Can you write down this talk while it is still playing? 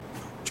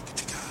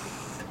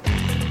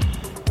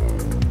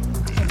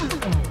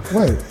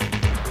Wait,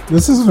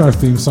 this isn't our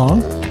theme song.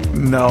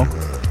 No.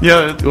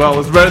 Yeah, well,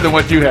 it's better than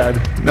what you had.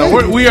 No,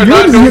 Hey, we are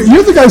not.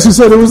 You're the guys who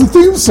said it was a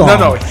theme song.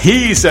 No,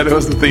 he said it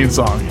was the theme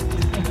song.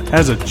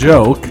 As a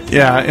joke.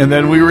 Yeah, and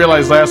then we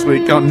realized last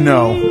week, oh,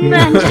 no.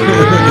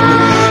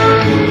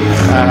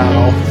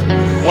 Ow.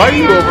 Why are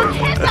you over?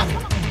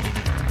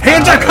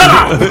 Hands are cut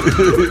off!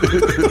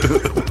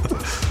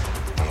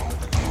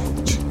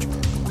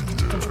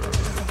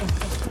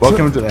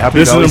 Welcome to the Happy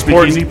This Valley is an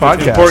important, Speakeasy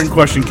podcast. important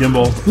question,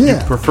 Kimball. Yeah.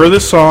 You prefer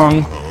this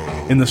song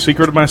in The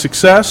Secret of My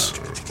Success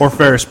or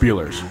Ferris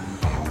Bueller's?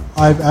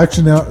 I've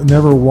actually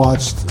never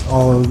watched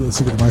all of The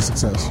Secret of My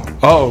Success.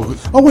 Oh,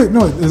 Wait,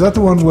 no, is that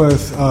the one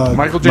with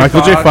Michael J.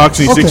 Michael J. Fox,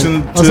 he Okay. sticks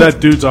into that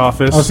dude's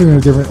office. I was thinking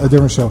a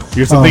different show.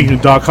 You're still thinking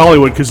Doc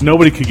Hollywood because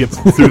nobody could get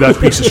through that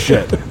piece of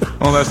shit.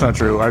 Well, that's not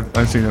true.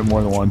 I've seen it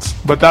more than once.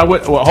 But that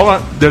would. Well, hold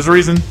on. There's a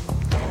reason.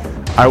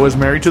 I was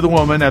married to the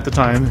woman at the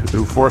time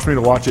who forced me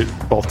to watch it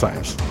both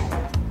times.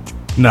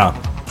 No.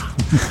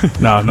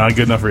 No, not a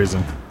good enough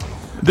reason.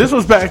 This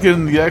was back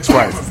in the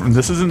ex-wife. And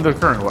this isn't the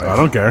current wife. I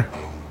don't care.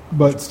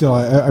 But still,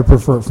 I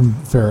prefer it from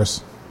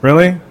Ferris.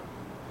 Really?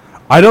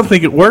 I don't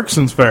think it works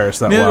in Ferris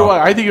that Neither do well.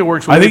 I think it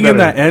works. I think better. in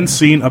that end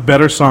scene, a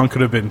better song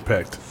could have been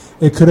picked.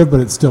 It could have, but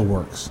it still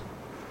works.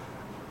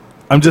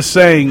 I'm just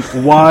saying,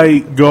 why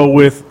go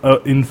with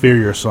an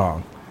inferior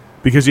song?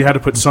 Because you had to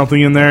put something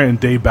in there, and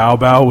Day Bow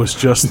Bow was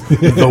just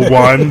the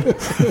one.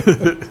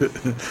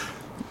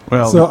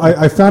 Well, So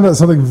I found out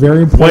something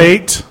very important.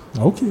 Wait,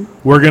 Okay.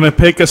 we're going to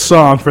pick a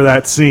song for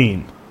that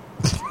scene.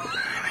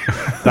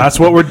 That's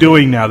what we're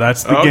doing now.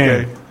 That's the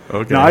Okay. game.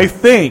 Okay. Now, I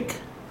think,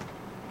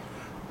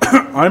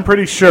 I'm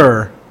pretty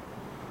sure,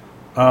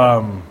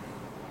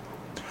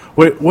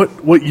 wait,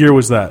 what year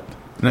was that?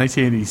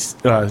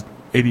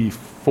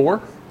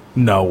 1984,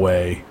 No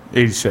way.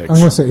 86. I'm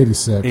going to say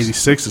 86.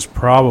 86 is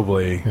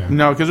probably... Yeah.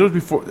 No, because it was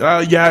before.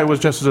 Yeah, it was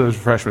just as a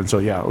freshman. So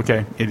yeah,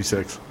 okay,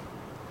 86.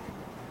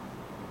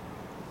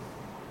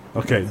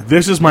 Okay,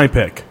 this is my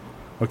pick.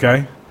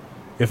 Okay?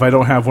 If I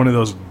don't have one of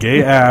those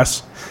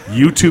gay-ass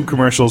YouTube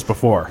commercials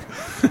before.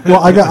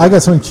 Well, I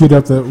got something queued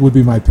up that would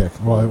be my pick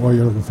while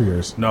you're looking for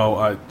yours. No,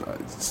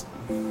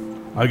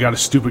 I got a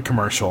stupid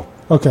commercial.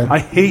 Okay. I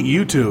hate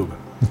YouTube.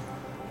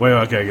 Wait,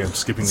 okay, I'm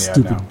skipping the ad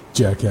Stupid now.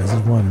 jackasses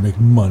wanting to make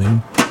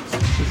money.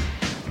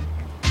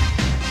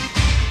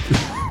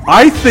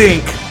 I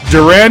think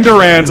Duran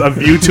Duran's A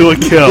View to a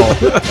Kill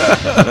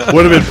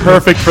would have been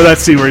perfect for that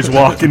scene where he's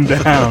walking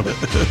down.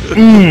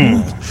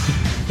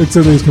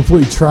 Except that he's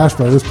completely trashed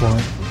by this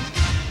point.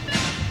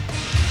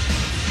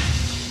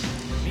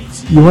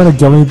 You want a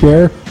gummy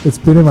bear? It's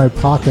been in my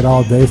pocket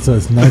all day, so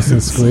it's nice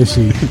and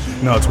squishy.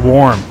 No, it's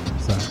warm.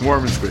 It's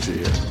warm and squishy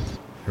here.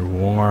 You're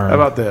warm. How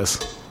about this?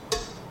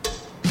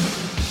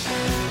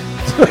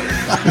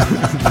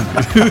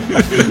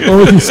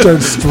 Or if you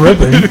start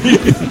stripping.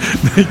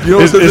 You know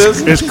what this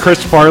is? Is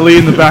Chris Farley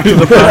in the back of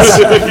the bus?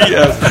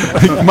 Yes.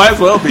 Might as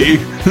well be.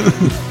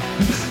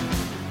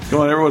 Come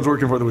on, everyone's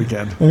working for the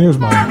weekend. And here's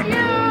mine.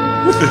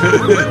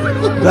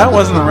 That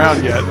wasn't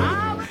around yet.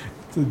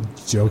 It's a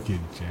joke, you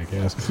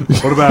jackass.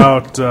 What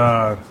about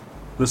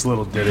this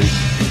little ditty?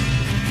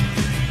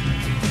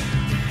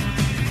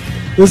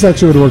 This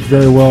actually would work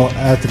very well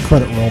at the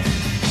credit roll.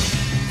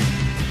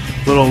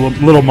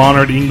 Little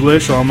modern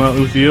English, I'm out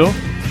with you.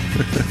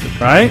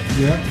 Right?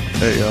 Yeah.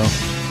 There you go.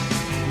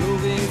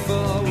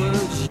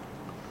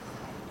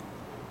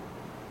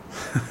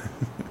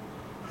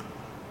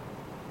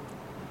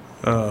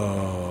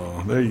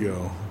 Oh, there you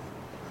go.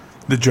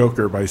 The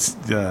Joker by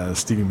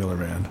Stevie Miller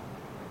Band.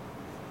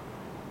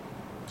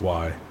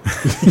 Why?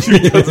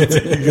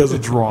 Because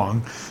it's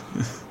wrong.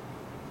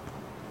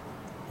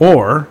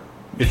 Or,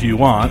 if you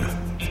want,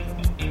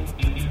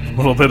 a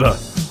little bit of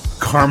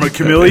Karma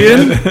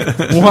Chameleon.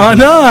 Why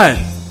not?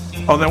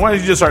 Oh, then why don't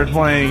you just start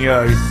playing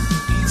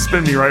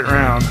Spin Me Right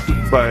Round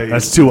by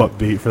That's too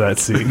upbeat for that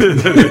scene.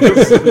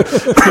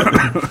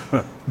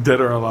 Dead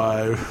or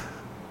Alive.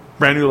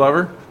 Brand New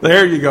Lover?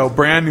 There you go,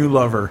 Brand New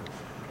Lover.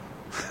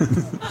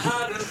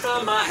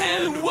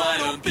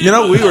 You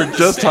know, we were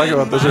just talking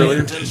about this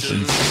earlier.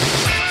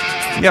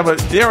 Yeah, but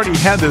they already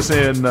had this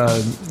in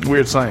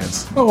Weird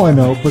Science. Oh, I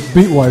know, but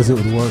beat-wise it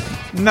would work.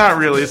 Not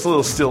really. It's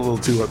still a little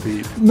too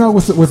upbeat. No,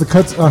 with the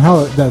cuts on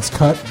how that's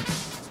cut,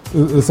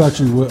 it's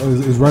actually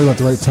is right about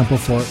the right tempo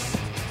for it.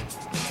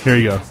 Here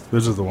you go.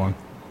 This is the one.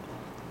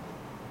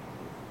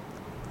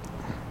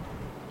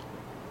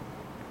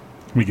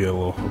 Let me get a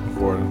little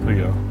before it. There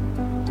you go.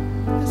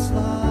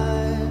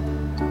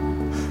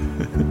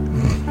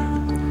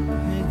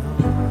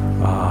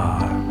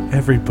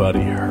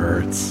 Everybody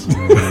hurts.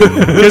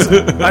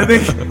 I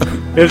think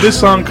if this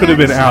song could have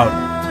been out,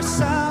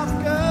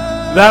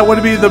 that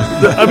would be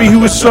I mean, he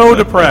was so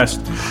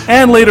depressed,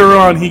 and later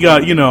on he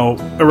got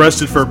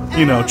arrested for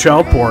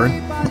child porn.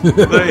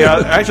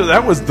 Yeah, actually,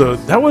 that was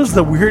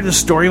the weirdest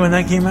story when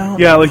that came out.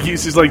 Yeah, like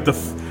he's like the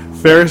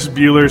Ferris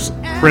Bueller's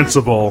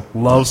principal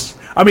loves.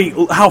 I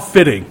mean, how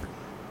fitting.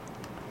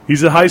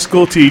 He's a high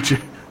school teacher,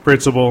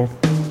 principal,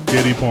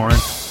 kitty porn.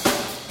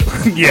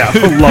 Yeah,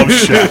 love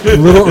shack. A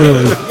little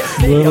early.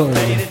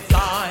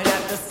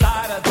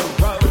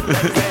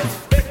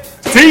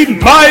 10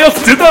 miles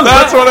to the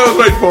That's what I was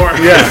waiting for.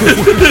 Yeah.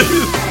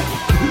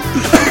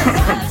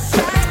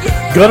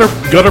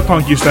 Gutter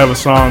Punk used to have a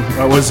song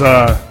that was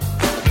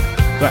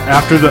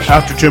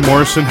after Jim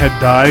Morrison had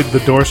died, the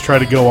Doors tried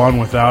to go on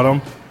without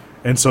him,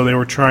 and so they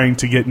were trying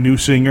to get new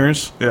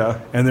singers. Yeah.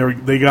 And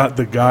they got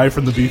the guy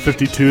from the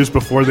B-52s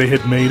before they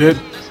had made it.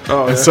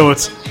 Oh, and yeah. so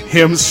it's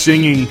him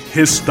singing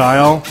his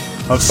style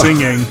of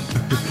singing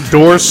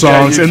Doors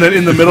songs, and then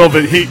in the middle of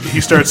it, he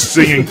starts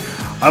singing,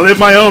 "I live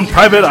my own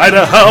private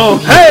Idaho."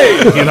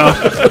 Hey, you know.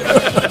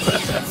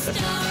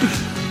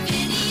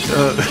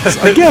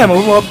 Again, a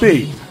little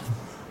upbeat.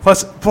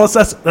 Plus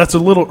that's a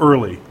little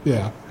early.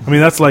 Yeah. I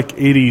mean, that's like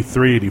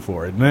 83,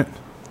 84, isn't it?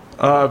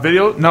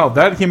 Video? No,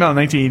 that came out in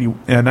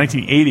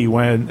 1980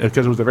 when,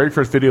 because it was the very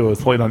first video that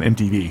was played on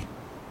MTV.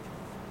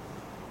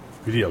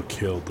 Video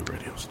killed the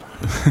radio star.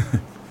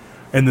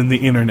 And then the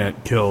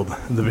internet killed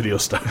the video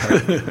star.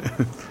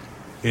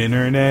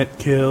 Internet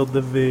killed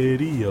the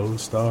video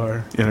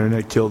star.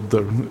 Internet killed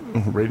the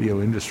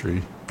radio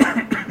industry.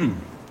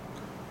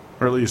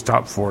 Or at least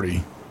top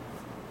 40.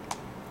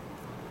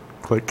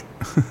 Click.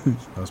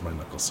 That was my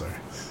knuckles, sorry.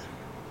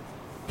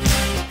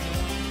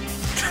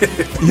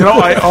 You know,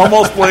 I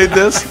almost played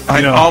this.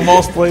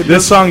 Almost played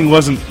this.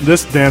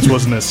 This dance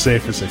wasn't as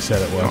safe as they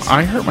said it was.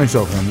 I hurt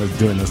myself when I was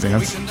doing this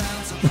dance.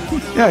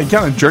 Yeah, you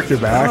kind of jerk your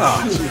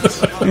back.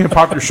 You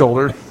pop your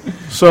shoulder.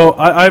 So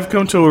I've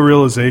come to a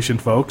realization,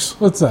 folks.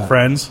 What's that?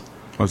 Friends.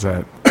 What's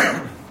that?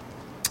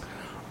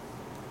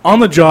 On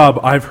the job,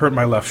 I've hurt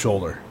my left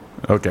shoulder.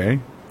 Okay.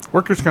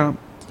 Workers' comp.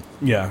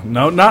 Yeah,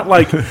 no, not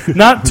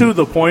to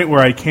the point where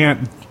I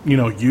can't,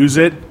 use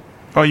it.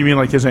 Oh, you mean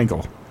like his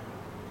ankle?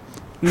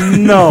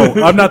 No,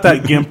 I'm not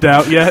that gimped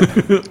out yet.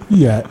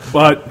 Yeah.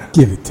 But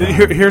give it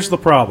time. Here's the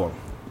problem.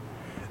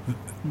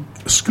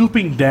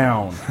 Scooping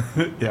down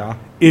Yeah.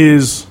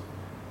 is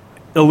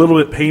a little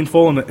bit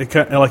painful, and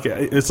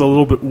it's a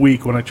little bit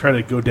weak when I try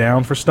to go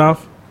down for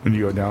stuff. When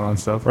you go down on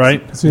stuff?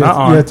 Right? So you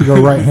have to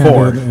go right-handed.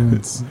 Forward. And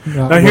it's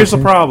not now, here's the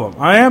working. problem.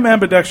 I am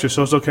ambidextrous,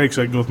 so it's okay because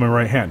I can go with my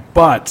right hand.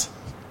 But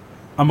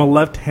I'm a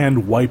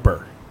left-hand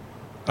wiper.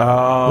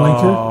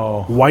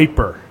 Oh.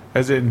 Wiper.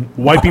 As in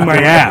wiping my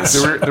ass.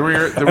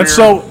 And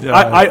so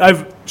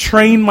I've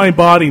trained my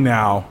body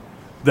now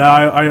that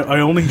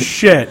I only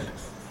shit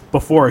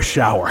before a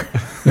shower.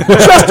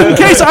 Just in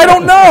case I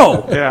don't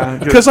know. Yeah.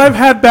 Because I've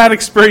had bad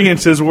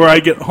experiences where I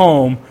get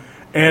home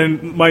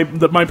and my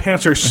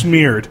pants are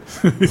smeared.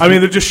 I mean,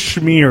 they're just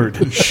smeared.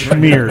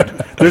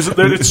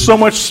 It's so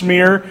much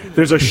smear,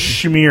 there's a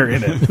schmear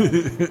in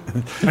it.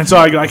 And so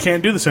I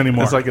can't do this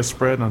anymore. It's like a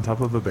spread on top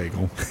of a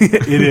bagel.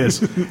 It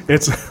is.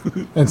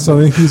 And so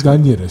he's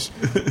gone Yiddish.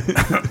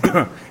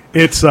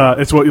 It's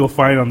what you'll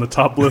find on the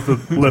top lip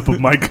of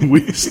Mike and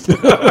Weast.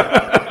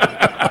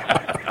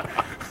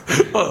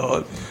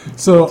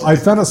 So I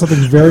found out something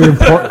very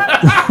important.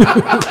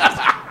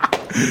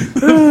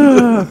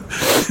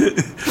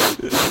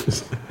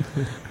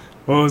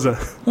 What was that?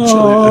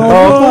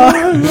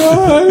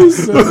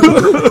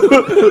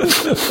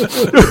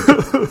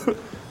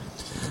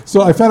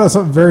 So I found out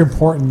something very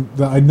important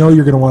that I know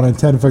you're going to want to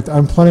attend. In fact,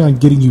 I'm planning on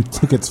getting you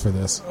tickets for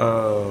this.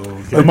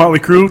 Okay. The Motley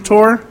Crue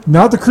tour?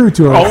 Not the Crew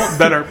tour. Oh,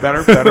 better.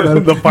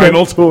 The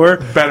final tour?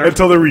 Better.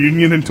 Until the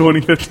reunion in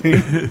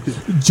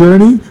 2015?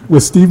 Journey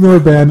with Steve Miller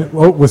Band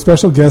with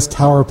special guest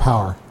Tower of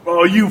Power.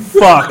 Oh, you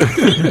fuck.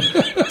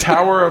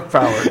 Tower of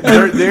Power.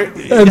 How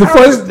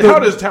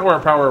does Tower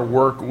of Power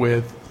work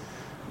with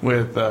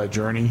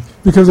Journey?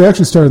 Because they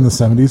actually started in the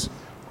 70s.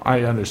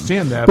 I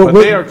understand that, but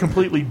they are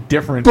completely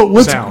different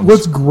sounds.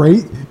 What's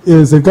great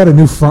is they've got a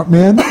new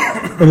frontman,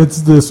 and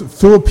it's this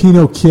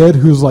Filipino kid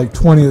who's like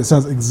 20 that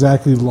sounds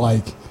exactly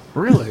like...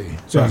 Really?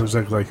 Sounds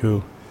exactly like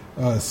who?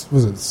 Was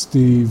it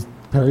Steve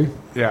Perry?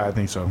 Yeah, I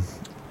think so.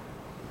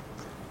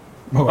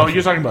 Oh,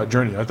 you're talking about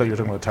Journey. I thought you were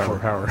talking about Tower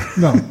of Power.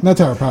 No, not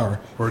Tower of Power.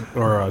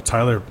 Or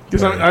Tyler.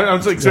 Because I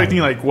was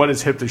expecting what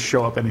is hip to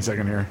show up any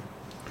second here.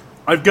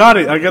 I've got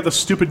it. I got the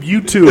stupid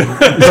YouTube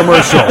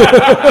commercial.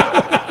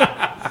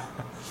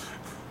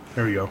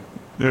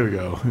 There we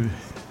go.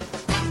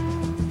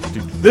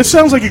 This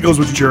sounds like it goes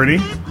with Journey.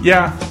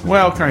 Yeah,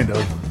 well, kind of.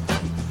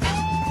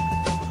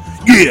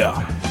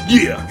 Yeah.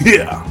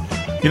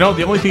 You know,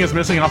 the only thing that's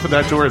missing off of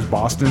that tour is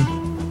Boston.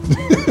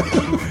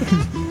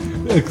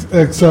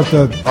 Except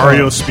that...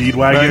 REO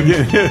Speedwagon.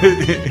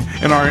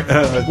 And our...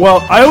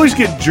 well, I always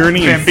get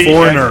Journey and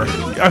Foreigner.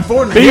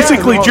 Foreigner.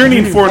 Basically, Journey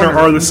and Foreigner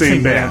are the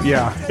same band.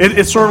 Yeah.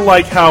 It's sort of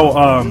like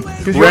how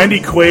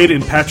Randy Quaid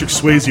and Patrick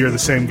Swayze are the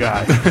same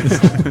guy.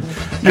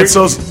 And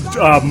so's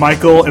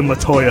Michael and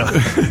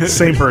LaToya.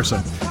 Same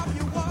person.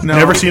 No.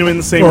 Never seen them in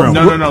the same room.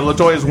 No.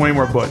 LaToya is way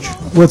more butch.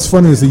 What's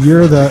funny is the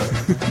year that...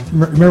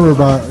 Remember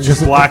about...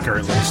 Just blacker,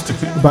 at least.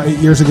 About 8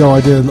 years ago, I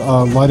did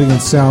lighting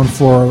and sound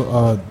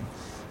for...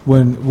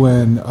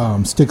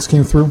 when Styx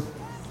came through.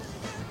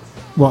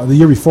 Well, the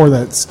year before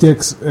that,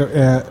 Styx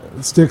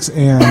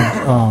and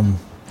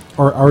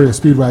REO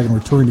Speedwagon were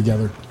touring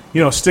together.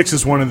 You know, Styx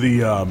is one of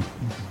the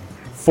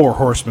four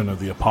horsemen of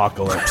the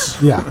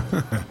apocalypse. Yeah.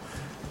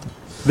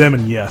 Them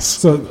and Yes.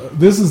 So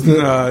this is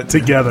the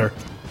Together.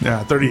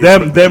 Yeah,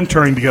 38. Them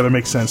turning together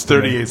makes sense to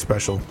me. 38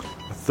 special.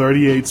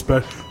 38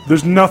 special.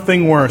 There's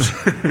nothing worse.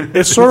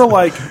 It's sort of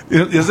like...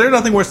 Is there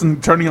nothing worse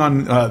than turning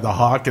on the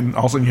Hawk and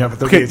all of a sudden you have a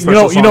 38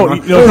 special song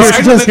on?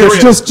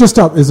 just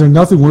stop. Is there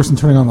nothing worse than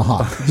turning on the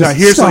Hawk? Now,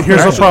 here's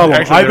the problem.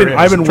 Actually,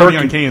 I've been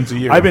turning working. on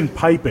KNZU. I've been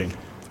piping.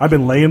 I've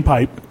been laying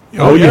pipe.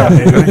 Oh yeah,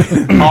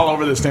 all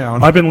over this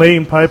town. I've been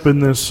laying pipe in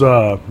this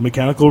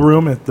mechanical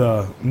room at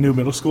the new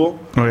middle school.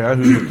 Oh yeah,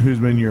 who's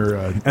been your?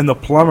 And the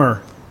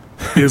plumber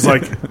is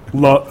like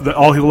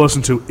all he'll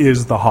listen to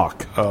is the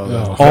Hawk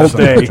all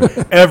day,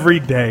 every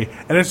day,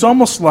 and it's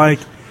almost like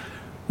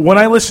when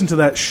I listen to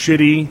that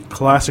shitty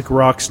classic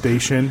rock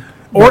station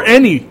or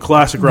any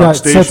classic rock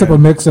station, sets up a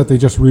mix that they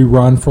just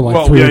rerun for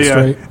like 3 weeks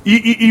straight.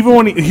 Even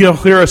when he'll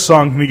hear a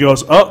song and he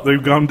goes, "Oh,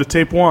 they've gone to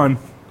tape 1."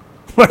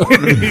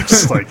 He's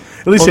just like,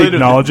 at least he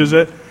acknowledges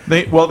it.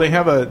 They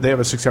have a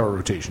 6-hour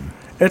rotation.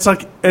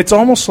 It's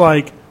almost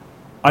like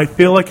I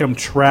feel like I'm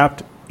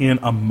trapped in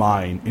a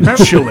mine in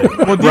Chile.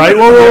 Right?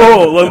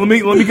 Whoa. Let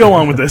me go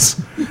on with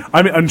this.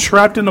 I'm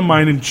trapped in a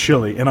mine in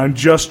Chile, and I'm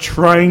just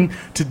trying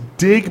to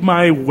dig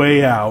my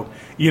way out.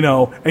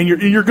 And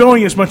you're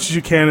going as much as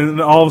you can, and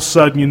then all of a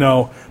sudden,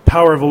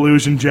 Power of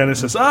Illusion,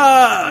 Genesis,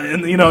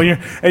 and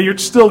you're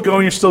still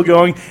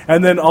going,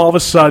 and then all of a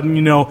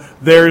sudden,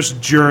 there's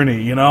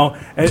Journey,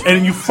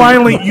 and you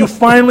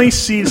finally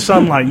see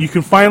sunlight, you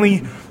can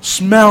finally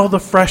smell the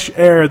fresh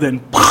air, then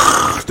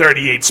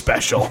 38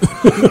 special.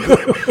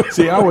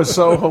 See, I was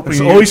so hoping.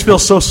 It always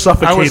feels so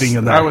suffocating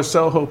in that. I was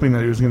so hoping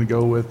that he was going to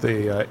go with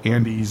a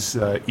Andy's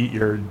Eat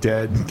Your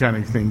Dead kind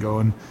of thing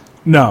going.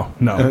 No.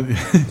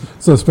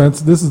 So,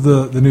 Spence, this is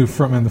the new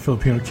frontman, the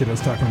Filipino kid I was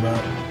talking about.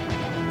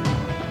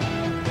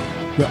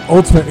 The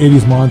ultimate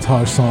 80s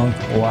montage song.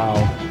 Wow.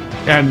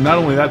 And not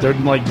only that, they're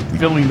like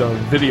filming the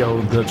video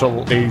that's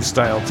old 80s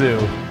style, too.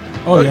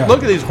 Oh, yeah.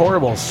 Look at these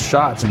horrible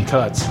shots and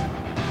cuts.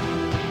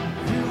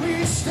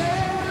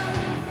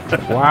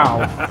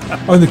 Wow.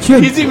 Oh, and the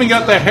kid. He's even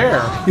got the hair.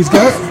 He's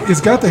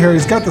got the hair,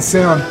 he's got the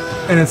sound,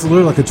 and it's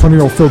literally like a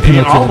 20-year-old Filipino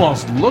He kid.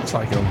 almost looks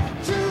like him.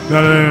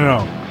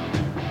 No.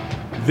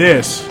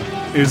 This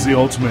is the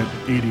ultimate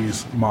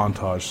 80s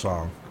montage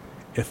song.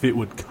 If it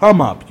would come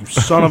up, you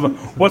son of a...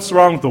 What's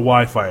wrong with the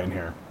Wi-Fi in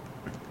here?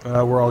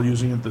 We're all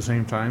using it at the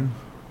same time.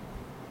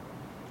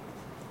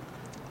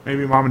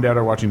 Maybe Mom and Dad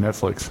are watching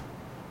Netflix.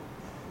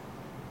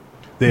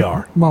 They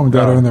are. Mom and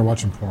Dad are in there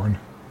watching porn.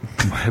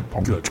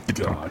 Good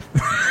God.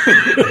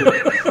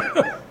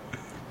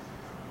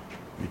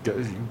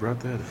 Because you brought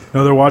that up.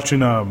 No, they're watching...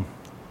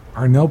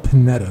 Arnel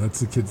Pineda, that's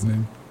the kid's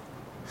name.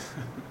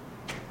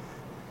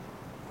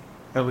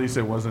 At least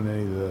it wasn't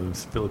any of the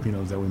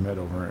Filipinos that we met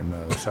over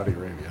in Saudi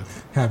Arabia.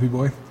 Happy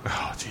Boy.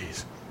 Oh,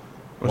 jeez.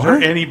 Was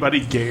there anybody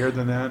gayer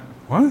than that?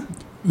 What?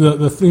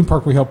 The theme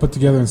park we helped put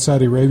together in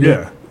Saudi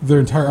Arabia, Yeah. their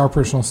entire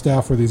operational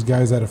staff were these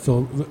guys out of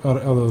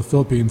the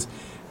Philippines,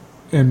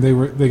 and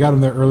they got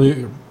them there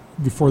early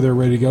before they were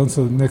ready to go. And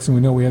so the next thing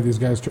we know, we had these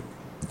guys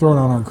thrown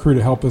on our crew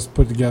to help us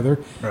put together.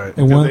 Right.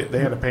 And they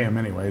had to pay him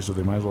anyway, so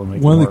they might as well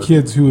make one of the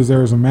kids who was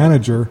there as a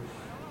manager,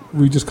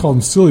 we just called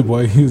him Silly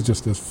Boy. He was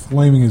just as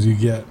flaming as you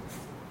get.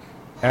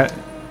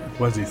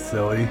 Was he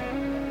silly?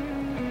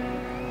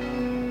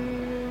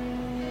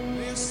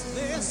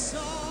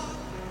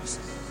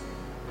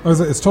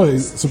 It's totally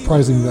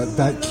surprising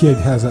that kid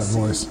has that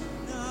voice.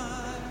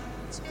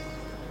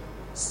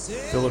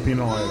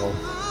 Filipino Idol.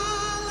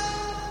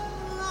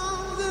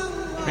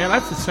 Man, I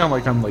sound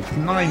like I'm like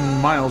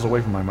 9 miles away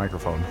from my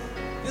microphone.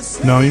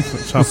 No,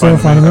 it's not sound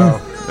fine to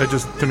me.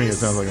 To me, it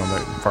sounds like I'm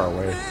that far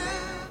away.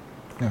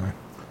 Anyway.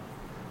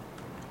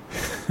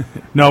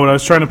 No, what I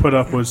was trying to put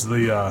up was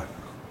the...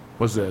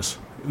 What's this?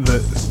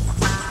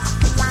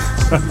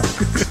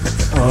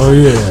 Oh,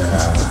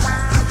 yeah.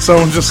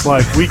 Someone's just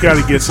like, we got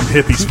to get some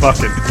hippies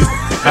fucking.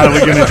 How are we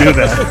going to do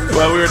that?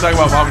 Well, we were talking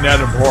about Mom and Dad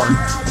and porn.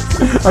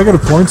 I got a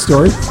porn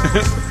story.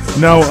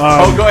 No.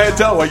 Go ahead and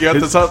tell what you got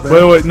this up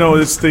there. Wait. No,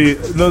 it's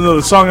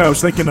the song I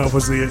was thinking of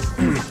was the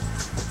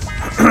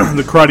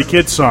the Karate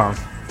Kid song.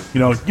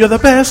 You're the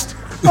best.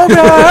 Oh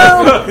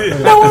God,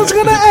 no one's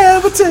gonna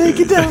ever take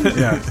you down.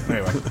 Yeah.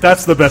 Anyway,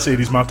 that's the best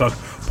 '80s montage.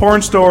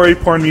 Porn story,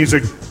 porn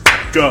music.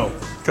 Go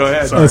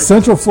ahead. Sorry. A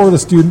Central Florida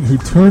student who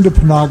turned to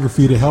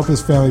pornography to help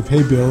his family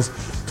pay bills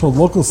told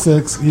Local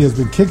 6 he has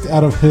been kicked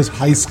out of his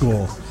high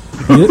school.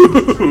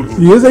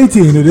 He is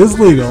 18. It is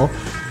legal.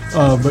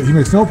 But he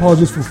makes no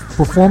apologies for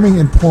performing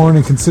in porn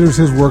and considers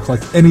his work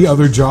like any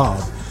other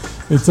job.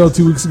 Until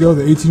 2 weeks ago,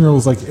 the 18-year-old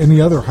was like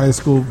any other high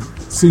school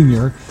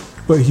senior.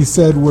 But he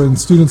said when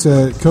students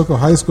at Cocoa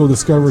High School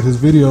discovered his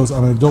videos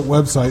on an adult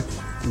website,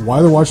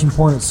 why they're watching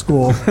porn at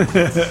school,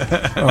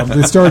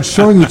 they started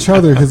showing each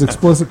other his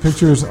explicit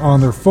pictures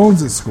on their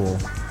phones at school.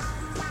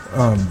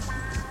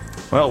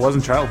 Well, it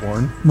wasn't child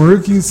porn.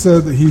 Maruki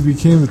said that he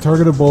became the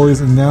target of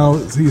bullies, and now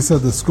he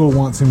said the school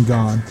wants him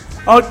gone.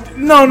 Oh,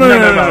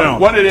 no.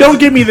 What it is- Don't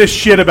give me this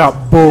shit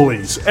about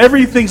bullies.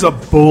 Everything's a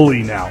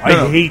bully now.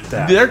 I hate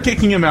that. They're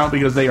kicking him out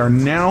because they are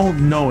now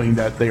knowing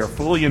that they are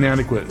fully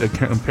inadequate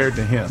compared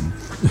to him.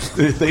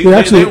 They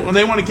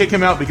want to kick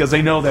him out because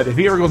they know that if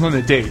he ever goes on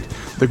a date,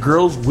 the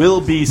girls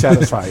will be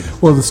satisfied.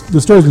 Well,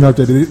 the story's been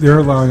updated. They're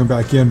allowing him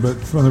back in, but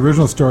from the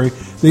original story,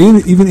 they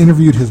even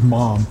interviewed his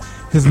mom.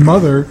 His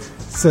mother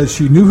said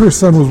she knew her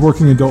son was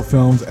working in adult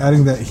films,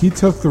 adding that he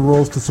took the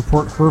roles to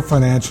support her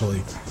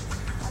financially.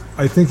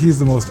 I think he's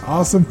the most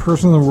awesome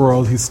person in the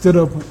world. He stood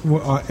up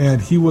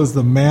and he was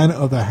the man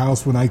of the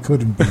house when I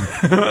couldn't be.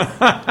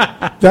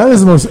 That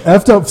is the most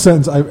effed up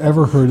sentence I've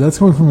ever heard. That's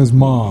coming from his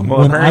mom. Well,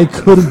 when I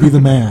couldn't be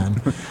the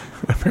man.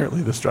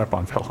 Apparently the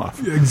strap-on fell off.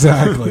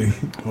 Exactly.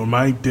 Well,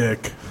 my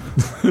dick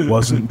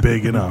wasn't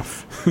big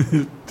enough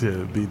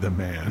to be the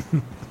man.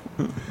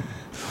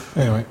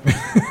 Anyway.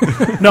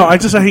 No, I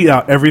hate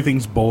how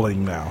everything's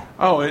bullying now.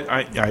 Oh,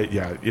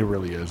 yeah, it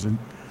really is. And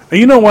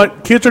you know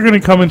what? Kids are going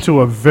to come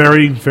into a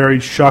very, very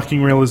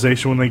shocking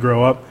realization when they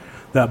grow up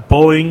that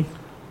bullying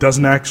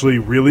doesn't actually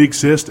really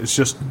exist. It's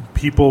just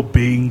people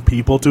being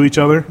people to each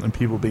other. and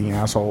people being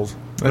assholes.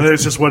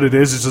 It's just what it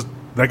is. It's just,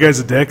 that guy's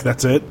a dick.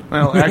 That's it.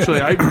 Well,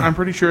 actually, I'm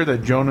pretty sure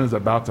that Jonah's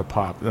about to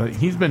pop.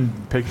 He's been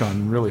picked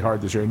on really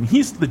hard this year, and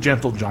he's the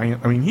gentle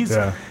giant. I mean, he's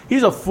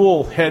a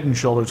full head and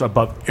shoulders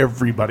above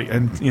everybody,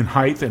 and in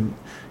height and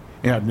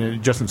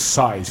just in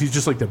size. He's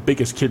just like the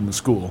biggest kid in the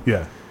school.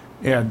 Yeah.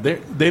 And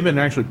they've been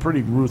actually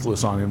pretty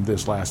ruthless on him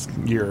this last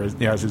year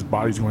as his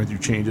body's going through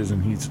changes,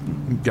 and he's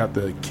got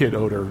the kid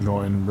odor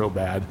going real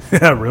bad.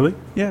 Yeah, really?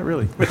 Yeah,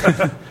 really.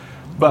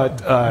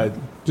 But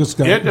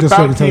It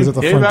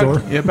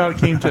about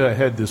came to a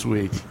head this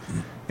week.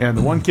 And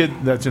the one kid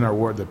that's in our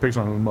ward that picks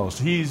on him the most,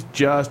 he's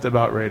just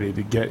about ready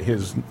to get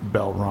his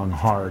bell rung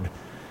hard.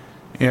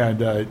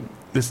 And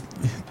it's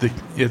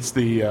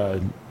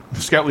the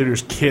scout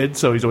leader's kid,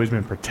 so he's always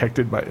been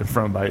protected by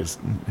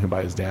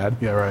his dad.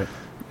 Yeah, right.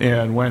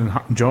 And when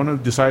Jonah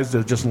decides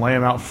to just lay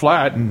him out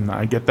flat, and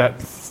I get that,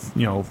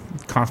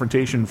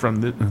 confrontation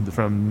from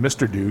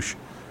Mr. Douche,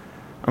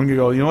 I'm gonna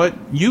go. You know what?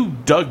 You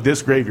dug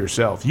this grave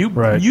yourself. You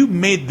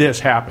made this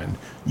happen.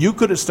 You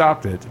could have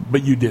stopped it,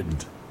 but you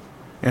didn't.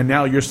 And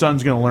now your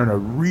son's gonna learn a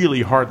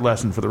really hard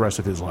lesson for the rest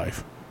of his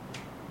life.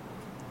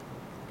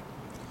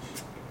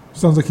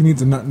 Sounds like he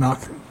needs a nut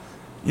knock.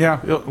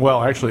 Yeah.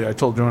 Well, actually, I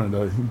told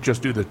Jonah to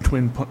just do the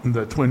twin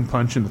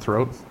punch in the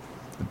throat,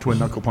 the twin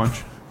knuckle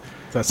punch.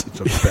 That's such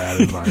a bad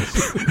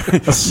advice.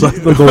 That's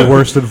the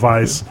worst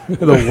advice.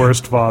 The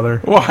worst father.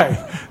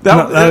 Why?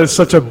 That's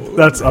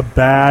a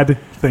bad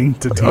thing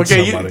to teach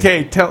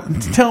somebody.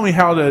 Tell me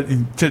how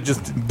to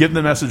just give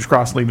the message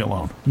across. Leave me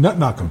alone. Nut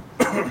knock him.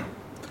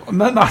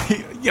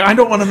 Yeah, I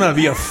don't want him to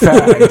be a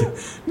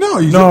fag.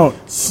 No.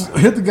 Just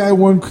hit the guy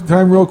one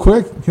time real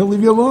quick. He'll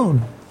leave you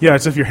alone. Yeah,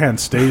 it's if your hand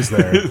stays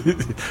there.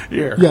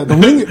 Yeah, the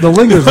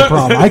linger's the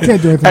problem. I can't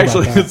do anything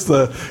Actually, about it's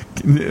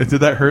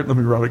did that hurt? Let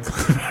me rub it.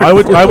 I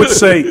would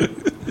say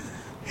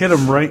hit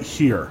him right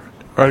here.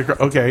 Right,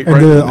 okay.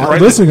 And the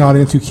listening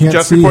audience who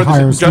can't see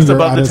Hiram's just finger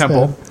above at the his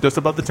temple. head. Just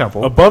above the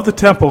temple. Above the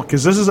temple,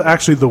 because this is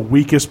actually the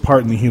weakest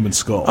part in the human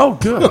skull. Oh,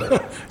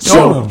 good.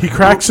 So he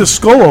cracks his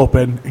skull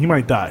open, he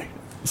might die.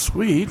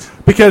 Sweet.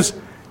 Because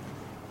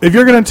if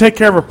you're going to take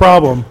care of a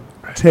problem,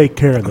 take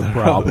care of the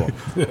problem.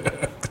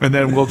 And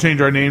then we'll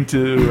change our name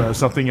to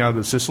something out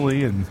of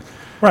Sicily, and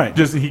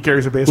just he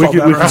carries a baseball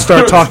bat. We can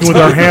start talking with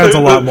our hands a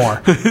lot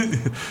more,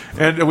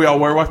 and we all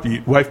wear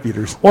wife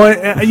beaters. Well,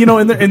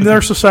 in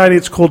their society,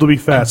 it's cool to be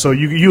fat. So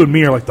you and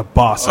me are like the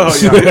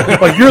bosses. Oh, yeah.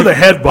 Like you're the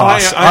head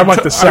boss. I'm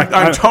like the second.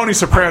 I'm Tony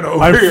Soprano.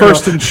 I'm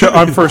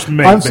first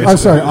mate. I'm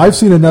sorry. I've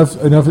seen enough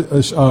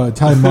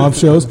Italian mob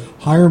shows.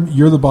 Hiram,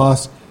 you're the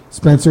boss.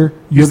 Spencer,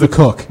 you're the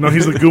cook. No,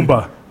 he's the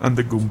Goomba. I'm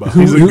the Goomba.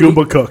 He's the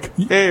Goomba cook.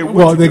 Hey,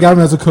 well, they got him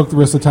as a cook the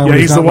rest of the time. Yeah,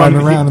 he's not running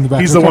around in the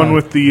back. He's of the car. one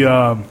with the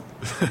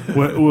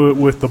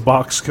with the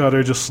box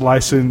cutter, just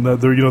slicing the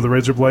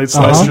razor blade,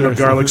 slicing the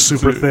garlic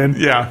super thin.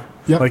 Yeah,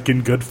 like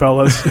in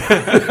Goodfellas.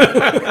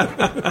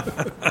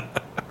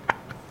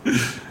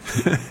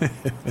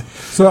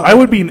 So I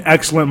would be an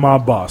excellent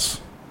mob boss.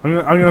 I'm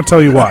going to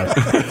tell you why.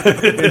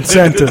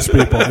 Incentives,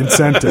 people.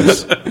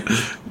 Incentives.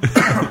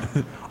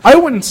 I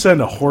wouldn't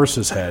send a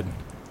horse's head.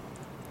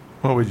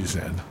 What would you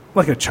send?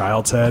 Like a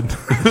child's head.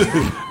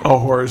 A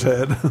whore's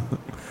head.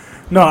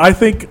 No, I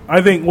think.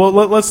 Well,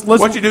 let's.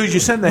 What you do is you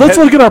send the. Let's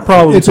look at our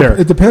problems here.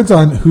 It depends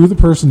on who the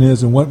person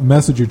is and what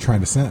message you're trying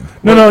to send.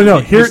 No.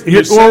 Here.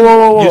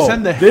 Whoa. You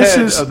send the head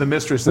of the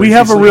mistress. We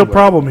have a real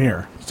problem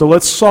here, so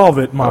let's solve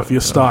it mafia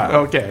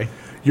style. Okay.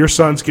 Your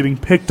son's getting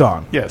picked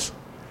on. Yes.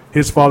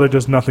 His father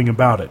does nothing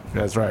about it.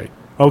 That's right.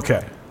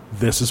 Okay.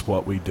 This is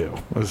what we do.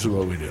 This is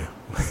what we do.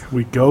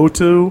 We go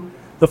to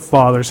the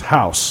father's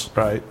house.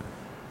 Right.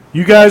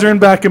 You guys are in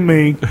back of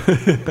me,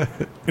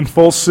 in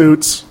full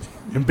suits,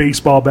 and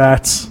baseball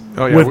bats,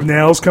 with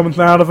nails coming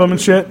out of them and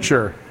shit.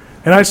 Sure.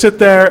 And I sit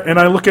there, and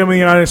I look at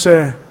me, and I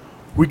say,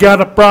 we got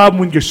a problem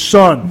with your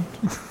son.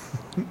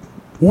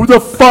 who the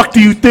fuck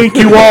do you think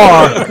you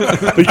are?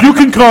 That you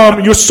can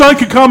come, your son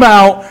can come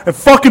out and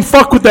fucking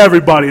fuck with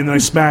everybody, and then I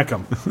smack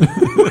him.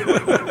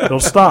 It'll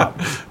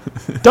stop.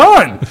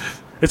 Done.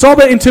 It's all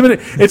about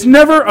intimidation. It's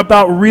never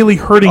about really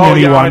hurting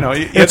anyone. Yeah, I know.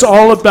 It's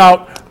all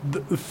about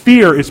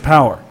fear is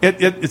power.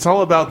 It's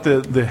all about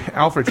the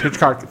Alfred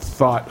Hitchcock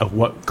thought of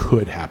what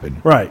could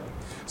happen. Right.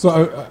 So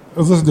I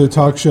was listening to a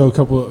talk show a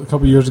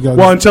couple years ago.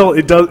 Well, until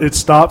it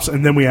stops,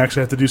 and then we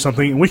actually have to do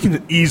something, and we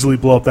can easily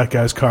blow up that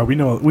guy's car. We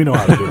know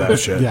how to do that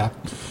shit. Yeah.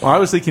 Well, I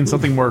was thinking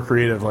something more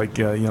creative, like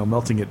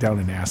melting it down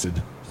in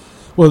acid.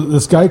 Well,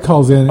 this guy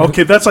calls in.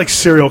 Okay, that's like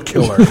serial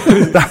killer.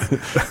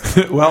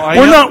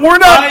 Well, we're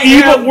not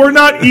evil. We're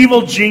not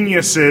evil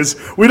geniuses.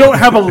 We don't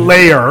have a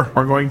lair.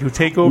 We're going to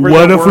take over.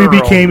 What the if world.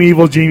 we became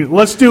evil genius?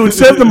 Let's do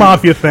instead of the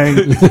mafia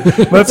thing.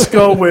 Let's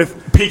go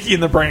with Pinky in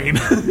the brain,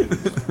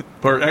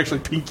 or actually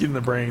Pinky in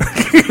the brain.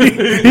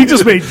 he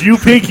just made you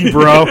Pinky,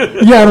 bro.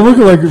 Yeah, and I'm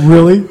looking like,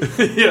 really?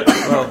 Yeah.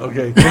 Well,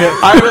 okay.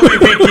 I will be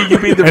Pinky. You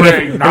be the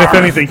brain. And if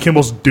anything,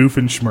 Kimmel's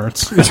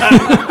Doofenshmirtz.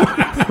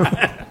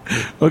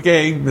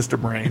 Okay,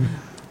 Mr. Brain.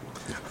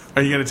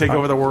 Are you going to take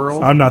over the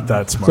world? I'm not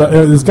that smart.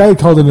 So this guy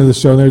called into the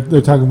show, and they're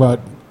talking about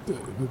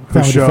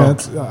family show?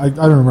 defense. I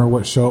don't remember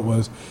what show it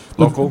was.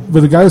 Local?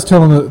 But the guy was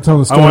telling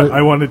the story.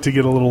 I wanted to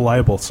get a little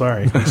libel.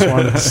 Sorry. I just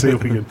wanted to see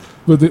if we could.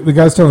 But the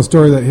guy's telling a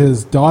story that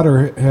his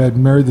daughter had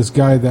married this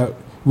guy that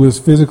was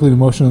physically and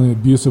emotionally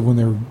abusive when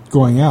they were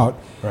going out.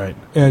 Right.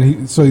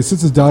 And so he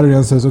sits his daughter down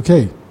and says,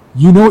 okay,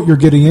 you know what you're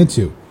getting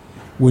into.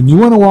 When you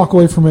want to walk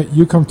away from it,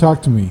 you come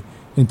talk to me.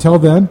 Until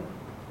then,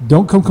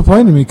 don't come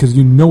complain to me because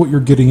you know what you're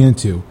getting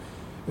into.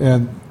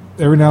 And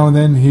every now and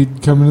then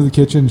he'd come into the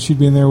kitchen and she'd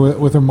be in there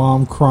with her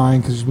mom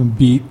crying because she's been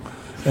beat.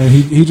 And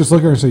he'd just look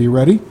at her and say, you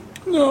ready?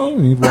 No.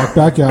 And he'd walk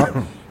back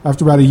out.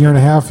 After about a year and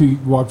a half, he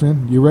walked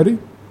in. You ready?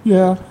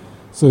 Yeah.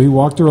 So he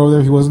walked her over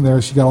there. He wasn't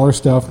there. She got all her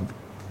stuff.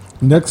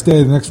 Next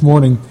day, the next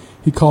morning,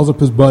 he calls up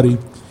his buddy. He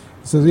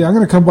says, yeah, I'm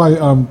going to come by,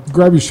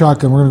 grab your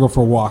shotgun. We're going to go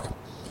for a walk.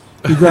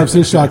 He grabs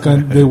his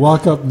shotgun. They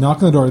walk up,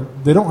 knock on the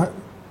door.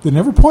 They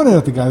never pointed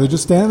at the guy. They're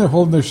just standing there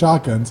holding their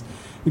shotguns.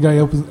 The guy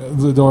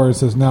opens the door and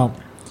says, now,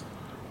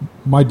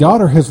 my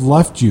daughter has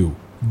left you.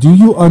 Do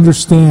you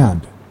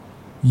understand?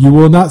 You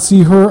will not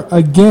see her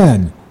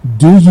again.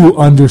 Do you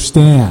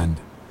understand?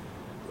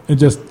 And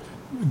just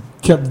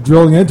kept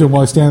drilling into him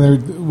while he's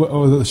standing there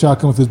with the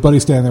shotgun, with his buddy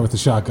standing there with the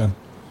shotgun.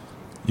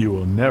 You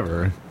will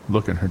never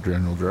look in her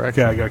general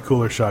direction. Okay, I got a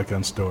cooler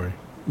shotgun story.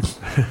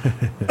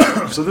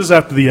 So this is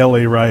after the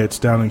L.A. riots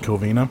down in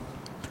Covina.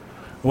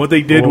 What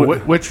they did... Well,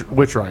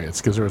 which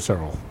riots? Because there were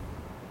several.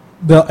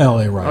 The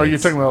L.A. riots. Oh, you're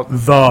talking about...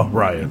 The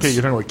riots. Okay,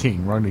 you're talking about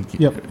King. Rodney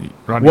King. Yep.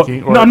 Rodney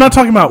King? Or, no, I'm not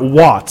talking about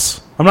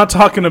Watts. I'm not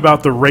talking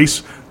about the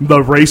race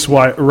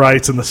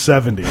riots in the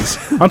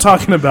 70s. I'm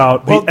talking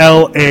about the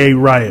L.A.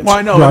 riots. Well,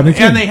 I know. Rodney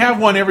King. And they have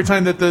one every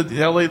time that the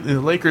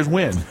Lakers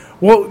win.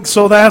 Well,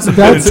 so that hasn't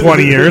been in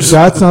 20 years.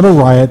 That's not a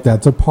riot.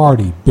 That's a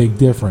party. Big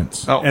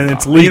difference. Oh, And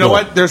it's legal. You know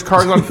what? There's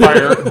cars on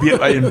fire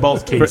in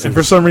both cases. And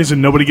for some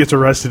reason, nobody gets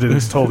arrested and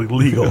it's totally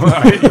legal.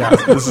 Yeah,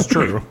 this is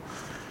true.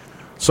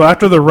 So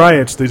after the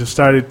riots, they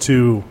decided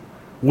to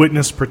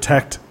witness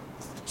protect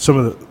some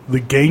of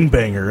the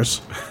gangbangers,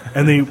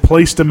 and they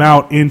placed them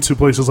out into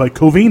places like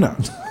Covina,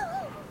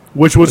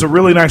 which was a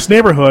really nice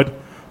neighborhood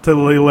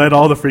till they let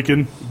all the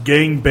freaking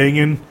gang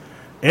banging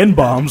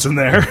N-bombs in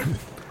there.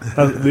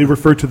 They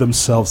refer to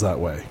themselves that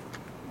way.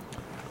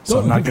 So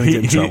I'm not going to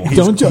get in trouble.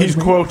 Don't judge He's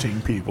me.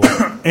 quoting people.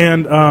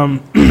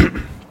 And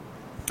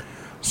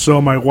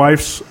so my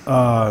wife's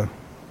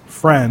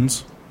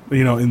friends,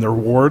 in their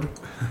ward,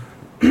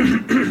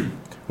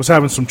 was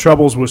having some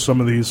troubles with some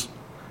of these,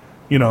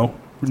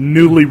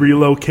 newly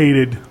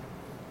relocated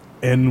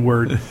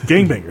N-word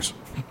gangbangers.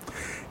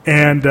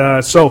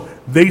 And so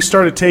they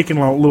started taking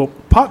little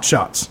pot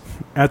shots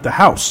at the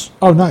house.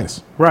 Oh,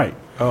 nice. Right.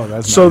 Oh,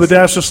 that's So nice. the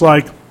dad's just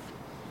like,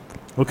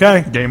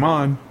 okay. Game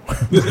on.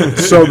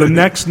 So the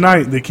next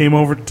night they came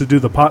over to do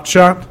the pot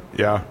shot.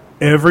 Yeah.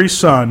 Every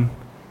son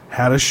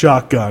had a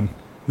shotgun.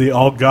 They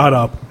all got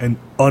up and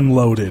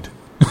unloaded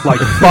like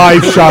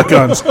 5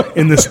 shotguns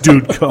in this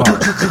dude car.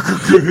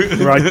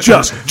 Right?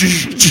 Just,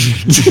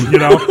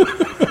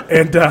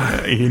 And,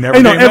 He never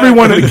came every back.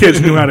 one of the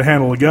kids knew how to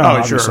handle a gun, Oh,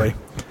 obviously. sure.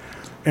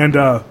 And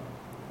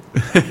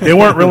they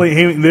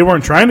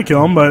weren't trying to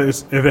kill him, but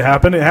if it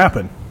happened, it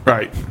happened.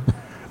 Right.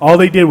 All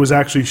they did was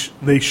actually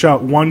they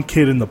shot one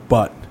kid in the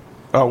butt.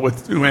 Oh,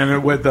 with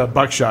the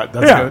buckshot.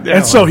 That's Yeah, good.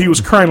 and so he was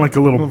crying like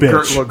a little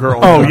bitch. Little girl.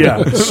 Oh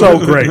yeah, so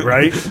great,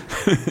 right?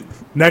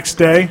 Next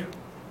day,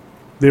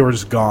 they were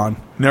just gone.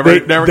 Never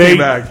came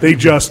back. They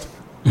just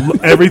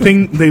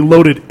everything. They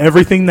loaded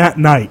everything that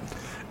night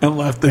and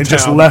left the and town.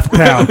 just left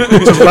town.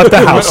 Just left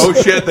the house. Oh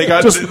shit! They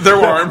got they're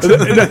armed.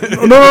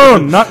 No,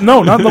 not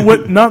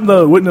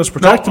the witness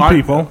protection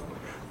people.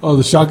 Oh,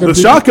 the shotgun. The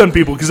people? shotgun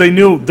people, because they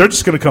knew they're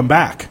just going to come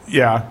back.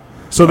 Yeah.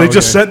 So they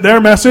just sent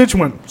their message,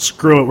 went,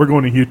 screw it, we're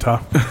going to Utah.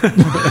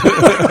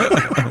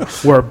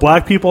 Where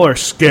black people are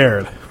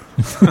scared.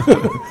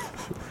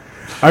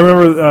 I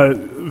remember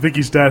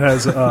Vicky's dad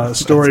has a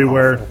story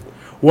where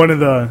one of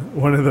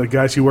the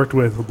guys he worked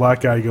with, a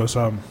black guy, he goes,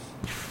 well,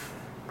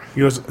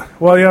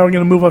 yeah, I'm going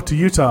to move up to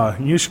Utah.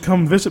 You should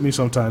come visit me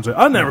sometimes.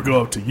 I'll never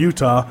go up to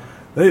Utah.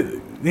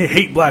 They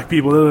hate black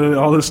people,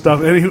 all this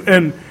stuff.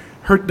 And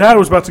her dad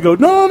was about to go,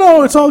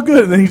 no, it's all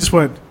good. And then he just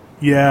went,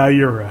 yeah,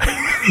 you're right.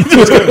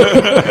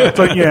 It's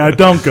like, yeah,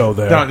 don't go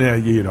there.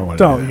 You don't want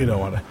to. You don't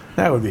want to.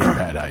 That would be a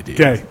bad idea.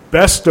 Okay,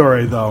 best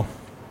story, though,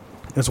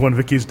 is when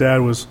Vicky's dad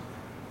was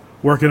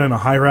working in a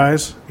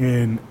high-rise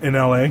in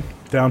L.A.,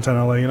 downtown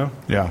L.A., you know?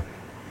 Yeah.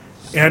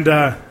 And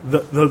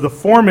the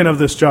foreman of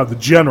this job, the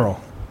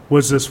general,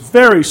 was this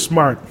very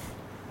smart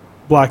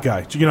black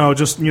guy.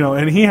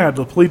 And he had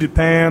the pleated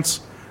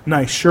pants,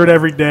 nice shirt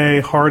every day,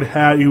 hard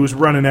hat. He was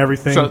running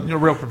everything. So, a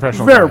real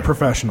professional Very guy.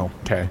 professional.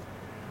 Okay.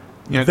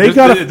 Yeah,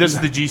 This is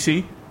the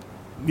GC?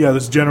 Yeah,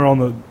 this general on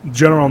the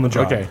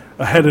job. Okay.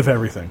 Ahead of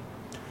everything.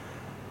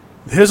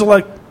 His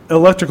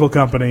electrical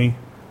company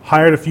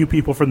hired a few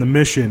people from the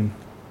mission,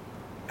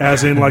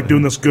 as in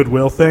doing this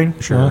goodwill thing.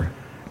 Sure.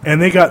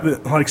 And they got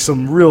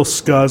some real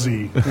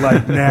scuzzy,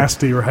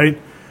 nasty, right?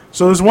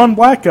 So there's one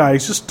black guy.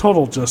 He's just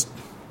total,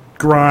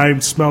 grime,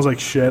 smells like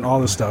shit,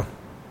 all this stuff.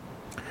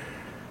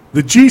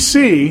 The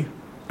GC,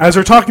 as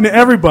they're talking to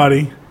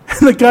everybody,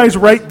 and the guy's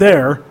right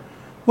there,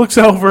 looks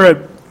over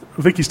at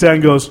Vicky's dad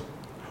and goes,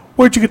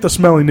 "Where'd you get the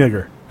smelly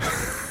nigger?"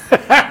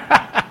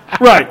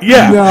 Right,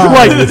 yeah.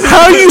 Nice.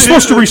 How are you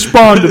supposed to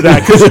respond to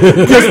that?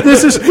 Because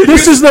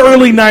this is the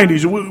early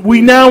 90s.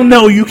 We now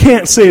know you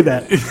can't say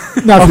that.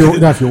 Not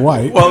if you're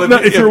white. Well,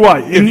 if you're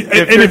white. And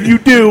if you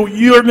do,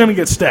 you're going to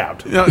get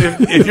stabbed.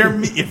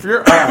 If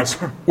you're us,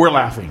 we're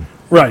laughing.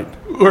 Right.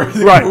 We're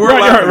laughing.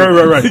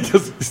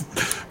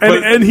 Right.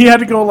 And he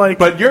had to go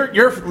But your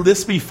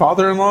lispy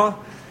father-in-law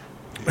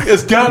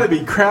has got to be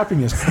crapping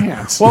his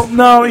pants. Well,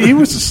 no, he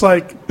was just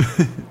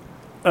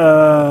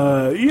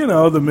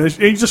the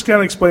mission. He just kind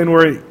of explained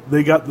where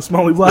they got the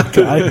smelly black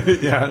guy.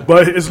 Yeah.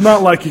 But it's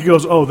not like he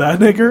goes, "Oh, that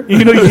nigger."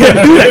 You can't do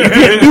that. You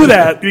can't do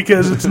that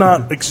because it's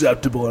not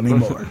acceptable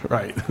anymore.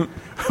 Right.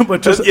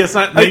 But just it's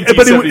not. but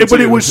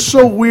it was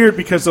so weird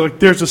because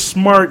there's a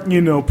smart,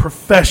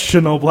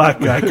 professional black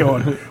guy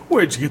going,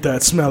 "Where'd you get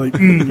that smelly?"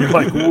 You're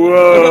like,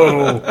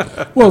 whoa.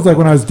 Well, it's like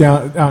when I was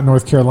out in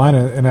North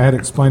Carolina, and I had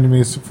explained to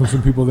me from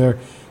some people there,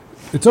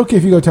 it's okay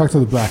if you go talk to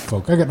the black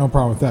folk. I got no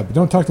problem with that, but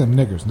don't talk to them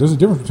niggers. There's a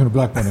difference between a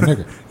black man and a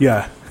nigger.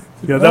 Yeah,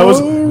 that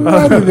was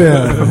Alrighty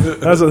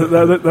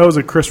that was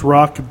a Chris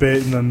Rock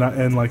bit in the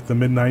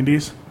mid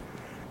 '90s,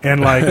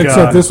 and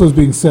except this was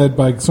being said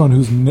by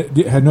someone who's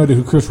had no idea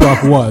who Chris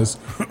Rock was.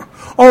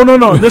 Oh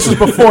no, this is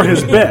before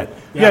his bit.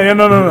 Yeah,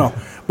 no.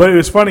 But it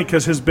was funny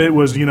because his bit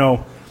was,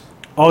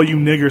 all you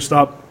niggers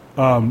stop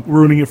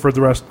ruining it for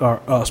the rest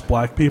us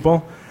black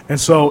people, and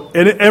so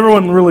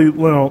everyone really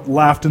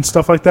laughed and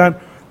stuff like that.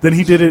 Then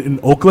he did it in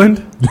Oakland,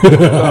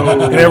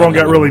 and everyone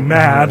got really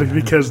mad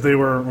because they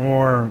were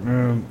more.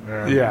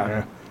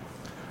 Yeah.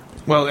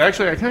 Well,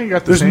 actually, I kind of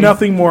got the There's same.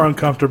 nothing more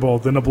uncomfortable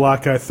than a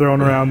black guy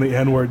throwing around the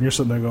N-word, and you're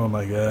sitting there going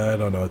I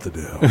don't know what to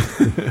do.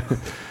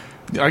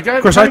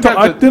 Of course,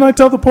 didn't I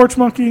tell the porch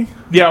monkey?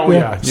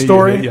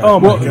 Story. Yeah.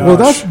 Oh my gosh. Well,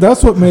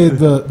 that's what made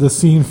the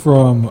scene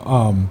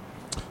from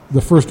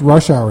the first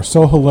Rush Hour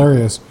so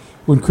hilarious.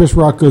 When Chris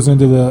Rock goes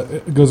into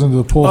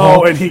the pool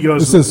hall, and he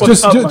goes, it says,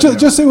 just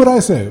say what I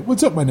say.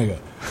 What's up, my nigga?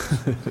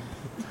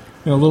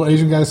 A little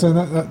Asian guy saying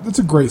that. That's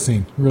a great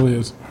scene. It really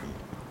is.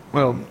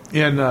 Well,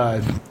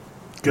 back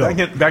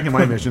in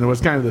my mission, it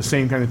was kind of the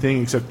same kind of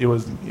thing, except it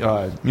was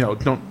don't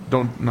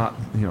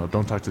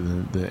talk to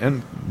the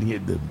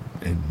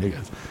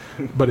niggas,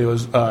 but it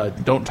was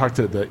don't talk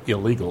to the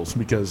illegals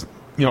because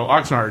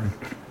Oxnard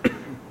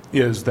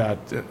is that,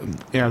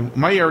 and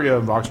my area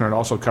of Oxnard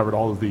also covered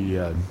all of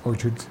the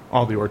Orchards,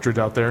 all the orchards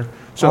out there,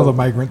 so all the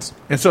migrants,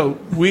 and so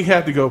we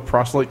had to go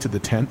proselyte to the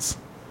tents,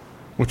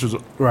 which was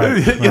right.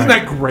 Isn't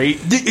that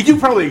great? You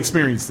probably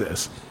experienced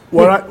this.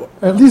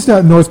 At least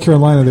out in North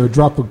Carolina, they would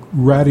drop a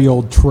ratty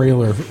old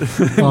trailer.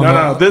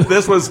 No.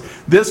 This was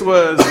go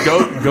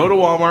to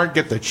Walmart,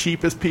 get the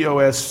cheapest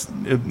POS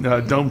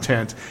dome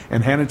tent,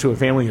 and hand it to a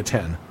family of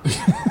 10.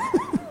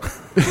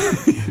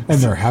 And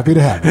they're happy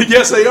to have it.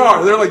 Yes, they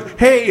are. They're like,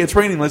 "Hey, it's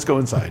raining. Let's go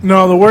inside."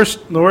 No, the worst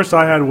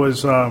I had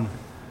was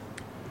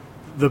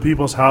the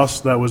people's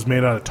house that was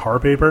made out of tar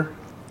paper.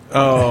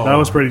 Oh, that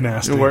was pretty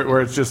nasty.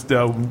 Where it's just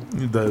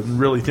the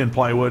really thin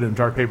plywood and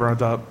tar paper on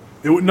top.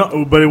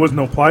 But it was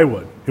no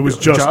plywood. It was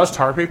just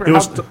tar paper. It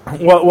was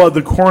well,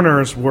 the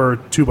corners were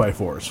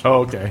 2x4s.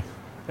 Oh, okay.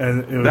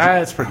 And it was,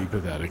 that's pretty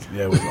pathetic.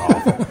 Yeah, it was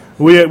awful.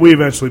 we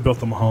eventually built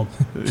them a home.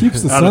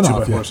 Keeps the sun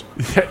off you.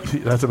 Yeah,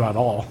 that's about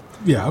all.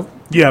 Yeah.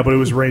 Yeah, but it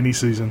was rainy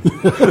season.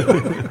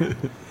 And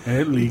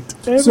it leaked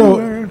everywhere. So,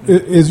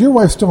 is your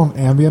wife still on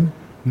Ambien?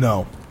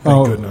 No.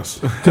 Thank goodness.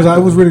 Because I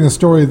was reading a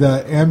story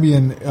that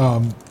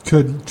Ambien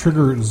could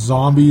trigger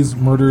zombies,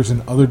 murders,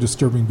 and other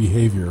disturbing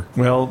behavior.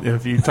 Well,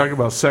 if you talk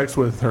about sex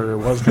with her, it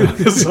wasn't like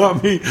a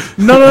zombie.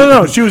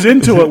 No. She was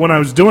into it when I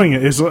was doing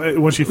it. Is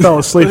when she fell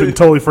asleep and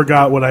totally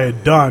forgot what I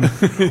had done,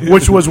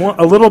 which was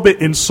a little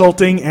bit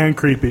insulting and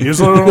creepy. It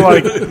was a little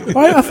like,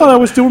 I thought I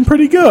was doing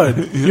pretty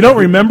good. You don't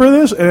remember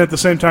this? And at the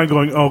same time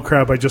going, oh,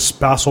 crap, I just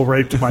spousal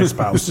raped my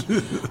spouse.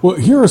 Well,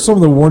 here are some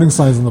of the warning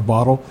signs in the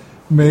bottle.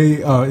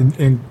 May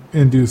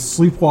induce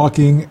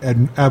sleepwalking,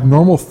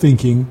 abnormal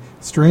thinking,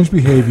 strange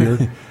behavior.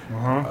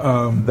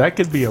 That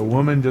could be a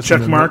woman just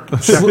Check mark.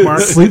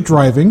 Sleep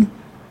driving,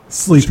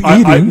 sleep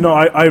eating.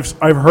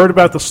 I've heard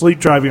about the sleep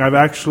driving. I've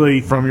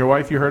actually From your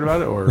wife, you heard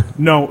about it, or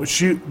no.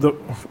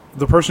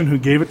 The person who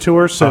gave it to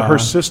her said her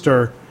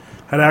sister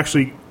had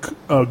actually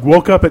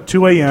woke up at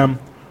 2 a.m.,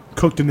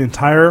 cooked an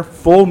entire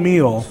full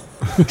meal,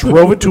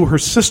 drove it to her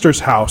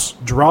sister's house,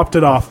 dropped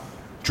it off,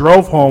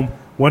 drove home,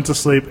 went to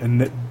sleep,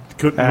 and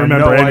couldn't remember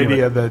no any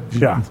idea of it. that.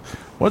 Yeah.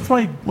 What's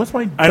my?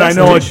 And I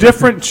know a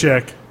different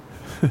chick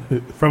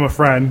from a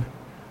friend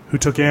who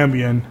took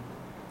Ambien,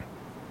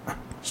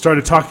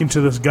 started talking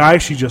to this guy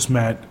she just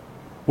met,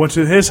 went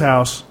to his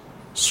house,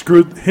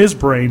 screwed his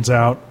brains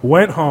out,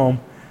 went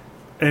home,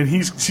 and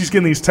she's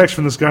getting these texts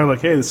from this guy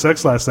like, hey, the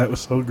sex last night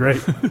was so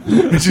great.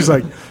 And she's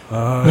like,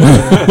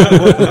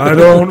 I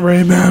don't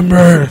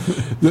remember.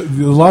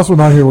 The last one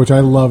on here, which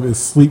I love, is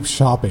sleep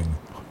shopping.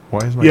 Why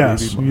is my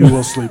Yes, baby? you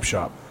will sleep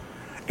shop.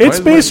 It's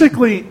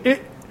basically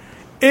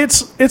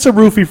it's a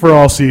roofie for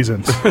all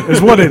seasons. Is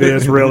what it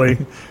is,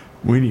 really.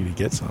 We need to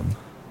get some.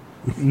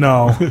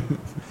 No,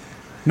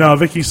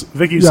 Vicky's.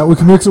 Yeah, we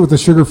can mix it with the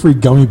sugar-free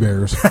gummy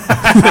bears.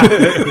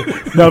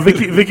 No,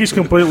 Vicky's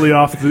completely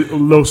off the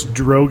Los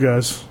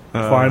Drogas.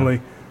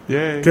 Finally,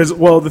 Yeah. because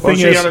the thing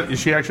is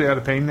she actually out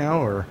of pain now,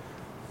 or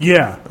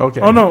yeah. Okay.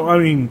 Oh no, I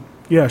mean,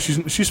 yeah,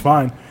 she's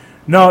fine.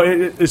 No,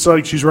 it's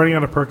like she's running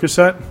out of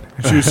Percocet.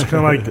 And she was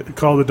kind of like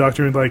called the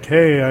doctor and like,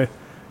 hey, you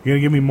gonna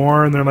give me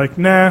more? And they're like,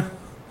 nah,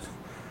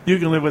 you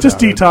can live with just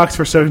detox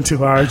for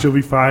 72 hours, you'll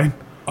be fine.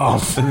 Oh,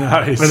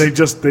 nice. And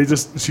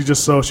she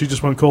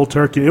just went cold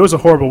turkey. It was a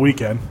horrible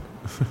weekend.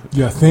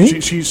 You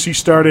think? She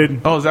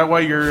started. Oh, is that why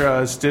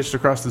you're stitched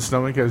across the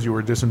stomach as you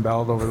were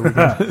disemboweled over the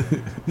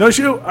weekend? No,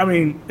 she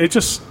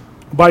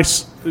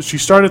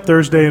started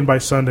Thursday, and by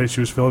Sunday she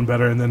was feeling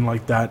better, and then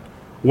like that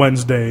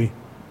Wednesday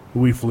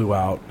we flew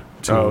out.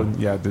 Oh,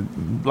 yeah.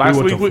 Last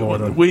went week, to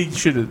Florida. we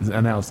should have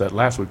announced that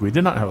last week. We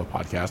did not have a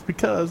podcast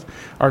because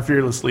our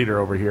fearless leader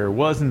over here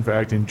was, in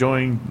fact,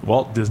 enjoying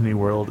Walt Disney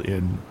World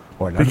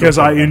Because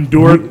I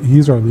endured.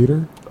 He's our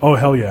leader? Oh,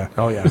 hell yeah.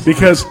 Oh, yeah.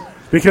 Because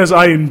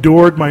I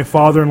endured my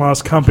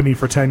father-in-law's company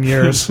for 10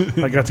 years.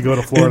 I got to go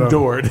to Florida.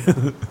 Endured.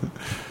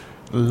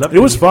 It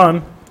was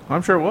fun.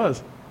 I'm sure it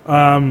was.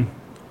 To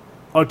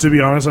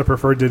be honest, I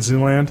prefer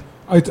Disneyland.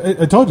 I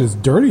told you it's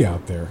dirty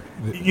out there.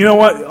 You know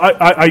what?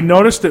 I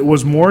noticed it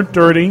was more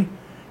dirty,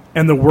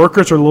 and the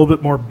workers are a little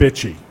bit more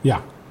bitchy.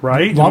 Yeah.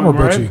 Right? A lot more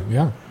Right? bitchy,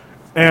 yeah.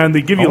 And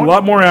they give you a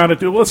lot more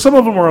attitude. Well, some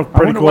of them are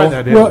pretty cool. Why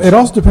that is. Well, it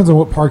also depends on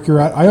what park you're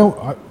at.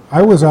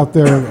 I was out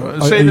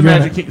there. Say the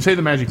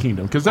Magic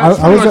Kingdom, because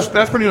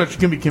that's pretty much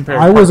can be compared.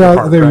 I was out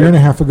park, there a year right? and a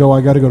half ago. I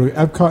got to go to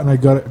Epcot, and I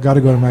got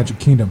to go to Magic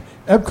Kingdom.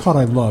 Epcot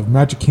I loved.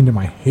 Magic Kingdom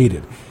I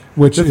hated.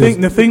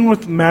 The thing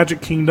with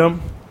Magic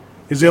Kingdom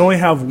is they only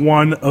have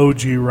one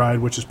OG ride,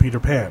 which is Peter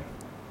Pan.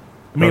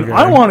 I mean, Okay.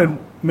 I wanted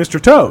Mr.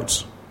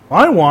 Toads.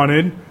 I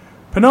wanted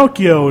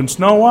Pinocchio and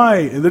Snow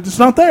White. It's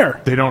not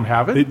there. They don't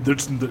have it.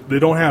 They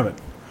don't have it.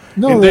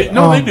 No, they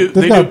do. They've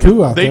They got do.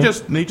 two out They there.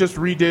 just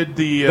redid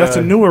the. That's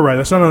a newer ride.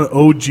 That's not an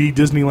OG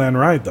Disneyland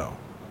ride, though.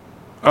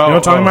 You know what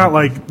I'm talking about?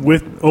 Like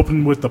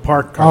open with the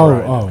park car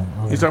ride.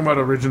 Oh. He's talking about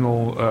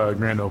original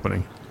grand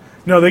opening.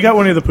 No, they got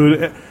Winnie the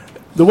Pooh.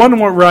 The one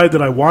ride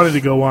that I wanted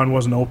to go on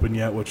wasn't open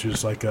yet, which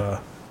is like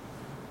a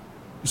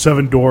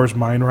Seven Doors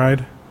Mine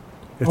Ride.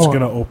 It's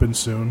going to open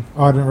soon.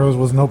 Oh, I didn't realize it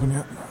wasn't open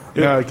yet.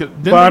 Yeah,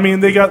 But I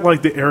mean, they got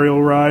like the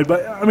aerial ride.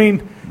 But I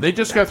mean, they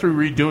just got through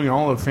redoing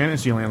all of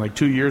Fantasyland like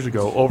 2 years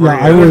ago. Over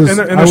Yeah, here.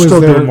 they're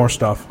still doing more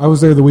stuff. I was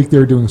there the week they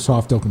were doing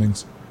soft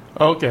openings.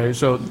 Okay,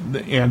 so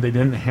and they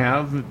didn't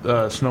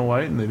have Snow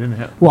White, and they didn't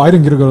have. Well, I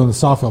didn't get to go to the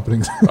soft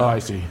openings. Oh, I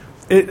see.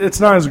 It's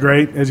not as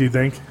great as you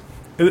think.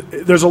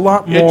 There's a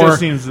lot It more. just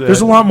seems that-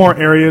 There's a lot more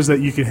areas that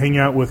you can hang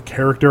out with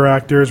character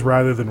actors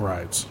rather than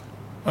rides.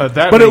 That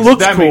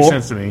That makes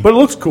sense to me. But it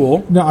looks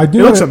cool. No, I do.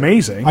 It looks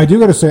amazing. I do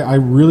got to say, I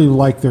really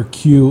like their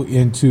queue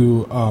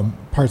into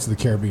Pirates of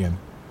the Caribbean.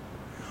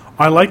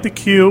 I like the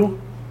queue.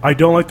 I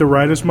don't like the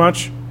ride as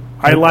much.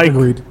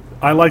 Agreed.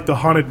 I like the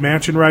Haunted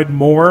Mansion ride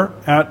more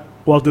at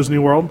Walt Disney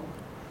World.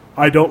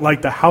 I don't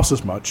like the house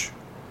as much.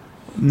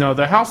 No,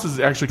 the house is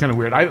actually kind of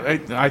weird.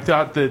 I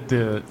thought that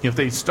if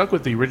they stuck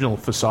with the original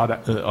facade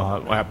at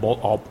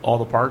all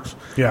the parks,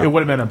 Yeah. it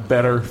would have been a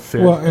better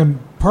fit. Well, and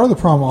part of the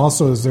problem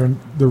also is they're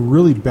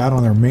really bad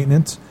on their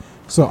maintenance.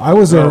 So I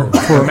was there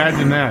for.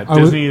 Imagine that. I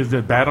was- Disney is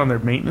bad on their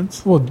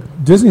maintenance. Well,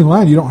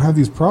 Disneyland, you don't have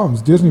these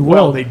problems. Disney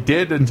Well, World. they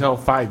did until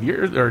 5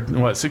 years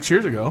or 6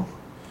 years ago.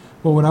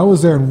 Well, when I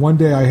was there, and one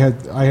day I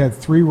had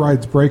 3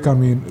 rides break on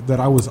me that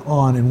I was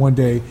on, and one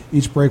day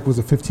each break was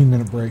a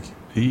 15-minute break.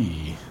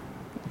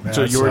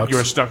 So you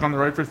were stuck on the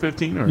ride for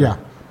 15? Or? Yeah.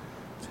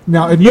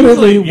 Now,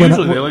 admittedly,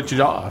 usually they let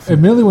you off.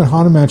 Admittedly, when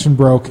Haunted Mansion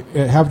broke,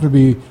 it happened to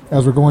be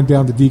as we're going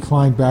down the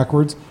decline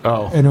backwards.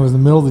 Oh. And it was the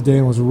middle of the day,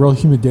 and it was a real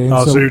humid day.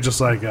 And so you're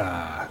just like,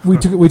 ah. We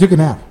took a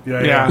nap.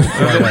 Yeah.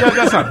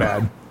 That's not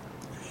bad.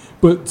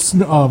 But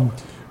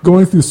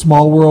going through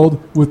Small World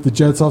with the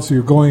jets off, so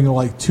you're going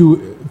like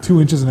 2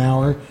 inches an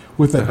hour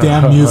with that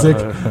damn music.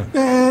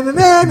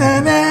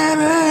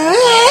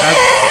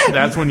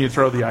 That's when you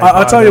throw the iPod.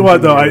 I'll tell you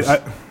what, though.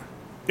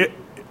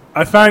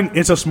 I find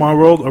It's a Small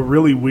World a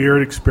really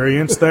weird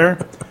experience there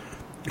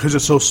because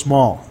it's so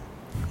small.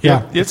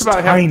 Yeah, it's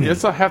about tiny.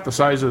 It's half the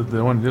size of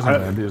the one in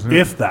Disneyland, isn't it?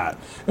 If that.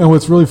 And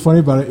what's really funny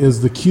about it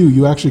is the queue.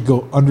 You actually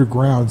go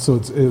underground, so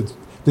it's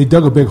they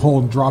dug a big hole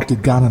and dropped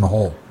it down in a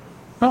hole.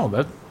 Oh,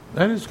 that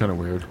is kind of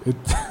weird.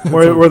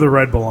 Where the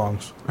ride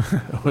belongs.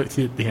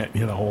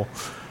 in a hole.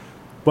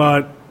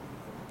 But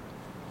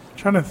I'm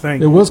trying to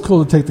think. It was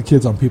cool to take the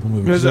kids on People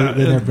Mover. They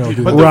never been able to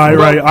do that.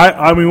 Right.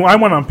 I mean, I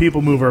went on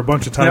People Mover a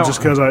bunch of times just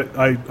because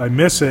I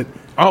miss it.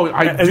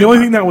 And the only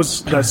thing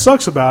that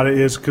sucks about it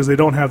is because they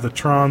don't have the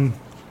Tron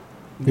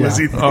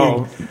Lizzie thing.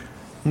 Oh.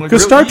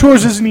 Because Star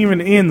Tours isn't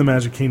even in the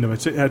Magic Kingdom.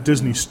 It's at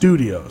Disney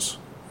Studios.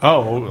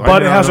 Oh.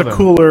 But it has a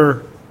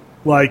cooler,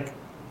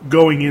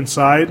 going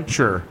inside.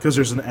 Sure. Because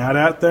there's an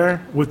AT-AT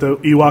there with the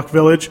Ewok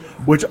Village,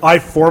 which I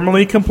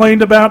formally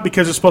complained about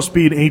because it's supposed to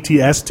be an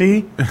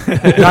ATST,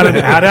 not an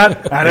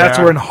AT-AT. AT-ATs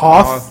were in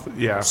Hoth.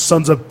 Yeah.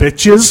 Sons of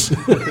bitches.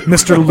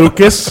 Mr.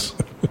 Lucas.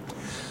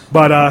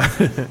 But,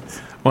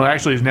 well,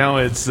 actually, now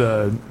it's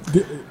all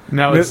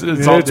Disney.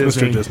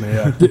 Mr. Disney,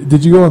 yeah.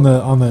 Did you go on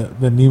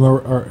the Nemo,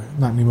 or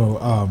not Nemo,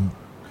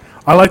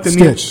 I like the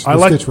Stitch,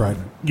 Stitch ride.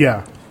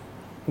 Yeah.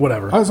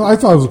 Whatever. I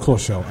thought it was a cool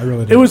show. I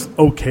really did. It was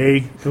okay.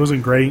 It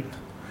wasn't great.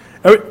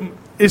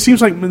 It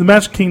seems like the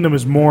Magic Kingdom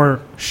is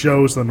more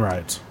shows than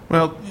rides.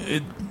 Well,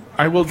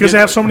 I will because they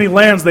have so many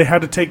lands. They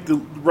had to take the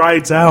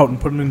rides out and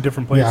put them in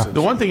different places. Yeah.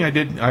 The one thing I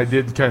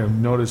did kind of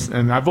notice,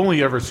 and I've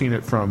only ever seen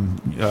it from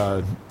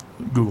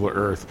Google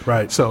Earth,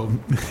 right? So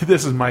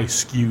this is my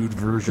skewed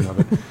version of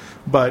it.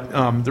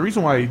 But the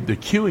reason why the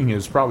queuing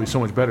is probably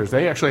so much better is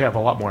they actually have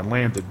a lot more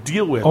land to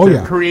deal with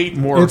to create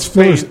more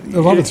space.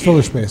 A lot of it's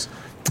filler space.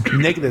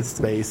 Negative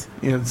space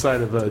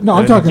inside of a. No,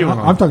 I'm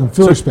talking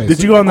filler space.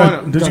 Did you go on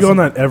that? Did you go on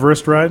that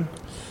Everest ride?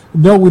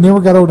 No, we never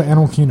got over to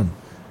Animal Kingdom.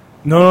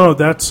 No,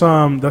 that's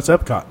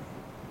Epcot.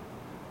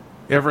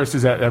 Everest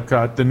is at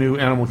Epcot. The new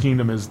Animal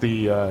Kingdom is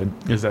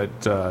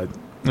it's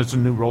a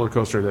new roller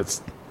coaster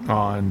that's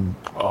on.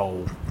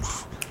 Oh.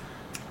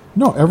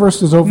 No,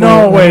 Everest is over.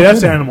 No way,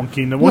 that's Animal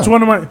Kingdom. Which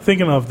one am I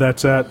thinking of?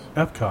 That's at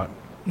Epcot.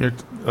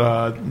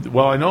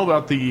 Well, I know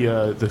about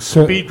the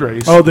speed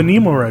race. Oh, the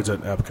Nemo ride's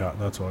at Epcot.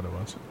 That's what it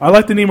was. I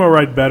like the Nemo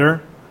ride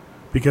better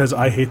because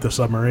I hate the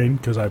submarine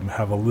because I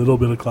have a little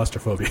bit of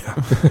claustrophobia.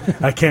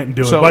 I can't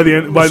do it. By the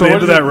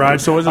end of that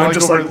ride, I'm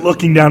just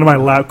looking down to my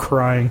lap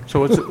crying.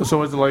 So what's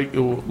it like?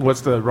 What's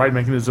the ride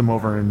mechanism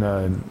over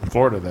in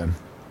Florida then?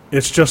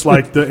 It's just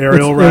like the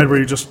aerial ride where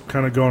you're just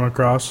kind of going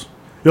across.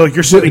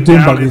 You're sitting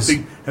down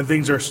and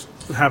things are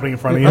happening in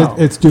front of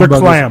you. It's They're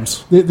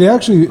clams. They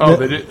actually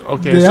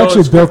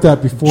built that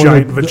before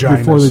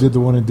they did the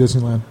one in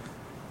Disneyland.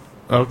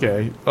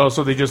 Okay. Oh,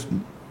 so they just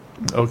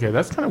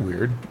that's kind of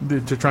weird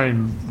to try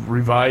and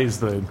revise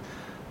those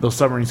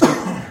submarines.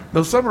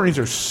 Those submarines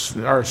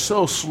are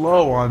so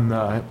slow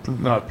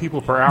on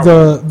people per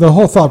hour. The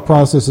whole thought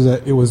process is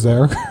that it was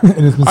there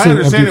and it's been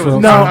sitting empty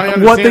for.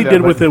 What they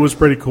did with it was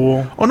pretty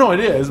cool. Oh no, it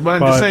is.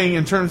 But I'm just saying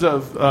in terms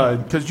of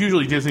because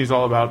usually Disney's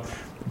all about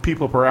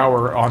people per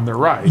hour on their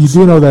rides. You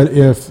do know that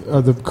if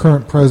the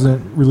current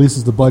president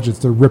releases the budgets,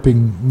 they're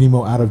ripping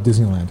Nemo out of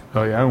Disneyland.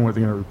 Oh yeah, I don't know what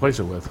they're going to replace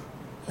it with.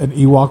 An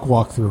Ewok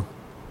walkthrough.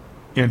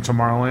 In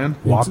Tomorrowland?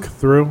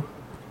 Walkthrough?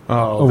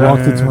 Oh,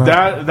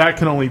 that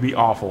can only be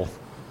awful.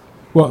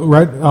 Well,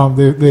 right.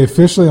 They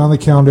officially on the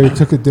calendar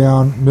took it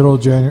down middle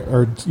of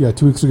January,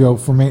 2 weeks ago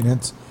for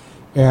maintenance,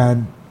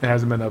 and it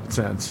hasn't been up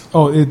since.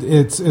 Oh,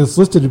 it's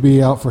listed to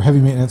be out for heavy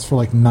maintenance for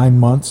like 9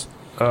 months.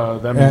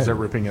 That means they're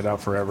ripping it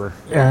out forever.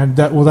 And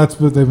that's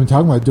what they've been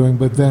talking about doing.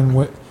 But then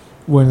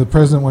when the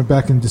president went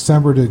back in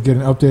December to get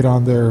an update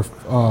on their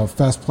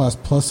Fast Pass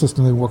Plus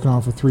system they've been working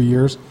on for 3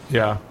 years.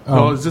 Yeah.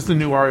 Is this the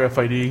new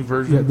RFID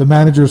version? Yeah, the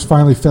managers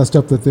finally fessed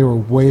up that they were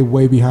way,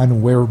 way behind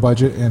and way over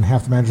budget, and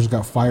half the managers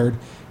got fired.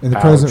 And the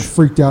president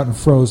freaked out and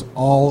froze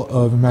all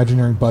of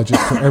Imagineering budget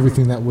for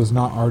everything that was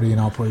not already in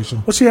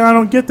operation. Well, see, I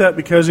don't get that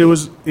because it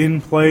was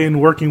in play and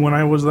working when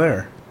I was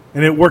there.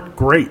 And it worked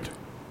great.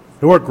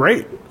 It worked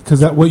great.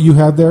 Because what you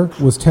had there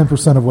was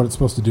 10% of what it's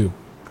supposed to do.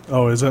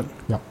 Oh, is it?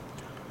 Yeah.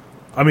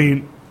 I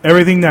mean,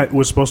 everything that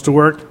was supposed to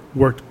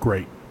worked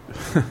great.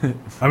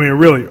 I mean,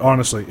 really,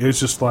 honestly, it's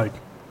just like...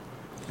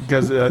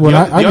 Because I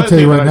can tell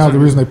you right now, the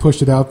reason they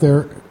pushed it out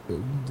there...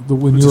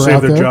 When you to were save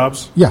out their there,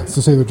 jobs? Yeah,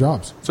 to save their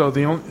jobs. So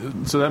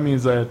that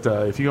means that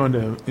if you go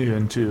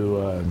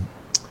into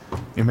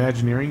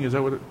Imagineering, is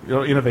that what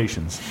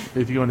innovations?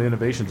 If you go into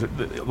innovations,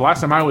 the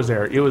last time I was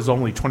there, it was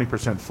only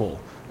 20% full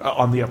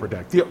on the upper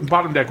deck. The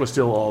bottom deck was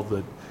still all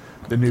the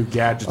new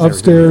gadgets.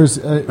 Upstairs,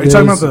 are you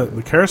talking about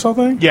the carousel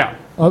thing? Yeah,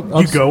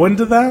 you go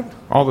into that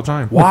all the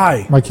time.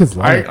 Why? My kids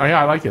like it.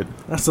 I like it.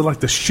 That's the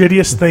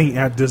shittiest thing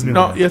at Disneyland.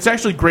 No, it's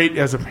actually great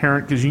as a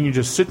parent because you can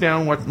just sit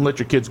down and let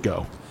your kids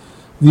go.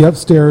 The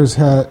upstairs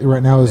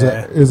right now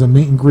is a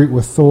meet and greet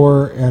with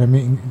Thor and a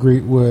meet and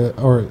greet with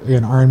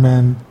an Iron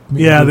Man.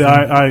 Yeah,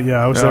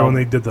 I was there when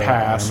they did the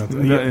pass.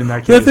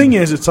 The thing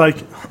is, it's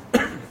like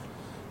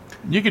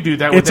you could do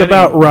that. It's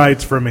about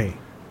rides for me.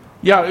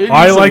 Yeah,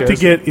 I like to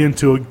get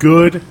into a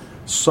good,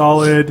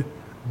 solid,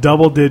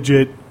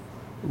 double-digit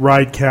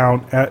ride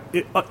count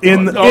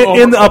in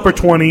the upper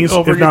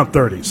 20s, if not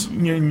 30s,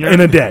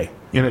 in a day.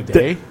 In a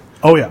day?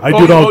 Oh yeah, I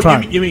do it all the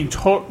time. You mean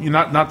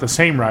not the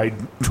same ride,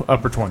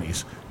 upper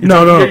 20s?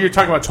 No. You're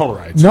talking about total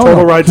rides. No,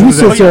 total rides. He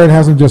sits there and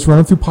has them just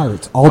running through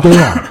Pirates all day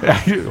long.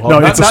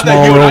 It's a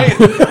small world.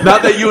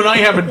 Not that you and I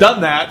haven't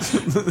done that.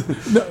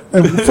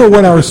 For a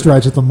 1 hour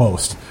stretch at the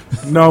most.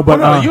 No,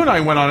 but you and I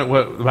went on it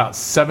about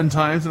 7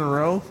 times in a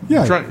row.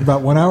 Yeah,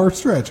 about 1 hour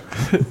stretch.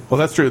 Well,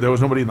 that's true. There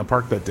was nobody in the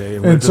park that day,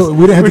 and so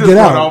we didn't have to get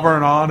out. Over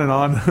and on and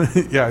on.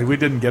 Yeah, we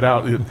didn't get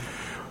out.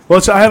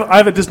 Well, I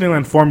have a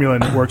Disneyland formula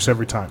and it works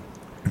every time.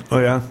 Oh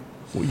yeah.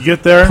 You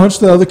get there, punch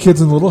the other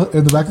kids in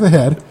the back of the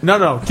head.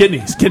 No,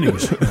 kidneys.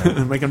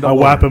 Make them. I'll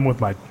whap him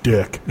with my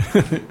dick.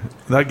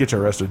 That'd get you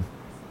arrested.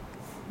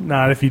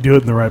 Not if you do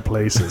it in the right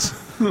places.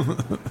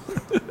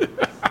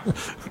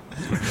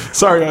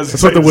 Sorry,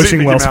 that's what the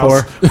wishing well's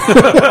for.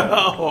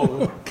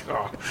 Oh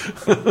God!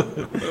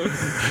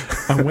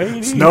 I'm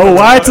waiting. Snow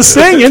White's a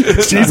singing.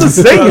 She's a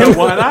singing.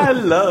 What I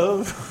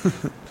love.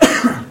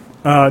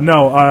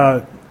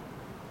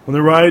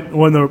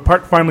 When the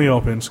park finally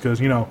opens, because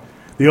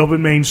they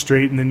open Main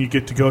Street, and then you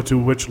get to go to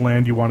which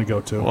land you want to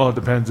go to. Well, it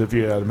depends if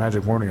you had a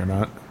magic morning or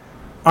not.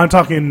 I'm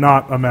talking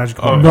not a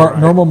magic morning.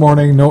 Normal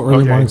morning, no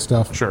early morning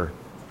stuff. Sure.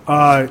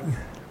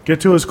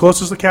 Get to as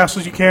close as the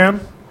castle as you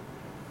can.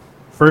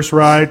 First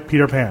ride,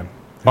 Peter Pan.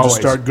 Just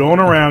start going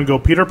around. Go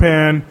Peter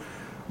Pan,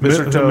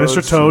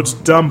 Mr. Toad's,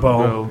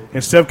 Dumbo.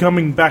 Instead of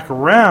coming back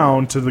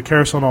around to the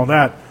carousel and all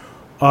that,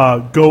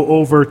 go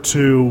over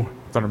to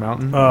Thunder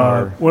Mountain?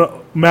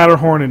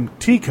 Matterhorn and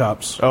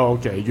Teacups. Oh,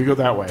 okay. You go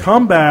that way.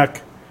 Come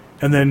back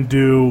and then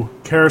do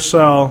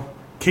Carousel,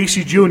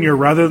 Casey Jr.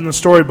 rather than the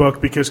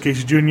storybook, because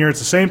Casey Jr. it's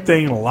the same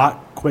thing and a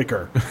lot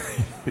quicker.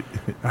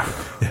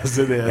 Yes,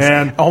 it is.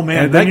 And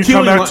that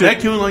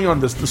queuing line on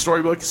the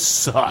storybook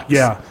sucks.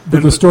 Yeah.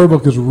 But the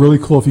storybook is really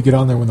cool if you get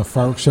on there when the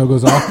fireworks show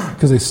goes off,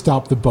 because they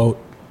stop the boat.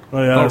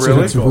 Oh, yeah.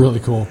 Really? It's really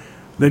cool.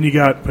 Then you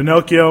got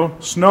Pinocchio,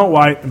 Snow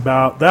White.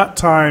 About that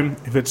time,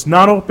 if it's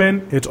not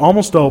open, it's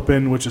almost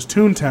open, which is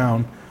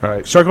Toontown.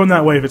 Right. Start going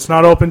that way. If it's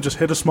not open, just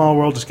hit a small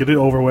world. Just get it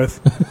over with.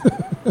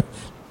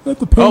 Let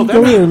the pain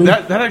go early.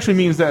 That actually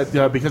means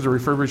that because of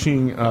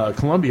refurbishing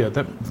Columbia,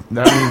 that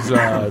means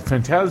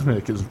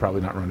Fantasmic is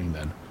probably not running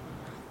then.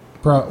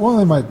 Well,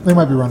 they might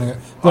be running it.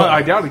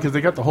 I doubt it, because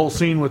they got the whole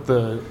scene with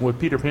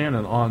Peter Pan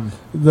and on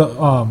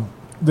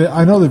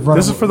I know they've run.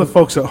 This is for the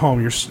folks at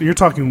home. You're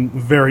talking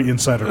very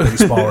insider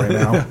baseball right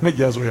now.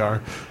 Yes, we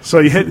are. So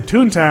you hit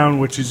Toontown,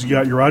 which is you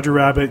got your Roger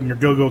Rabbit and your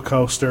Go-Go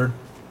Coaster,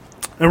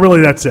 and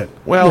really that's it.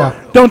 Well,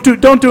 don't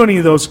do any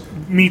of those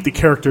meet the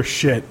character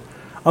shit.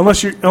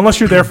 Unless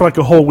you're there for like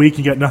a whole week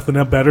and you got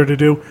nothing better to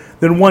do,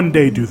 then one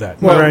day do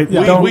that. Well, right?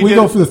 Yeah, we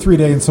go for the 3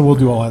 day, and so we'll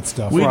do all that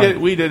stuff.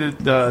 We did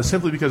it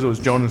simply because it was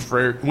Jonas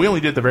Frere. We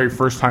only did it the very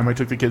first time I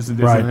took the kids to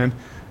Disneyland. Right.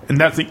 And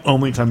that's the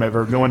only time I've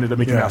ever gone into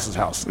Mickey Mouse's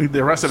house.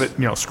 The rest of it,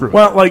 screw it.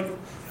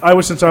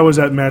 Well, since I was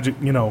at Magic,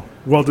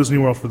 Walt Disney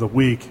World for the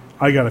week,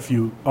 I got a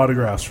few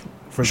autographs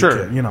for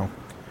the kid.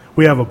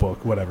 We have a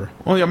book, whatever.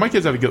 Well, yeah, my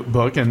kids have a good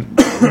book, and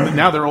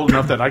now they're old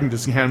enough that I can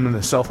just hand them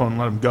the cell phone and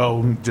let them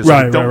go. Just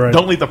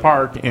don't leave the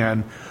park,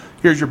 and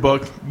here's your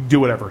book. Do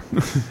whatever.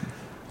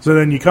 So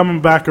then you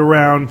come back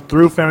around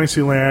through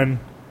Fantasyland,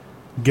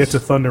 get to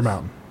Thunder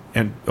Mountain,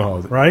 and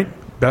right.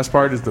 Best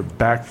part is the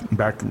back. The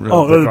back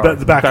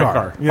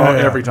car. Yeah,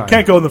 every time.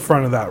 Can't go in the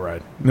front of that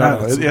ride. No,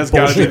 it's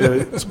got to be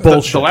it's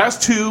bullshit. The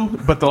last two,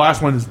 but the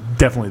last one is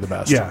definitely the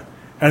best. Yeah,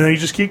 and then you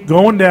just keep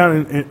going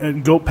down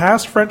and go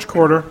past French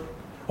Quarter.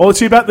 Oh,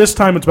 see, about this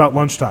time it's about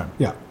lunchtime.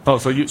 Yeah. Oh,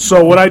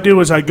 so what I do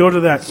is I go to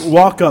that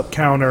walk-up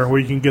counter where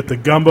you can get the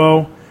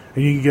gumbo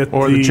and you can get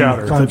the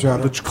chowder,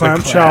 the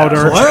clam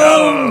chowder,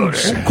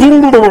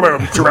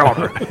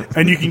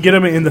 and you can get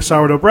them in the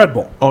sourdough bread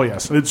bowl. Oh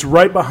yes, it's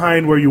right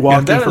behind where you walk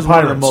in for Pirates. That is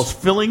one of the most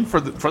filling for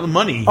the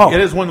money. Oh, it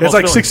is one of the it's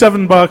most like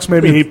filling. $6-7,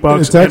 maybe $8.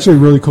 It's actually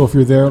really cool if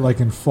you're there, like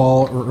in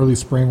fall or early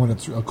spring when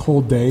it's a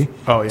cold day.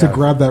 Oh yeah. To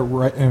grab that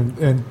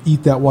and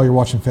eat that while you're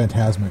watching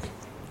Fantasmic.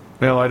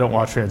 Well, I don't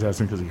watch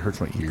Fantasmic because it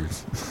hurts my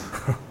ears.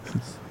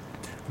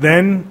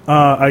 Then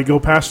I go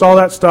past all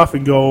that stuff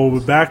and go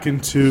back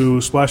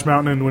into Splash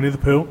Mountain and Winnie the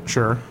Pooh.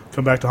 Sure.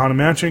 Come back to Haunted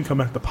Mansion, come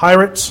back to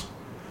Pirates,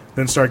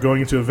 then start going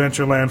into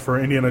Adventureland for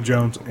Indiana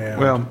Jones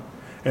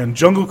and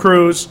Jungle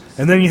Cruise,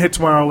 and then you hit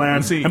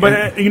Tomorrowland.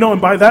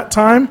 And by that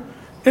time,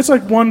 it's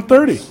like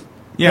 1:30.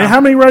 Yeah. And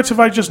how many rides have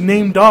I just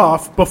named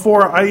off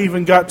before I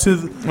even got to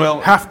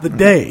half the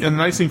day? And the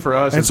nice thing for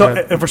us and is so,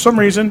 that... and for some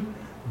reason,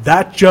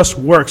 that just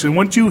works. And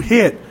once you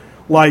hit,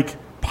 like,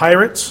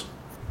 Pirates,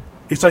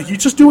 it's like you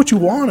just do what you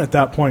want at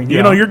that point.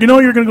 Yeah. You're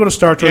going to go to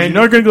Star Trek.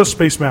 You're going to go to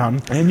Space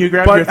Mountain. And you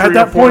grab your 3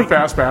 or 4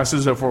 fast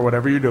passes for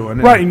whatever you're doing.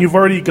 Right, and you've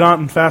already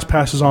gotten fast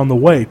passes on the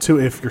way, too,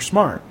 if you're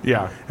smart.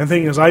 Yeah. And the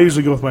thing is, I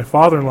usually go with my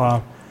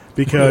father-in-law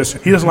because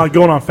he doesn't like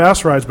going on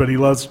fast rides, but he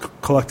loves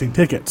collecting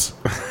tickets.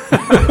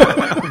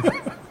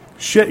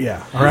 Shit,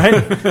 yeah. All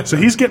right? So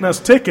he's getting us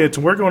tickets,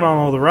 and we're going on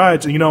all the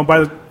rides. And,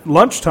 by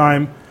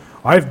lunchtime,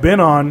 I've been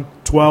on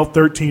 12,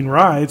 13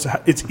 rides.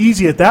 It's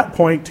easy at that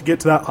point to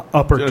get to that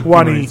upper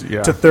 20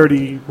 to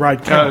 30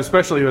 ride count.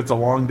 Especially if it's a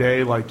long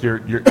day, like you're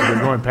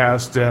going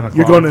past 10 o'clock.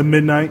 You're going to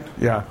midnight?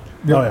 Yeah.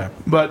 Oh, yeah.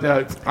 But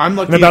I'm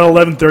lucky. And about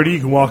 11:30, you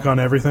can walk on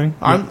everything.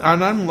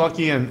 I'm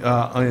lucky in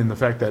the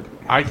fact that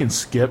I can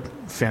skip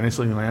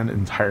Fantasyland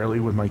entirely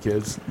with my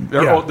kids.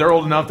 They're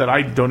old enough that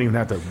I don't even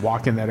have to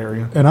walk in that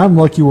area. And I'm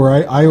lucky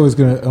where I always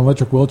get an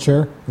electric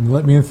wheelchair and they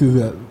let me in through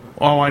the...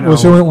 Oh, I know. Well,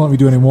 she won't let me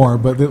do anymore,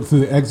 but through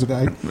the exit,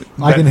 I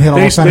can hit all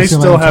Fantasyland. They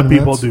still have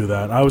people do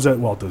that. I was at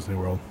Walt Disney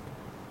World.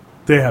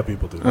 They have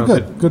people do that. Oh,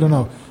 good to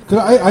know. Cause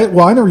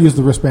I never used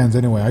the wristbands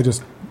anyway.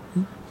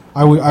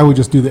 I would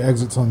just do the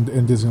exits in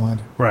Disneyland.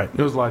 Right.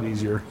 It was a lot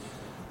easier.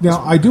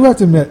 Now, I do have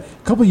to admit,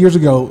 a couple of years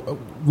ago,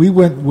 we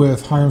went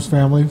with Hiram's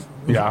family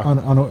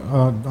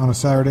on a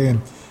Saturday,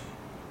 and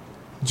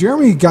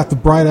Jeremy got the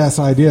bright-ass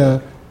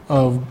idea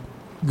of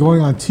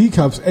going on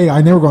teacups. A,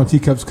 I never go on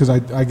teacups because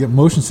I get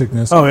motion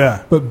sickness. Oh,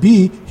 yeah. But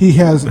B, he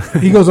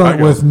goes on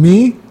it with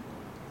me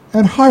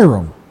and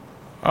Hiram.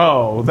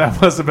 Oh,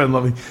 that must have been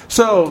lovely.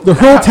 So the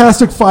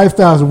Hurltastic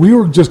 5000, we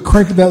were just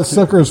cranking that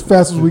sucker as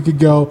fast as we could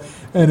go,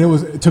 and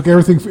it took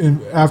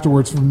everything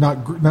afterwards from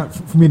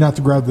for me not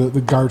to grab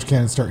the garbage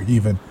can and start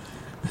heaving.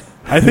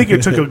 I think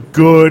it took a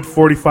good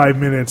 45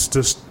 minutes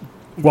to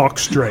walk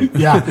straight.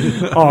 Yeah.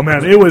 Oh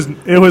man, it was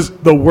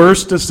the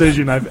worst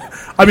decision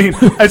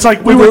it's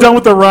like we were done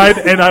with the ride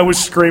and I was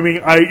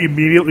screaming. I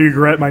immediately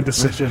regret my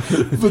decision.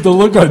 But the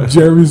look on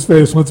Jeremy's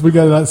face once we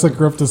got that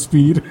sucker up to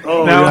speed.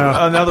 Oh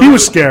yeah. He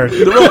was scared.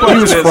 He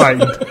was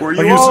frightened. Were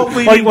you all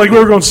leaning, like we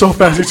were going so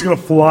fast he's going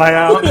to fly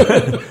out.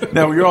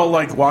 Now were you all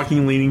like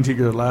walking, leaning to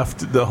your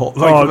left the whole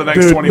for the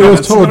next 20 it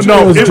minutes?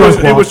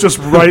 It was just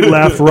right,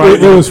 left,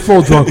 right. It was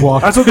full drunk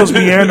walk. That's what those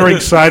meandering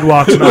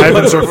sidewalks and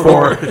islands are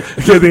for.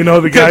 Because they know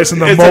the guys in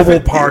the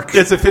mobile park.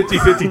 It's a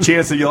 50-50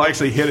 chance that you'll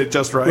actually hit it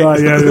just right.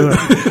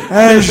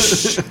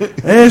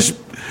 As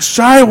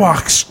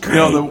sidewalks.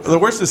 The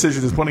worst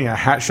decision is putting a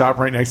hat shop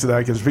right next to that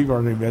because people are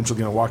eventually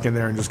going to walk in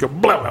there and just go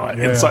blah, blah,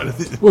 blah, inside of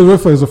it. Well,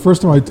 it was the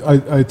first time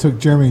I took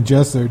Jeremy and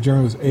Jess there.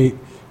 Jeremy was 8.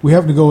 We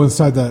happened to go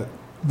inside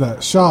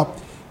that shop,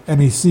 and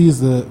he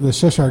sees the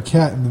Cheshire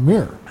Cat in the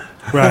mirror.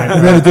 Right.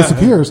 And then it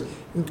disappears.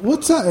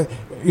 What's that?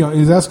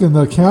 He's asking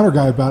the counter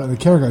guy about it, and the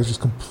counter guy was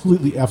just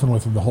completely effing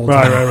with him the whole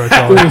time.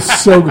 Right. It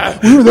was so good.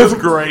 We were there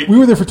great. We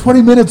were there for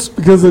 20 minutes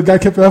because the guy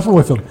kept effing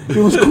with him. It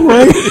was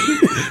great.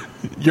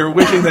 You're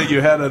wishing that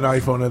you had an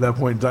iPhone at that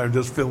point in time,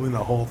 just filming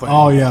the whole thing.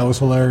 Oh, yeah, it was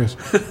hilarious.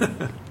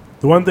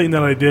 The one thing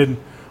that I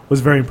was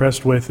very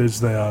impressed with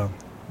is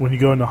when you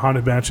go into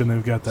Haunted Mansion,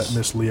 they've got that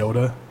Miss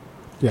Leota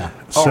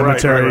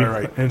cemetery,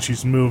 right. and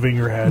she's moving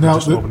her head Now,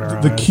 and just opening her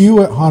eyes. The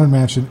queue at Haunted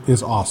Mansion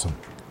is awesome.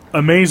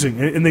 Amazing,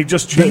 and they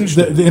just changed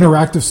the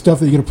interactive stuff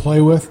that you get to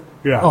play with.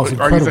 Yeah. Oh, it's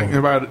Are incredible. you thinking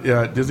about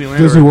Disneyland?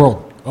 Disney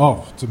World.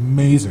 Oh, it's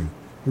amazing.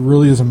 It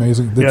really is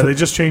amazing. They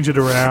just change it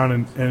around,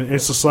 and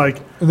it's just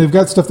like... And they've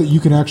got stuff that you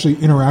can actually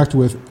interact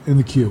with in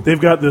the queue. They've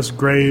got this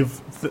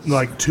grave,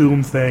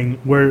 tomb thing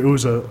where it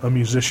was a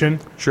musician.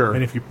 Sure.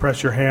 And if you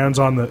press your hands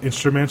on the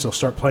instruments, they'll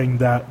start playing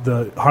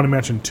the Haunted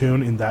Mansion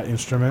tune in that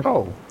instrument.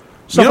 Oh.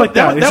 Stuff like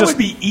that. That would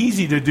be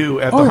easy to do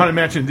at the Haunted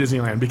Mansion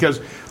Disneyland because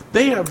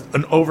they have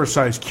an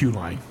oversized queue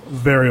line.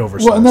 Very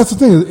oversized. Well, and that's the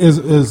thing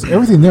is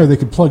everything there they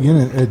could plug in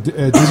at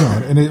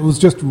Disneyland, and it was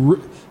just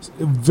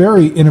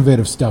very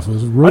innovative stuff. It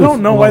was really. I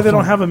don't know why they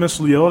don't have a Miss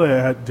Leota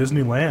at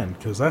Disneyland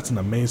because that's an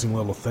amazing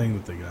little thing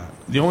that they got.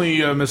 The only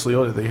Miss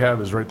Leota they have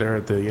is right there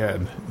at the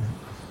end.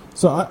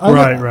 So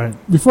right.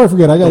 Before I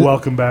forget, I got the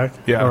welcome back.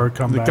 Yeah, or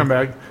come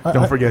back.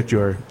 Don't forget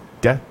your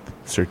death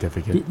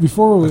certificate. It's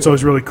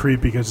always really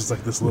creepy because it's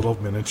like this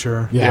little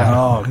miniature. Yeah.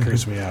 Oh, it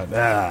creeps me out.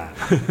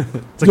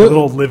 It's like a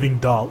little living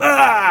doll.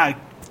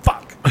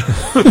 Fuck.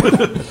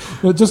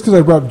 Well, just because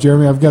I brought up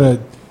Jeremy, I've got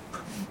to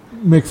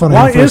make fun of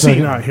him. Why is he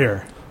not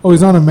here? Oh,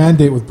 he's on a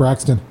mandate with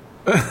Braxton.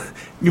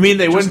 You mean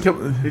they wouldn't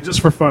come?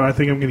 Just for fun, I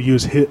think I'm going to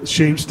use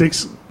Shame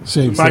Stick's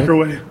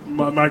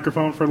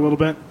microphone for a little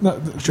bit.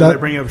 No, Should I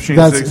bring up Shame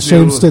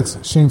Sticks?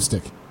 That's Shame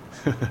Stick.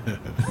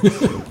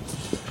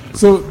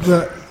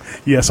 So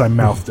yes, I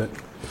mouthed it.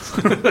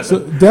 So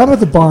down at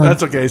the barn.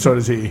 That's okay. So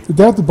does he.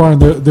 Down at the barn,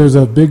 there's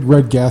a big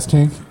red gas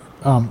tank.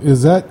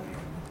 Is that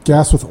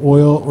gas with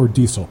oil or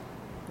diesel?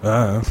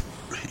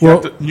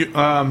 Well,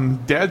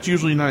 Dad's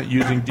usually not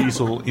using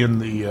diesel in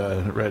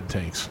the red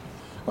tanks.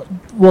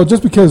 Well,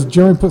 just because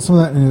Jeremy put some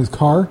of that in his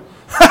car.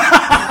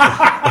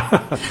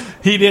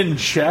 He didn't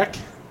check.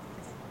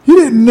 He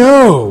didn't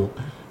know.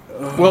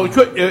 Well, it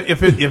could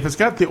if it's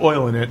got the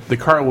oil in it, the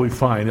car will be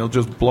fine. It'll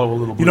just blow a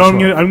little. You know, I'm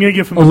gonna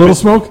give him A little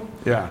smoke?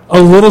 Yeah, A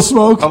little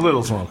smoke? a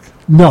little smoke.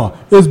 No,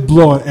 it's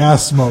blowing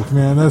ass smoke,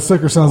 man. That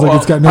sucker sounds like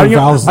it's got no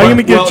valves. I'm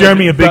gonna give Well,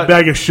 Jeremy a big but-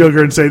 bag of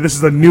sugar and say this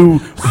is a new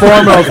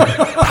form of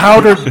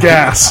powdered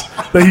gas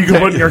that you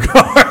can put in your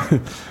car.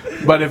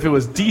 But if it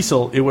was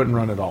diesel, it wouldn't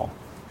run at all.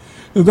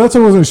 That's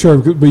what I wasn't sure,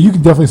 but you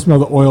can definitely smell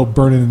the oil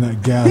burning in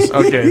that gas.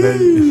 Okay,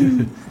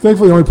 then,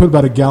 Thankfully, I only put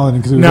about a gallon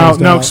in because it was almost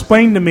Now out.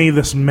 explain to me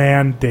this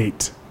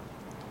mandate.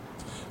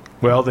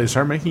 well, they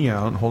start making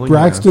out, holding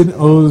Braxton hands.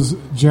 owes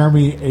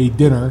Jeremy a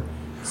dinner.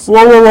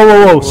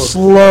 Whoa!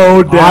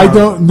 Slow down. I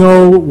don't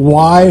know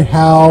why,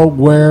 how,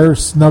 where,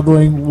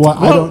 snuggling, what.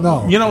 I Well, don't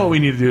know. You know what we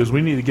need to do is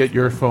we need to get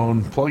your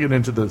phone, plug it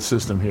into the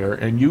system here,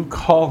 and you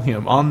call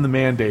him on the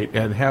mandate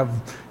and have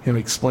him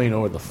explain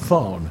over the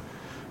phone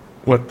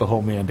what the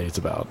whole mandate's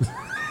about.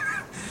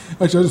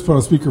 Actually, I just put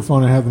on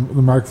speakerphone and have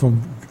the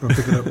microphone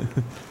pick it up.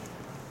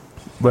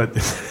 But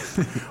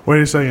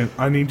Wait a second.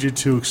 I need you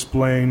to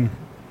explain.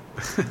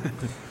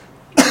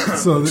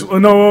 So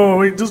No,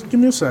 wait. Just give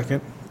me a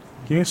second.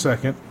 Give me a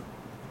second.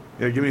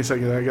 yeah, give me a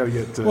second. I got to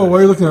get. well, while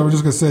you're looking at it, I'm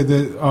just going to say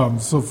that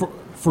so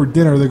for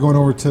dinner, they're going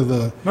over to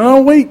the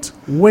No, wait.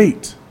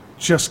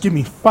 Just give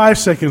me 5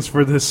 seconds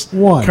for this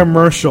One.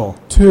 commercial.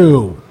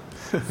 2,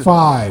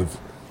 5.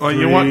 Well, are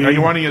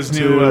you wanting his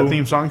new two-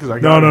 theme song? Because I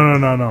got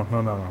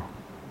No.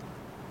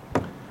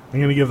 I'm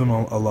gonna give them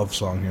a love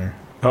song here.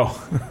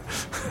 Oh,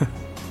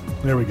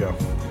 There we go.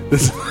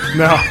 This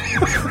now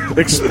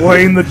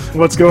explain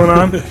what's going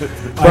on.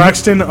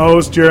 Braxton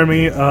owes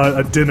Jeremy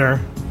a dinner.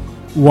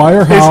 Why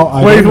or how?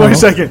 I Wait don't know. a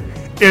second.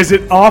 Is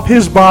it off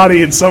his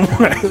body in some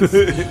way?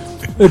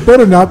 It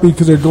better not be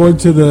because they're going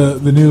to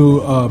the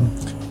new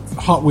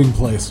hot wing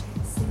place.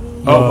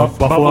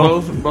 Buffalo?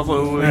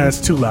 Buffalo. Yeah,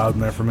 it's too loud in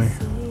there for me.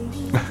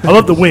 I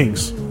love the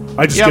wings.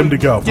 I just Yeah, give them to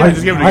go. yeah.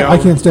 just give it a go. I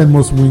can't stand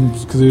most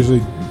wings because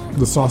usually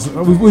the sauce.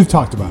 We've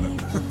talked about it.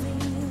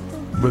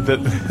 But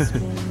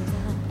that.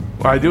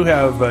 Well, I do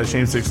have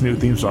Shane Six's new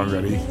theme song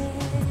ready.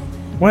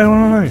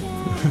 Wait.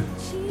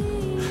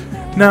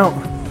 Now,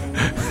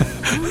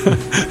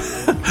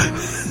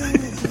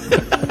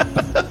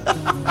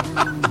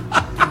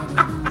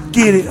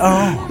 get it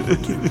on.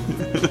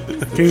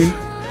 Can you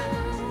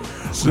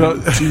So,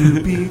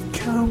 to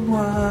become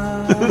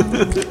one?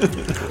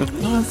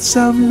 Want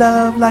some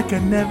love like I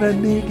never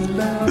need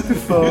love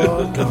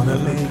before. Gonna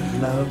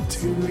make love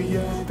to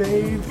you,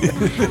 baby.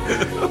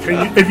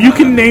 If you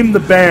can name the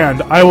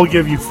band, I will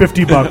give you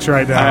 $50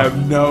 right I now.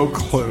 have no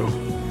clue.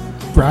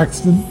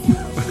 Braxton.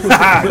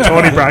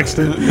 Tony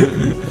Braxton.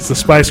 It's the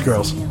Spice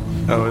Girls.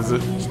 Oh, is it?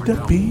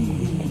 The bee.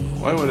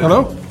 Why would it?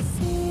 Hello.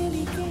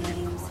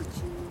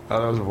 Oh,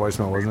 that was a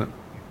voicemail, wasn't it?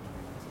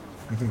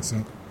 I think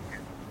so.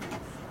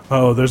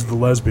 Oh, there's the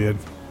lesbian.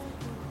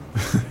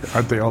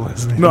 Aren't they all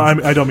lesbians? No,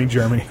 I don't mean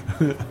Jeremy.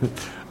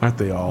 Aren't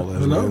they all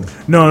lesbians?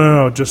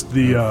 Hello. No. Just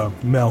the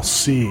Mel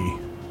C.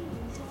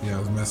 Yeah, it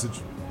was a message.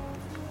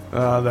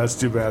 That's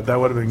too bad. That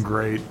would have been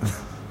great.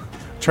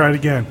 Try it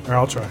again, or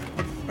I'll try.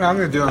 I'm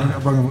going to do it.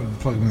 I'm going to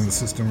plug it into the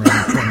system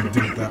rather than trying to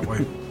do it that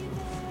way.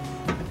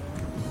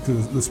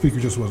 Because the speaker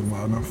just wasn't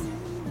loud enough.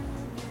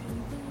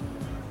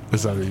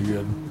 That's not really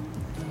good.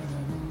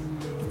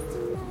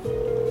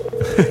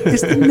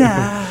 It's the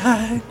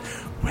night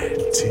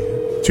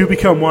when two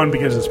become one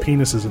because his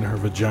penis is in her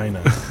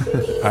vagina.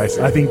 I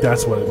see. I think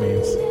that's what it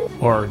means.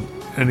 Or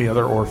any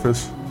other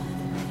orifice.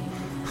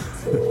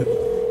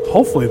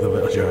 Hopefully the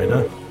vagina.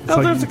 It's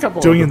No, there's a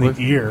couple doing in other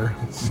the ear.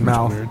 It's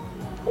Mouth. weird.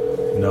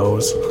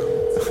 Nose.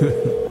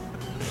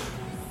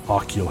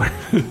 Ocular.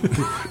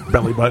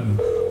 Belly button.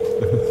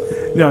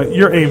 No,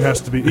 your aim has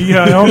to be.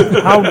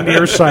 Yeah, how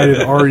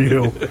nearsighted are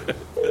you?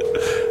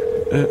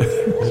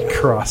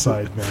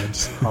 Cross-eyed man,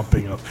 just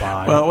humping a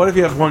thigh. Well, what if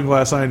you have one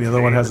glass eye and the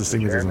other one has a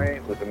stigmatism? Jeremy,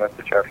 with a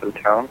message after the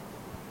tone,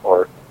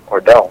 or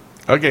don't.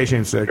 Okay,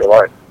 Shane Six. Your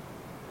life.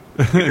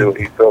 You do what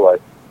you feel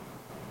like.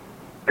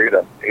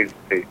 Freedom. It's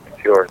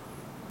yours.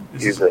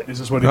 Use it. Is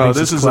this what he Oh, thinks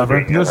this is is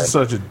clever? this is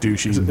such a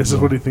douchey. Is this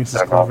what he thinks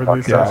is I'm clever not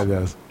these fucking Yeah,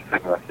 days? it does.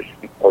 Send a message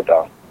or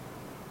don't.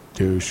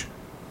 Douche.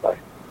 Bye.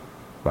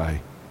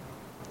 Bye.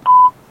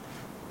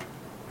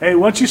 Hey,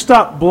 why don't you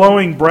stop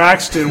blowing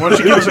Braxton? Why don't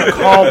you give us a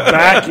call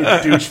back,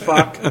 you douche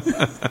fuck?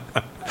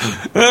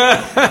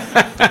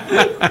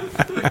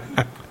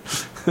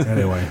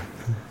 Anyway.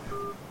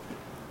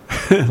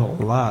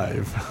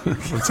 Live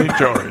from St.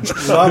 George.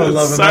 A lot of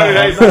love in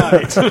Saturday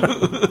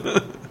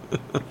night.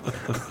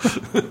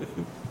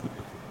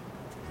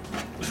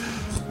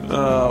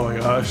 Oh my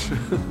gosh.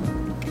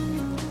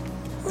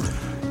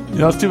 You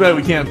know, it's too bad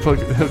we can't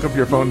hook up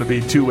your phone to be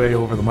two-way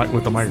over the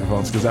with the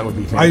microphones, because that would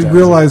be fantastic.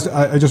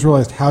 I just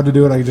realized how to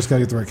do it. I just got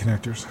to get the right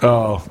connectors.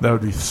 Oh, that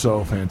would be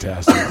so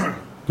fantastic.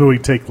 Do we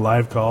take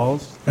live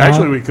calls?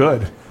 Actually, we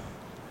could.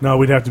 No,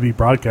 we'd have to be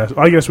broadcast.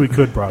 I guess we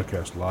could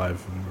broadcast live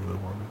if we really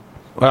wanted.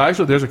 Well,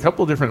 actually, there's a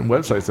couple different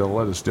websites that'll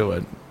let us do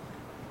it.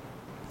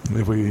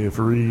 If we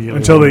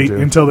Until they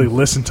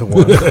listen to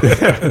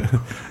one.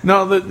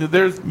 No,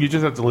 there's you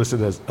just have to list it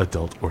as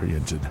adult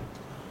oriented.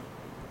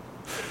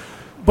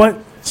 But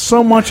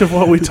So much of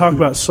what we talk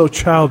about is so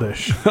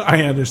childish.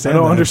 I understand.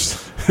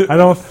 I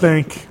don't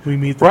think we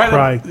meet the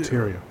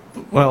criteria.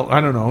 Well,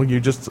 I don't know. You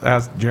just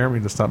asked Jeremy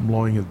to stop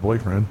blowing his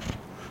boyfriend.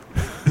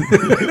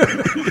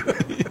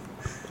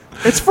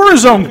 It's for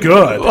his own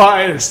good. Well,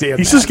 I understand.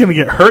 He's just going to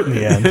get hurt in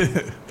the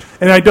end.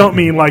 And I don't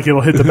mean like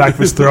it'll hit the back of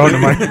his throat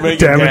and might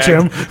damage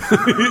him.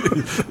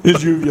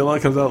 His uvula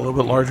comes out a little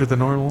bit larger than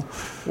normal.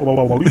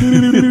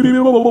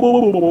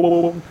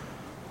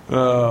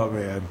 Oh,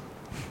 man.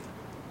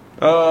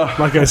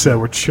 Like I said,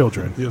 we're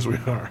children. Yes, we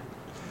are.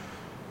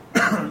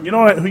 You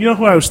know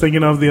who I was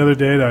thinking of the other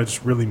day that I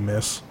just really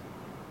miss?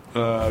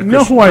 Chris I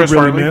really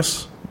Farley?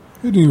 miss?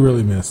 Who do you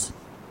really miss?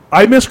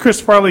 I miss Chris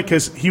Farley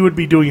because he would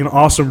be doing an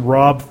awesome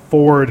Rob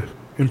Ford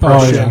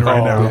impression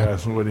right now.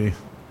 Yes, would he?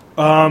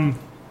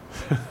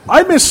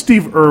 I miss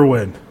Steve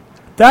Irwin.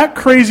 That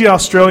crazy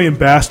Australian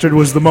bastard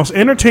was the most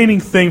entertaining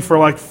thing for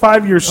like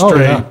 5 years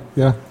straight.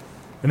 Yeah.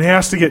 And he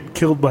has to get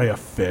killed by a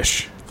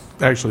fish.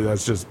 Actually,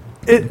 that's just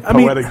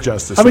poetic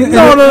justice. I mean,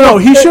 no.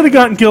 He should have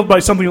gotten killed by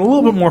something a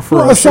little bit more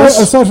ferocious. Well,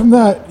 aside from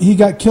that, he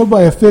got killed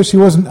by a fish he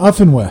wasn't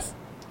effing with.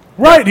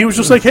 Right. He was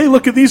just like, hey,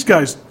 look at these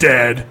guys.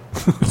 Dead.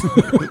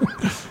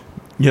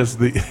 Yes.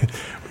 Here's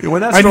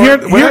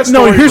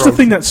the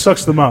thing that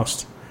sucks the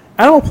most.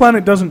 Animal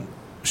Planet doesn't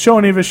show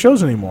any of his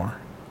shows anymore.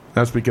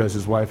 That's because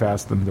his wife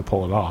asked them to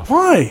pull it off.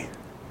 Why?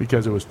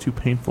 Because it was too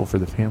painful for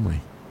the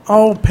family.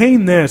 Oh,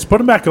 pain this. Put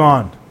him back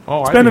on.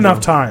 Spend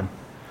enough time.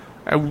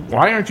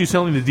 Why aren't you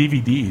selling the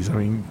DVDs? I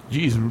mean,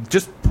 geez,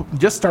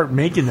 just start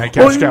making that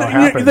cash cow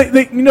happen.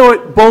 You know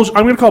what?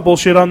 I'm going to call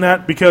bullshit on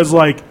that because,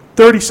 like,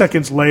 30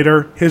 seconds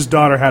later, his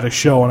daughter had a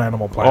show on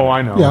Animal Planet. Oh,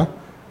 I know. Yeah.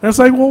 And it's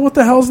like, well, what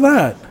the hell's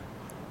that?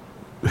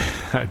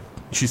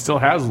 She still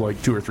has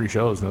like 2 or 3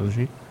 shows, doesn't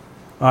she?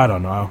 I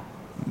don't know.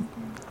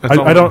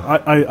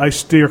 I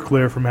steer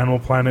clear from Animal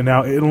Planet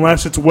now,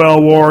 unless it's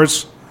Whale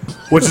Wars,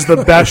 which is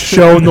the best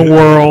show in the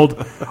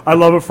world. I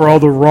love it for all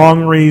the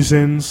wrong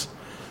reasons.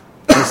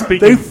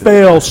 They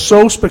fail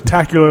so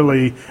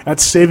spectacularly at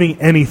saving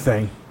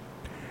anything.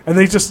 And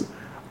they just...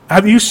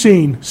 Have you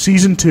seen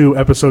Season 2,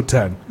 Episode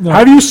 10? No.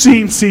 Have you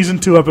seen Season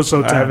 2,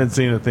 Episode 10? I haven't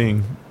seen a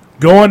thing.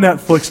 Go on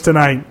Netflix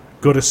tonight.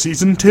 Go to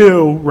Season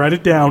 2. Write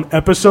it down.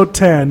 Episode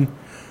 10.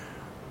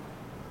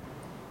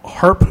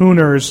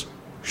 Harpooners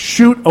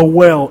shoot a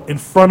whale in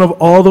front of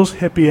all those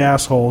hippie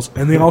assholes,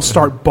 and they all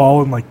start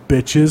bawling like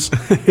bitches.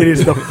 It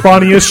is the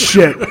funniest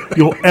shit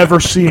you'll ever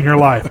see in your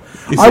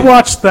life. I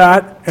watch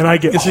that, and I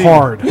get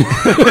hard.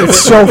 It's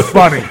so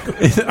funny.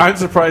 I'm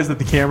surprised that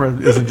the camera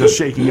isn't just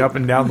shaking up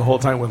and down the whole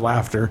time with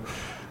laughter.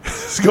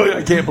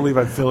 I can't believe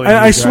I'm filling. And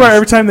I swear,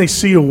 every time they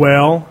see a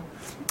whale,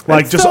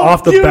 like it's just so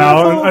off the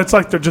bow, it's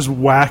like they're just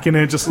whacking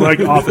it, just like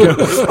off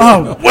the.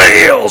 Oh,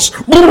 whales!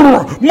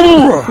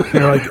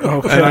 You're like,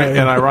 okay.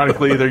 And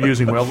ironically, they're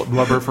using whale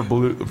blubber for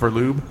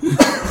lube.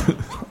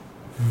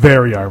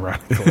 Very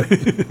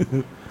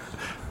ironically.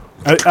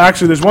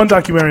 Actually, there's one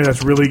documentary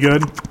that's really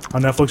good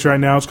on Netflix right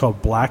now. It's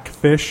called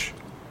Blackfish.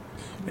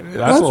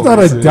 That's not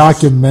a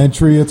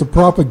documentary. It's a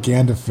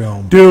propaganda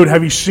film. Dude,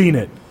 have you seen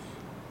it?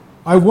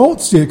 I won't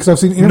see it because I've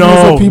seen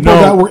interviews with people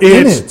that were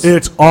in it.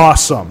 It's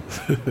awesome.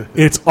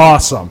 It's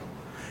awesome.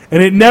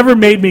 And it never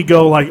made me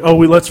go like, oh,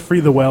 let's free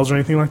the whales or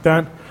anything like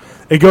that.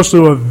 It goes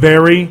through a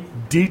very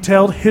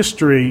detailed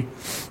history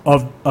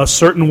of a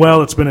certain whale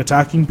that's been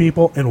attacking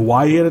people and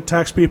why it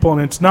attacks people.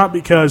 And it's not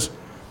because,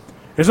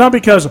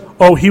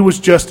 oh, he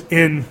was just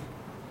in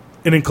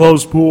an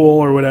enclosed pool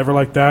or whatever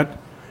like that.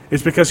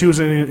 It's because he was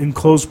in an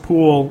enclosed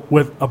pool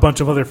with a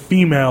bunch of other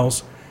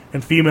females,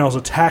 and females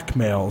attack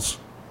males.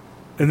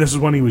 And this is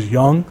when he was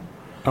young.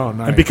 Oh,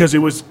 nice. And because it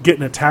was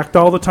getting attacked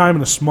all the time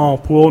in a small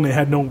pool and they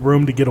had no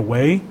room to get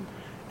away,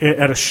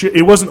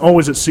 it wasn't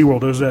always at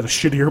SeaWorld. It was at a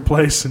shittier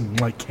place in,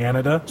 like,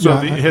 Canada. So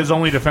his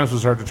only defense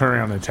was to turn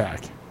around and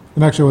attack.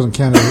 And actually, it wasn't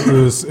Canada.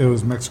 It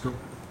was Mexico.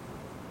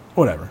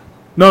 Whatever.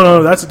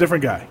 No, that's a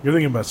different guy. You're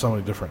thinking about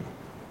somebody different.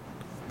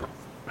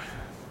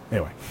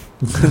 Anyway.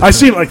 I've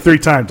seen it like 3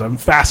 times. I'm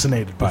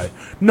fascinated by it.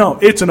 No,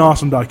 it's an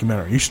awesome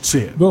documentary. You should see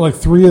it. But like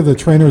 3 of the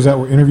trainers that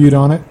were interviewed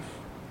on it,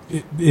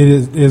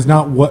 it is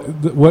not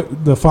what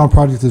the final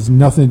project has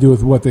nothing to do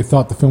with what they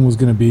thought the film was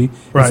going to be.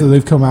 Right. So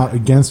they've come out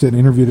against it and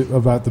interviewed it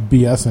about the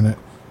BS in it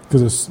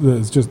because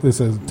it's just this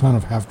has a ton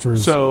of half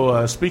truths.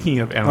 So speaking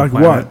of Animal like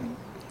Planet,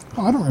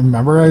 what? I don't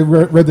remember. I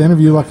read the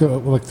interview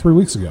like 3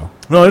 weeks ago.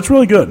 No, it's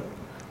really good.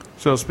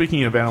 So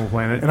speaking of Animal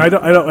Planet, and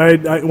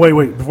I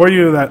wait before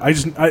you do that.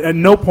 At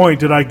no point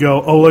did I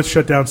go, oh, let's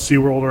shut down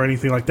SeaWorld or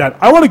anything like that.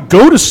 I want to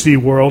go to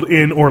SeaWorld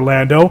in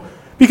Orlando.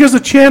 Because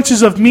the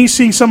chances of me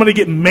seeing somebody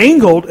get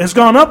mangled has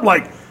gone up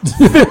like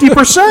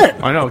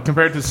 50%. I know.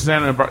 Compared to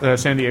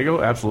San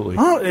Diego, absolutely.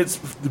 Oh, it's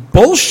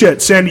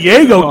bullshit, San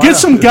Diego. Get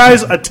some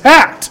guys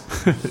attacked.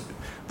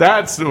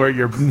 That's where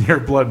your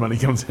blood money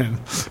comes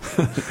in.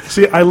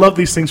 See, I love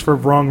these things for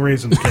wrong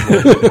reasons.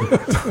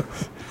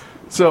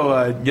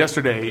 So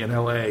yesterday in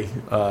L.A.,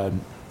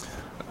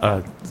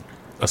 a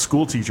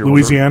school teacher...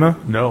 Louisiana?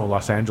 No,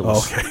 Los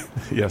Angeles. Oh, okay.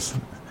 Yes.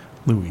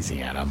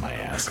 Louisiana, my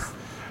ass.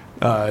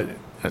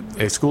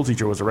 a school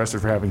teacher was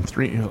arrested for having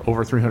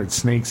over 300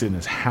 snakes in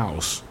his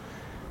house,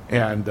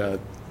 and the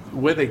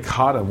way they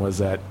caught him was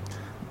that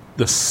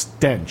the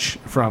stench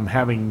from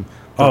having.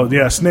 Oh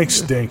yeah, snakes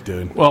stink,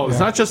 dude. Well, it's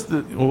not just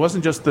it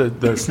wasn't just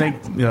the snake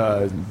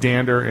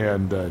dander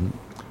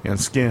and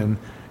skin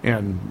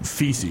and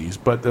feces,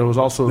 but there was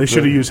also They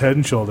should have used Head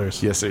and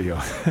Shoulders. Yes, there you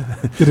go.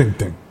 Ding,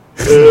 ding.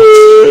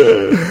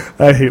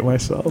 I hate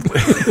myself.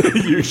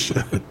 You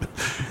should.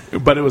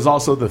 But it was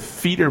also the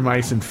feeder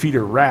mice and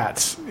feeder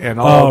rats and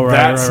all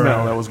that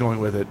smell that was going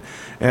with it.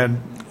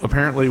 And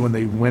apparently, when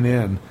they went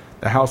in,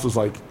 the house was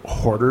like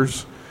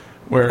hoarders.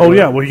 Well,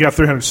 you got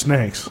 300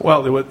 snakes.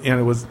 Well,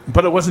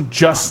 but it wasn't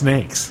just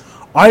snakes.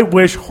 I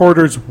wish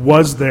Hoarders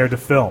was there to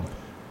film.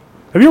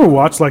 Have you ever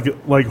watched like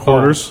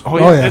Hoarders? Oh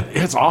yeah.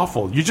 It's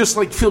awful. You just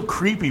like feel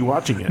creepy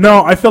watching it.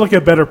 No, I feel like a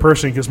better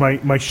person because my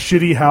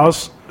shitty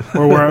house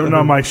or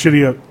my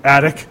shitty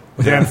attic,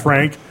 Dan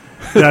Frank,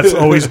 that's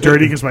always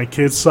dirty because my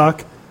kids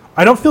suck.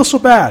 I don't feel so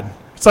bad.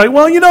 It's like,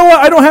 well, you know what?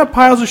 I don't have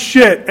piles of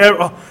shit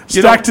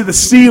stacked to the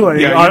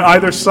ceiling on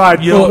either side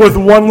with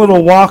one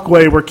little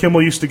walkway where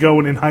Kimmel used to go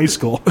in high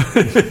school.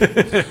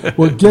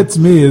 What gets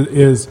me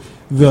is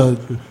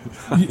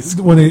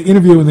when they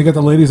interview and they get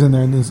the ladies in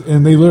there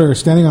and they literally are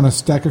standing on a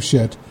stack of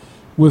shit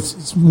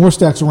with more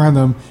stacks around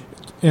them,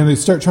 and they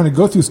start trying to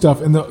go through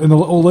stuff, and the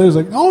old lady's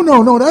like, "Oh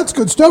no, that's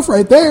good stuff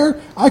right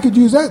there. I could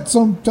use that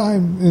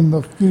sometime in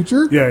the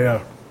future."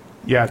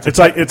 Yeah, it's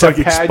like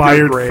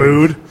expired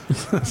food.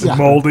 It's Yeah.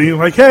 moldy.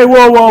 Like, hey,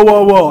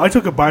 whoa! I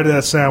took a bite of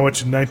that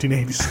sandwich in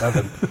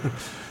 1987.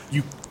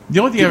 The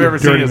only thing I've ever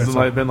seen has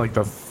been like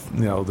the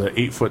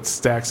 8-foot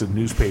stacks of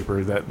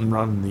newspaper that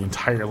run the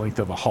entire length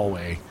of a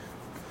hallway.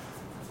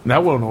 And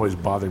that won't always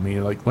bother me.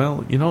 Like,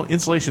 well,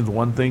 insulation's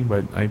one thing,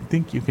 but I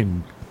think you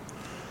can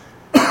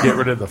get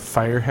rid of the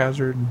fire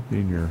hazard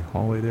in your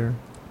hallway there.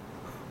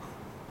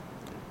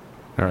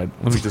 All right,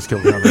 let me just kill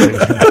the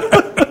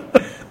conversation.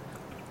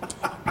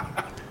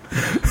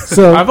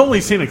 So I've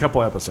only seen a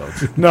couple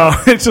episodes. No,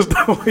 it's just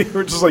you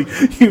were just like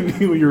you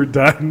knew you were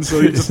done,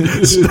 so you just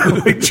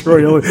like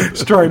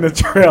trying to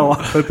trail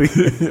off at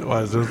the. It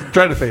was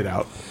trying to fade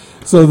out.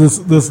 So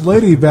this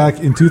lady back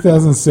in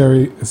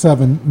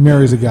 2007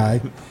 marries a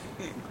guy.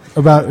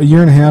 About a year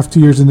and a half, 2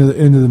 years into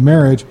the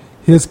marriage,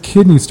 his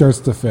kidney starts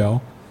to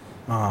fail.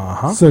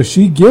 So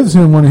she gives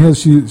him one of his.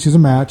 She's a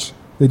match.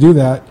 They do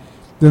that.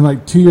 Then,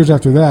 like 2 years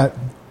after that,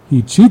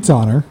 he cheats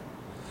on her.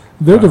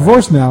 They're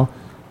divorced now.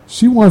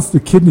 She wants the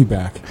kidney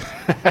back.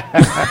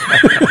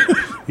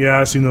 Yeah,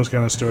 I've seen those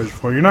kind of stories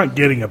before. You're not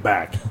getting it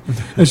back.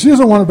 And she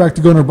doesn't want it back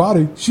to go in her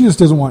body. She just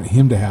doesn't want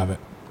him to have it.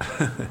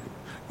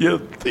 You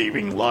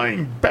thieving,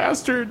 lying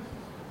bastard.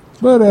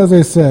 But as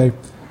I say,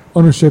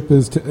 ownership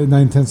is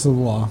 9/10 of the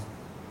law.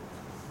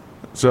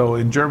 So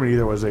in Germany,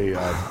 there was a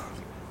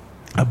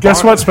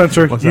Guess what,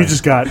 Spencer? What's You that?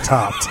 just got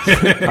topped.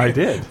 I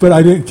did. But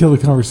I didn't kill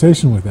the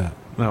conversation with that.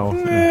 No.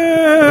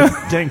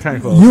 Dang, kind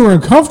of close. You were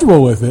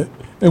uncomfortable with it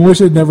and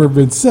wish it had never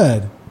been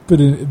said, but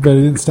it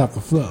didn't stop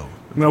the flow.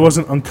 I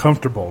wasn't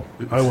uncomfortable.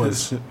 I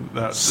was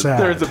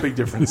sad. There's a big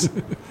difference.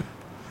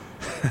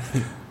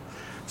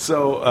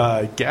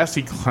 So,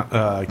 gassy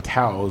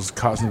cows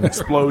caused an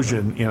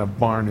explosion in a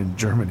barn in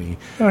Germany.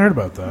 I heard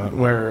about that.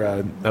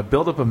 Where a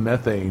buildup of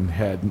methane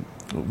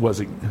was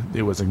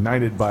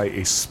ignited by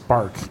a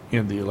spark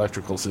in the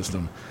electrical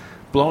system,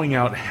 blowing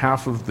out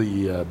half of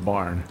the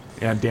barn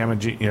and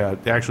damaging,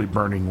 actually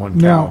burning one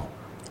cow. Now,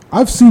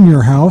 I've seen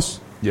your house.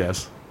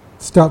 Yes.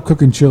 Stop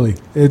cooking chili.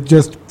 It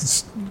just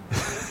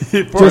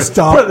for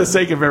stop. For the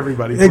sake of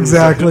everybody.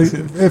 Exactly.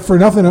 For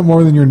nothing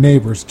more than your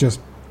neighbors.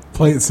 Just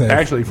play it safe.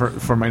 Actually,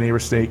 for my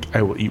neighbor's sake,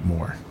 I will eat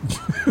more.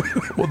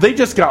 Well, they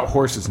just got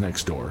horses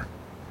next door.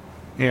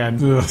 And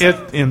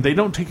they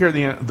don't take care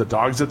of the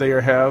dogs that they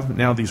have.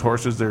 Now these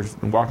horses, they're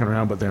walking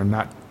around, but they're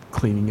not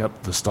cleaning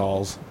up the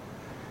stalls.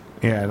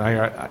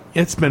 And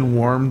it's been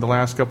warm the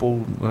last couple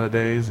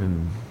days,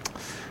 and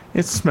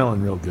it's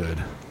smelling real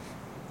good.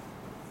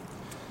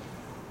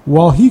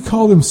 While he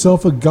called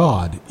himself a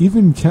god,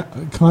 even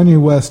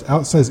Kanye West's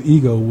outsized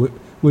ego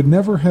would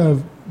never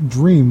have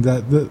dreamed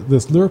that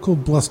this lyrical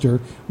bluster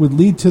would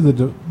lead to the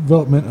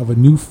development of a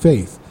new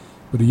faith.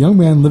 But a young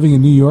man living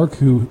in New York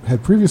who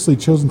had previously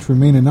chosen to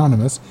remain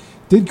anonymous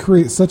did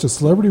create such a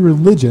celebrity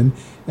religion,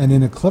 and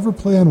in a clever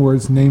play on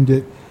words named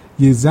it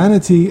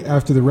Yeezanity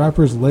after the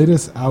rapper's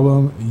latest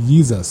album,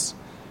 Yeezus.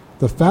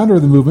 The founder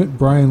of the movement,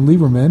 Brian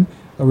Lieberman,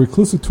 a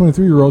reclusive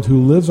 23-year-old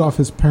who lives off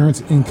his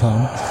parents'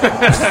 income,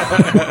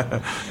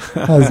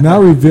 has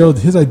now revealed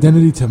his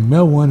identity to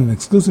Mel One in an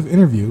exclusive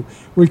interview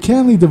where he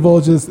candidly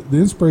divulges the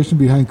inspiration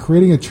behind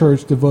creating a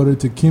church devoted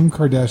to Kim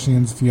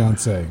Kardashian's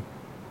fiancé.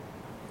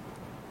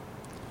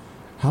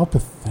 How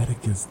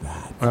pathetic is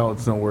that? Well,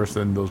 it's no worse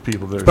than those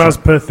people that It's about as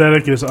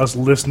pathetic as us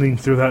listening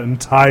through that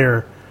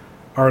entire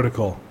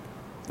article.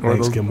 Or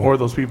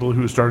those people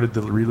who started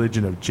the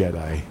religion of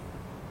Jedi.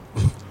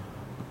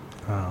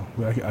 Oh,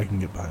 I can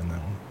get behind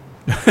that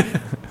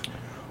one.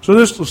 So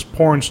this was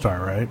porn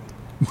star, right?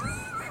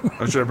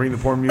 Should I bring the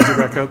porn music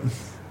back up?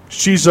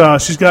 She's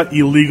got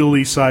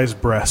illegally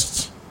sized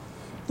breasts.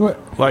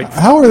 Like,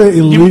 how are they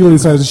illegally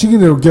sized? Is she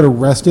going to get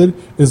arrested?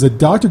 Is the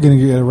doctor going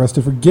to get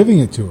arrested for giving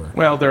it to her?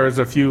 well, there's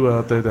a few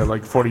out there that are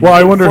like 40. Well,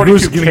 I wonder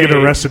who's going to 42K. get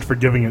arrested for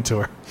giving it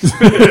to her.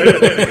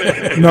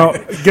 No,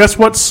 guess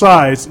what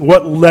size,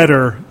 what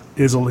letter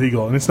is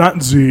illegal? And it's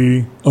not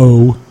Z.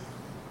 Oh.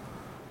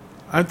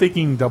 I'm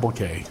thinking double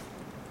K.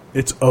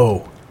 It's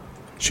O.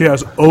 She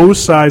has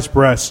O-sized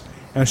breasts,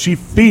 and she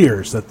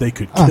fears that they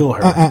could kill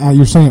her.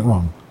 You're saying it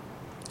wrong.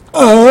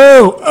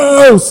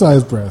 Oh,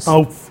 size breast.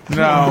 Oh,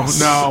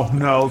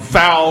 No.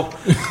 Foul.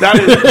 That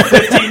is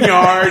 15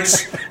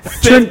 yards.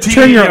 15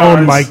 turn your yards.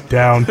 own mic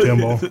down,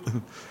 Kimball.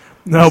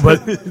 No,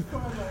 but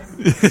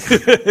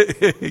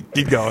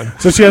Keep going.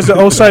 so she has the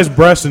O-sized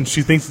breast, and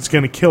she thinks it's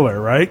going to kill her,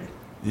 right?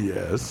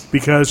 Yes.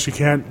 Because she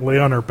can't lay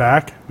on her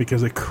back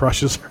because it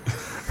crushes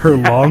her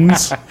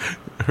lungs.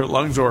 Her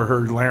lungs or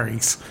her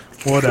larynx.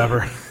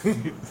 Whatever.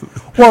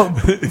 Well,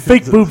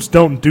 fake boobs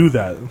don't do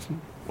that.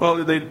 Well,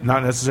 they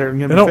not necessarily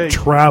going They to be don't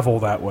fake. travel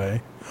that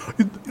way.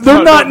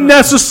 They're not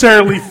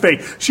necessarily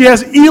fake. She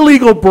has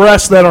illegal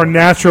breasts that are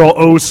natural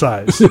O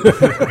size.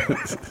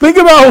 Think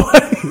about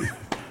what.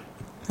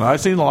 Well,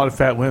 I've seen a lot of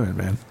fat women,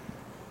 man.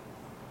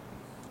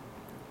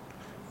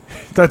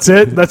 That's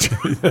it. That's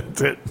it.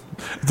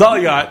 That's all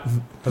I got.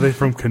 Are they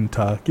from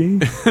Kentucky?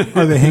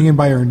 Are they hanging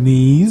by her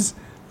knees?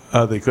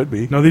 They could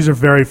be. No, these are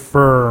very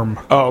firm.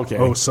 Oh, okay.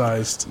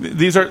 O-sized.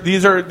 These are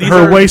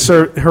Her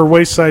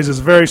waist size is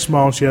very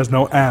small, and she has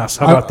no ass.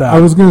 How about that? I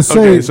was going to say.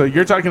 Okay, so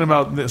you're talking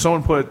about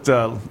someone put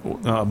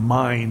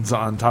mines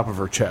on top of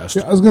her chest.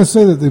 Yeah, I was going to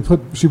say that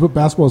she put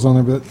basketballs on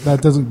there, but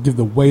that doesn't give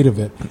the weight of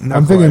it. Not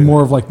I'm thinking quite.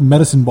 more of like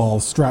medicine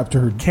balls strapped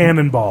to her.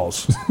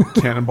 Cannonballs.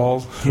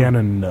 Cannonballs.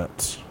 Cannon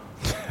nuts.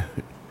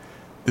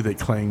 Did they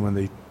clang when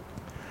they?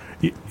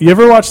 You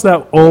ever watch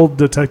that old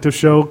detective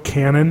show,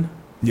 Cannon?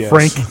 Yes.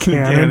 Frank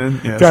Cannon.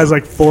 Cannon, yes. Guy's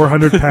like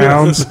 400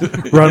 pounds,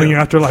 running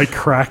after like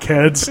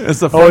crackheads. It's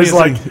the Always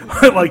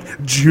funniest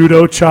like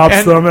judo chops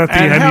And- them at the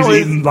and end. how He's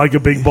is- eating like a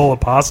big bowl of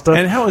pasta.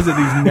 And how is it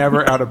he's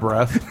never out of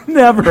breath?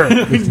 Never.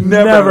 He's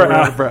never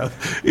out of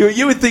breath.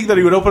 You would think that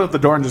he would open up the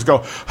door and just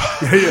go.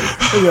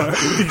 Yeah,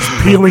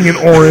 he's peeling an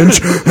orange,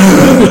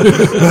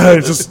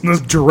 just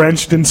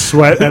drenched in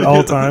sweat at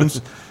all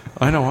times.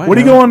 I know. What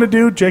are you going to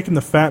do, Jake and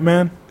the Fat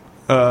Man?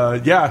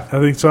 Yeah. I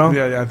think so.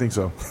 Yeah, I think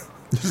so.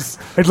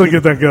 Actually,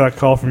 get that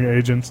call from your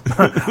agents.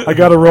 I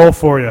got a role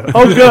for you.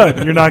 Oh,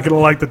 good. You're not going to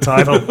like the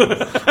title.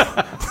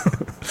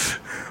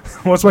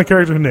 What's my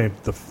character's name?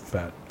 The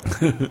Fat.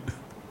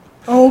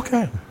 Oh,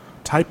 okay.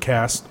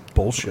 Typecast.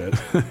 Bullshit.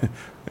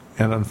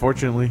 And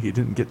unfortunately, he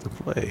didn't get to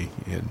play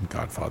in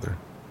Godfather.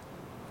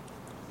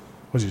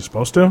 Was he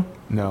supposed to?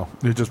 No,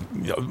 they're just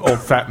old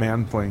fat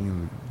man playing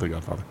in The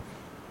Godfather.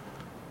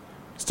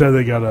 Instead,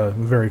 they got a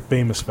very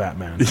famous fat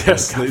man.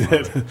 Yes, they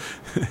did.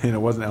 And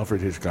it wasn't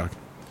Alfred Hitchcock.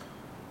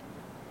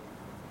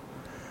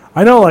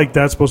 I know, like,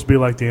 that's supposed to be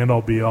like the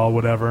end-all, be-all,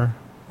 whatever.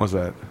 What's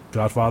that?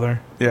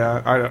 Godfather.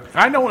 Yeah, I don't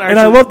actually. And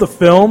I love the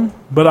film,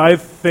 but I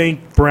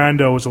think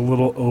Brando was a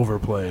little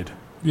overplayed.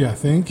 Yeah, I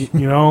think.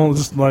 You know,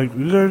 just like,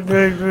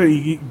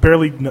 you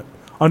barely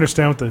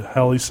understand what the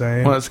hell he's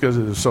saying. Well, that's because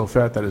it was so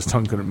fat that his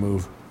tongue couldn't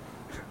move.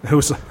 It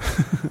was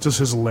just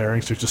his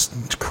larynx are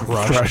just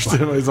crushed. By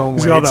his own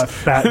He's weight. got all that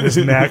fat in his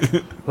neck.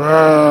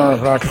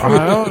 That's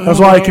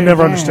why I can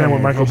never understand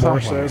what Michael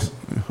Moore says.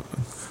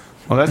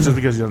 Well, that's just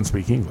because he doesn't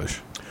speak English.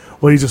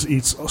 Well, he just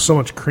eats so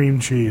much cream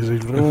cheese. I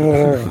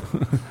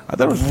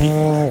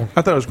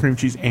thought it was cream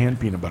cheese and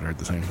peanut butter at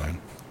the same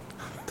time.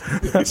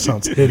 That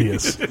sounds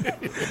hideous.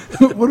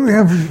 What do we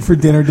have for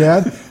dinner,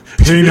 Dad?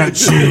 Peanut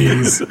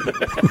cheese.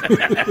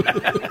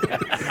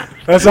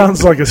 That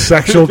sounds like a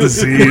sexual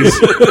disease.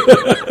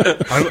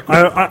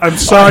 I'm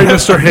sorry,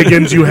 Mr.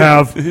 Higgins, you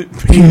have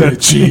peanut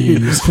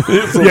cheese.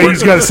 Yeah,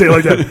 he's got to say it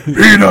like that.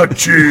 Peanut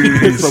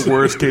cheese. It's the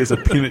worst case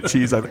of peanut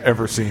cheese I've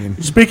ever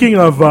seen. Speaking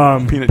of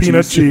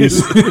peanut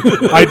cheese,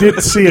 I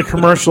did see a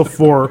commercial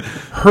for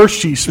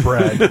Hershey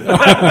spread.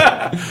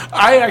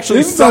 I actually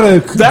Isn't saw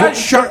that that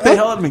shocked the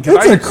hell out of me. 'Cause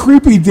That's a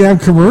creepy damn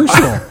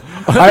commercial.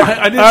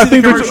 I didn't I see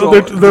think the commercial.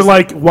 they're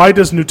like, why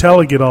does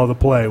Nutella get all the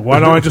play? Why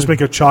don't I just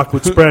make a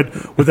chocolate spread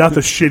without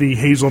the shitty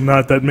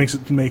hazelnut that makes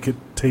it make it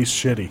taste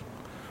shitty?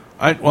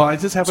 I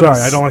just happen. Sorry,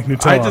 I don't like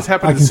Nutella. I just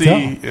happen I to can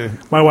see.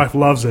 My wife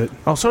loves it.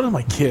 Oh, so do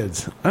my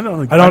kids. I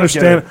don't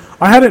understand.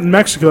 I had it in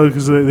Mexico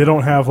because they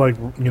don't have like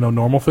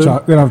normal food.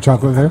 They don't have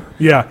chocolate there.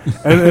 Yeah,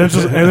 and it's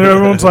just, and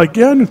everyone's like,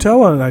 yeah,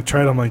 Nutella, and I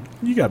tried. I'm like,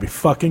 you gotta be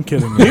fucking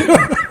kidding me.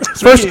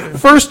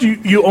 First,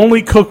 you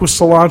only cook with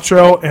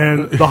cilantro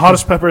and the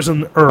hottest peppers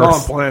on On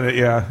earth. planet,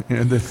 yeah.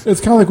 And It's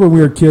kind of like when we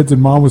were kids and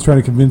Mom was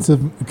trying to convince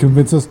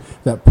us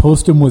that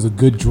Postum was a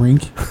good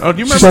drink. oh, do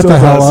you remember? Shut the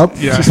hell up.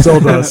 Yeah, She still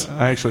does.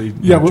 I actually.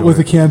 Yeah, enjoy with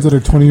the it. cans that are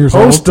 20 years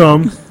old. Post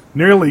them,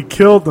 nearly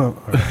killed them.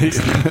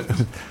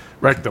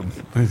 Wrecked them.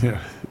 Yeah.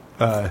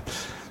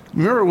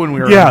 Remember when we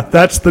were? Yeah,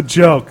 that's the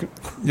joke.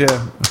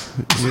 Yeah.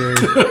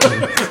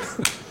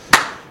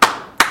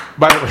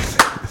 By the way,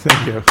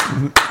 thank you.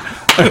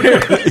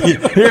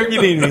 Here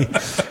you need me.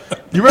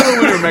 You remember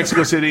when we were in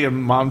Mexico City and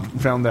Mom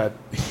found that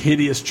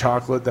hideous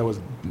chocolate that was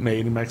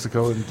made in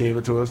Mexico and gave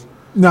it to us?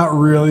 Not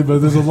really, but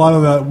there's a lot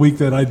of that week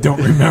that I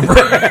don't remember.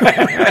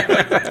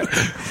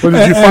 But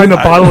did you find a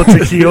bottle of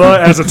tequila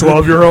as a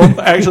 12-year-old?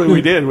 Actually,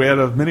 we did. We had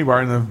a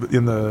minibar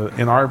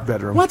in our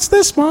bedroom. What's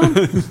this, Mom?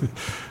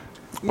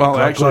 Well,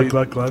 actually,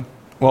 glug.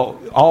 well,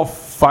 all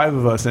 5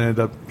 of us ended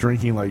up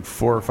drinking like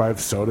 4 or 5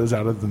 sodas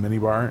out of the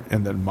minibar,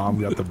 and then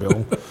Mom got the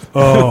bill.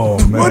 Oh,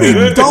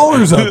 man.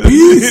 $20 a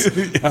piece.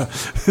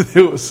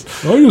 Yeah, it was.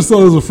 I just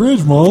thought it was a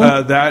fridge, Mom.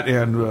 That,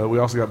 and we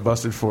also got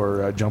busted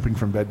for jumping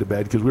from bed to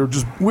bed because we were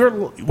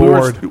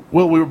Bored.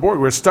 We were bored.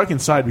 We were stuck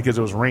inside because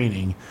it was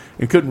raining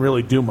and couldn't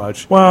really do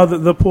much. Well,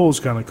 the pool's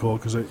kind of cool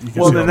because you can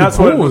Well, see then all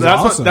the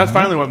that's awesome, that's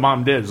man. finally what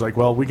Mom did. It's like,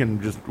 well, we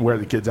can just wear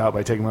the kids out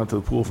by taking them out to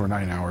the pool for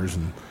 9 hours.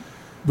 And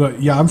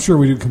But yeah, I'm sure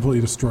we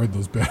completely destroyed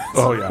those beds.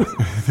 oh yeah,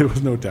 there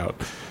was no doubt.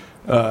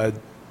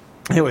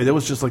 Anyway, that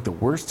was just like the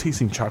worst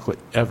tasting chocolate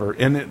ever.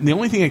 And the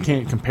only thing I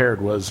can't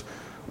compared was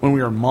when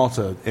we were in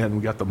Malta and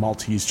we got the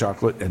Maltese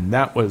chocolate, and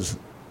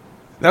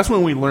that's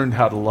when we learned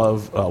how to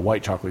love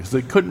white chocolate because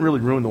they couldn't really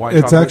ruin the white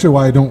chocolate. It's actually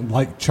why I don't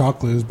like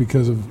chocolate is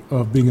because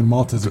of being in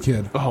Malta as a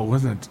kid. Oh,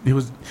 wasn't it? It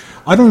was.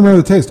 I don't remember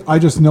the taste. I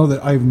just know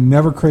that I've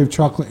never craved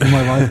chocolate in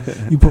my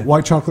life. You put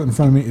white chocolate in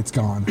front of me, it's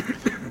gone.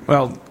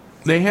 Well,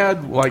 they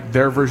had like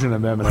their version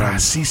of M&M's.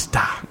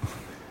 Racista.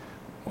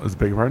 What was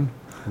the big pardon?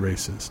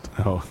 Racist.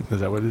 Oh, is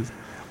that what it is?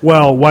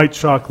 Well, white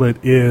chocolate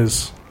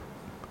is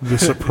the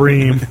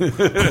supreme,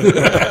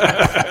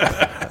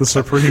 the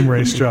supreme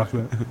race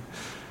chocolate.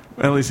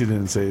 Well, at least he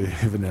didn't say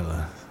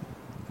vanilla.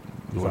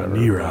 Whatever.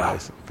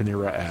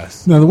 Vanilla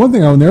ass. Now, the one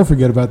thing I'll never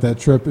forget about that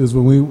trip is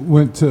when we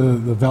went to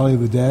the Valley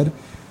of the Dead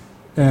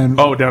and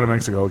Oh, down in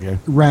Mexico, okay.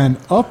 ran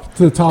up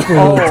to the top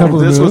of the Temple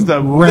of this the was Moon,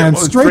 the- ran that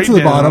was straight to the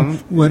straight bottom,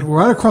 down. went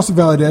right across the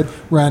Valley of the Dead,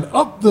 ran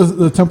up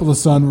the Temple of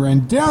the Sun,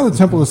 ran down the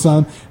Temple of the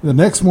Sun. The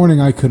next morning,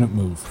 I couldn't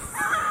move.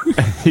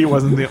 He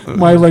wasn't the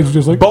My legs were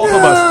just like, both of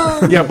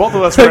us. Yeah, both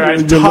of us were at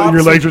Your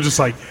tops. legs are just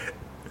like,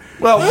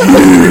 Well,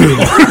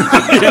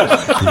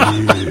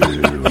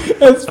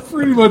 that's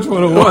pretty much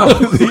what it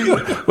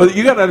was. well,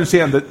 you got to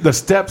understand that the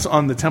steps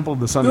on the Temple of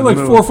the Sun They're and like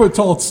the Moon. 4 foot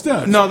tall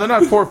steps. No, they're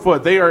not 4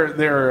 foot.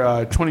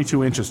 They're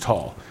 22 inches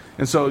tall,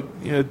 and so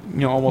you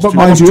know almost. But two-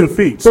 mind almost you, 2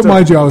 feet But still.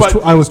 mind you,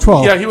 But- I was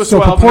 12. Yeah, he was so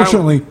 12, and I-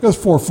 proportionally, it was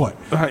 4 foot.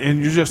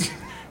 and you're just,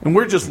 and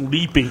we're just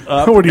leaping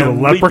up. What are you, and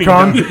a leaping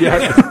leprechaun? down.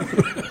 Yeah.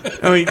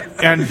 I mean,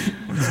 and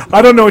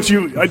I don't know what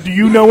you. Do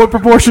you know what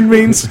proportion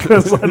means?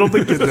 Because I don't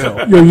think you do.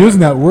 You're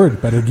using that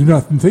word, but I do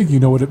not think you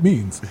know what it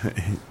means.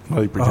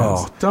 well, he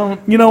pretends. Oh,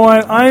 don't. You know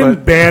what? I'm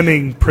But-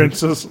 banning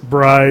Princess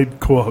Bride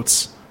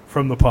quotes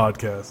from the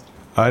podcast.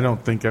 I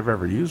don't think I've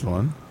ever used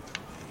one.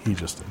 He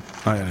just did.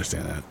 I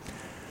understand that.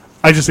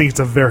 I just think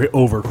it's a very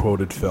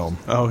overquoted film.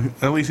 Oh,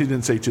 at least he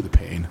didn't say to the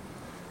pain.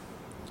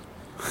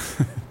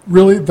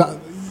 Really?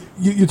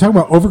 You're talking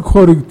about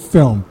overquoted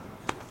film.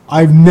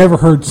 I've never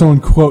heard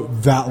someone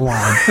quote that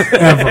line,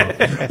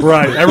 ever.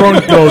 Right. Everyone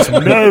goes,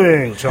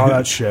 marriage, all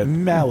that shit.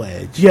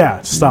 Marriage.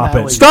 Yeah, stop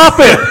Marriage. it. Stop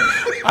it!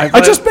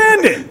 I just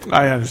banned it.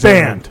 I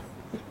understand.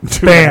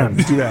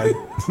 Banned. Too bad.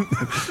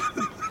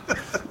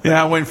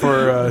 Yeah, I went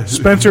for.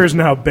 Spencer is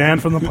now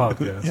banned from the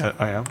podcast. Yeah,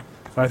 I am.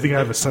 I think I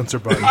have a censor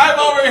button. I'm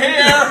over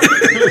here.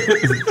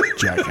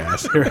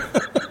 Jackass.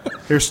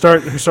 Here,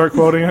 start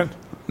quoting it.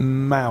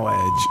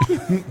 Marriage. Yeah,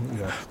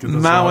 get this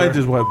Marriage louder.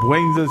 is what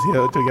brings us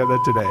here together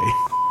today.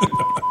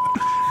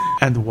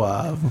 And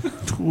love.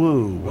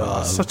 True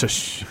love. Such a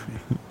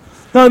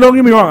No, don't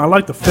get me wrong. I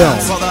like the film.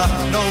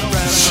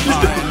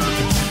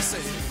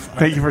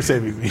 Thank you for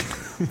saving me.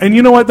 And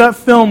you know what? That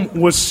film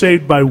was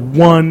saved by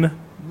one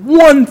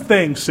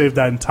thing saved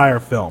that entire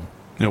film.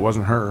 It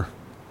wasn't her.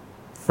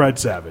 Fred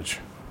Savage.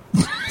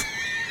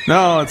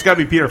 No, it's got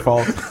to be Peter's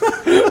fault.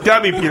 Got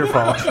to be Peter's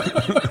fault.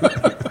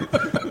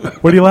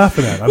 What are you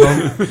laughing at? I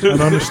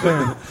don't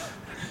understand.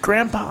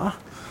 Grandpa.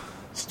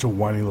 Such a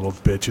whiny little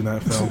bitch in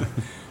that film.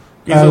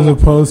 As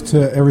opposed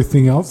to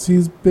everything else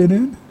he's been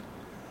in?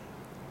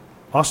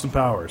 Austin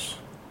Powers.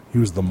 He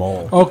was the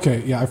mole.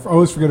 Okay, yeah, I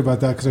always forget about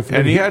that because I forget.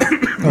 And he had,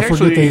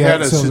 forget they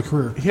had sales a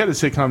career. he had a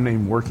sitcom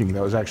named Working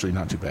that was actually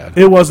not too bad.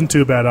 It wasn't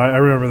too bad. I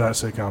remember that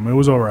sitcom. It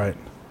was all right.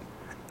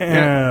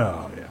 Yeah.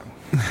 Oh,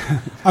 yeah.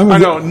 I'm I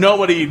with- know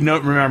nobody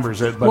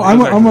remembers it, but Well, it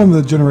was I'm actually- on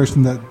the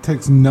generation that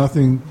takes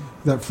nothing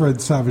that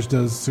Fred Savage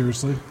does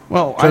seriously.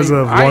 well, 'Cause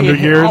of Wonder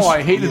Years? Oh,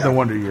 I hated the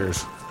Wonder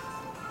Years.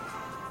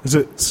 Is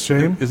it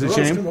shame? Is it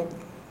shame?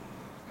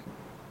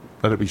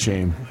 Let it be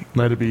shame.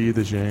 Let it be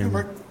the shame.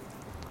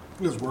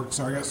 This works,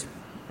 I guess.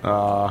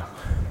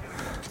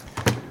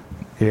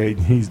 Yeah,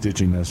 he's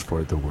ditching us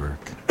for the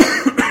work.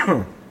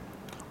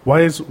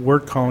 Why is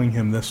work calling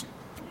him this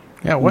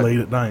Yeah, what? late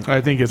at night?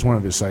 I think it's one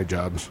of his side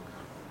jobs.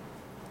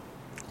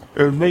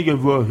 Make it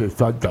work his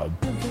side job.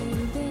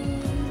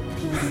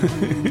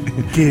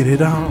 Get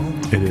it on.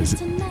 It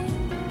is.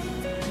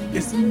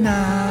 It's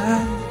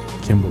not.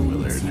 Kimber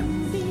Willard,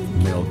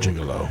 male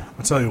gigolo.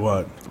 I'll tell you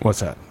what.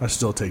 What's that? I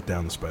still take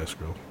down the Spice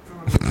Girl.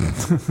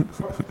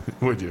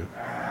 Would you?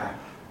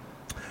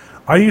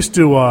 I used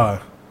to,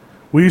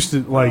 we used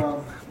to, like,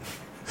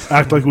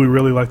 act like we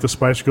really liked the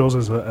Spice Girls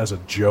as a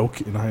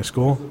joke in high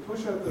school.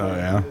 Oh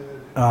yeah.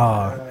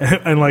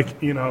 and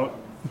like, you know,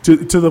 to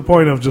the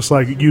point of just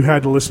like you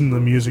had to listen to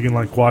the music and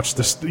like watch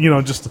this, you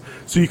know, just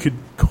so you could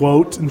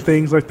quote and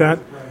things like that.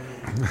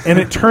 And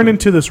it turned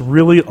into this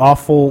really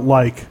awful,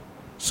 like,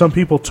 some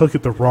people took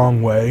it the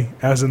wrong way,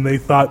 as in they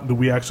thought that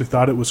we actually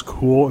thought it was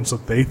cool, and so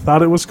they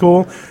thought it was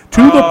cool,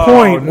 to the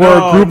point where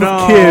a group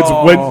of kids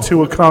went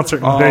to a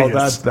concert in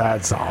Vegas.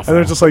 That's awful. And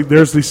they're just like,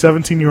 there's these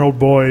 17-year-old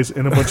boys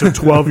and a bunch of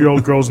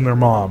 12-year-old girls and their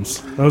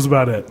moms. That was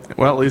about it.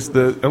 Well, at least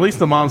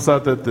the moms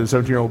thought that the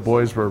 17-year-old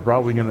boys were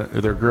probably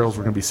their girls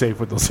were gonna be safe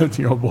with those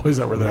 17-year-old boys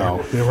that were there.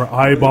 No, they were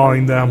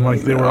eyeballing them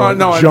like they were a I'm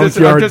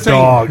junkyard just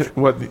dog. saying,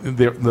 what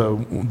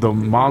the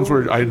moms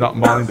were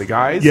eyeballing the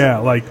guys? Yeah,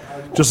 like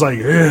just like,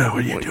 yeah, what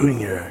are you doing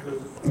here?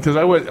 Because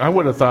I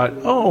would have thought,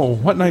 oh,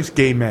 what nice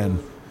gay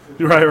men.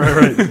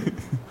 Right.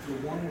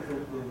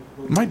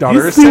 My daughter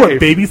You is see safe. what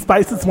Baby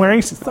Spice is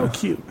wearing? She's so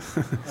cute.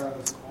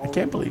 I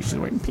can't believe she's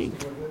wearing pink.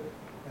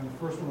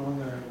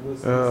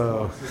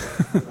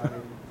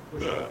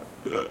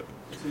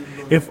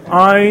 If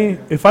I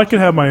could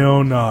have my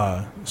own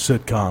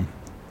sitcom,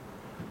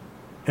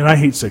 and I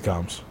hate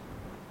sitcoms.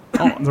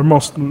 They're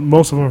most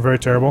of them are very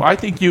terrible. I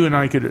think you and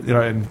I could,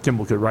 and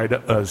Kimball could write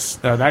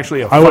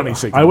actually a I funny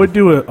sitcom. would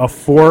do a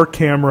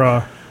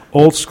 4-camera,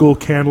 old school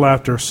canned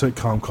laughter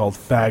sitcom called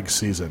Fag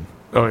Season,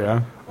 Oh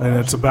yeah, and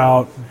it's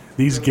about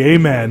these gay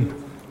men,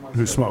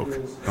 who smoke?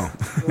 Oh.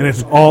 and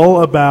it's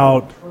all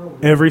about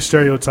every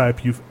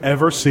stereotype you've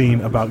ever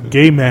seen about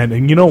gay men.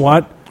 And you know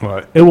what?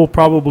 What? It will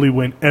probably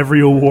win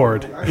every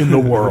award in the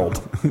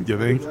world. You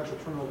think?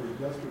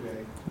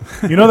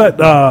 You know that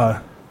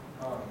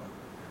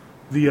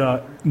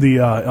the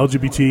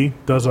LGBT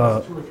does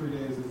an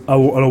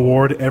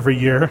award every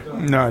year.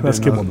 No, I That's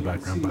didn't Kimball know. in the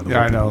background, by the way.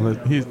 Yeah, I know.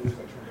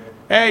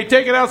 Hey,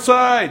 take it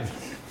outside.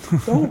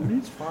 Oh,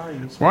 he's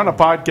fine. We're on a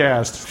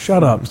podcast.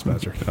 Shut up,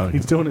 Spencer. Okay.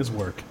 He's doing his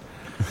work.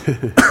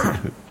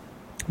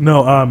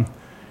 No,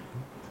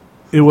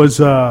 it was.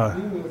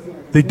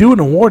 They do an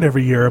award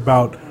every year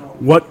about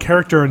what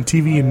character in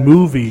TV and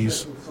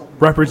movies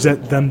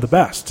represent them the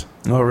best.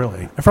 Oh,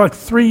 really? And for like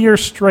 3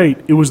 years straight,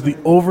 it was the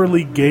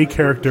overly gay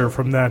character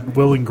from that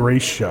Will and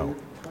Grace show.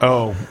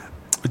 Oh,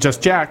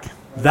 just Jack.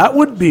 That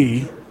would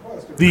be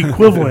the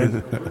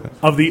equivalent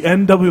of the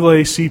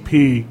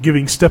NAACP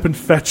giving Stephen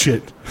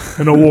Fetchit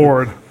an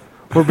award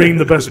for being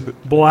the best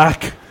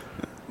black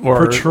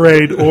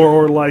portrayed,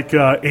 or like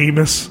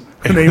Amos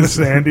and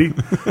Andy.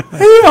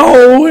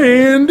 Hey-oh,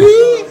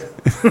 Andy!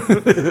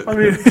 I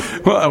mean,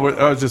 Well, I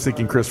was just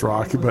thinking Chris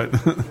Rock, but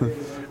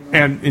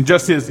and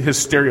just his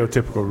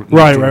stereotypical.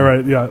 right.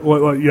 Yeah,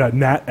 yeah,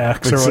 Nat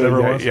X or whatever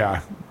it was.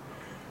 Yeah.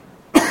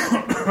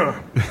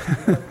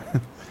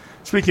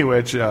 Speaking of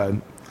which,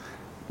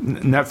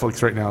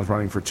 Netflix right now is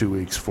running for 2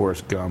 weeks.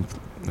 Forrest Gump.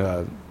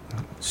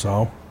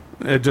 So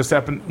It just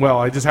happened. Well,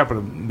 I just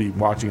happened to be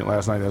watching it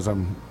last night as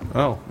I'm.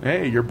 Oh,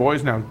 hey, your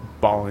boy's now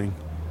bawling.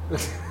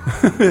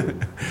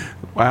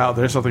 Wow,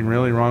 there's something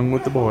really wrong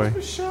with the boy.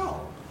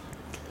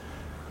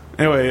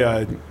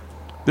 Anyway,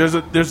 there's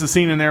a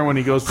scene in there when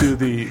he goes to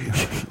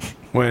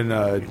when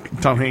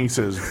Tom Hanks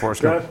says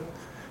Forrest Gump.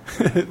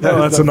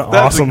 that's an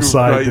awesome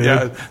side, right, dude.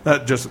 yeah,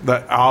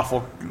 that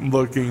awful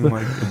looking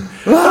like.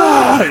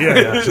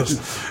 Yeah.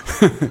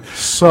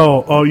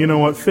 So, you know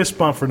what? Fist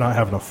bump for not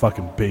having a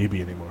fucking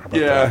baby anymore. How about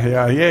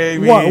that?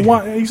 Yeah.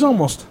 What? He's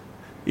almost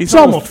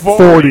 40.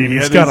 40.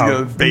 He's and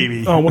got a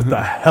baby. Oh, what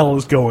the hell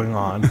is going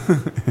on?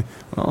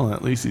 Well,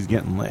 at least he's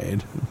getting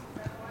laid.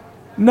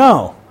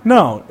 No.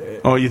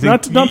 Oh, you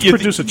think not to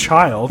produce a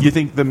child? You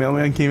think the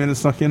mailman came in and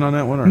snuck in on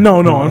that one? Or?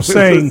 No. I'm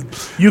saying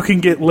you can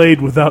get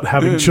laid without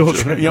having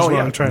children. Is what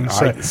I'm trying to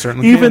say. I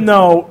certainly Even can.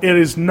 though it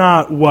is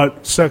not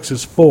what sex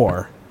is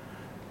for,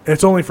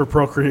 it's only for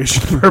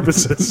procreation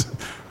purposes.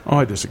 Oh,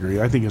 I disagree.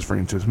 I think it's for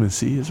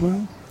intimacy as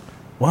well.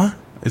 What?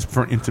 It's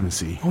for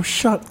intimacy. Oh,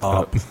 shut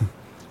up.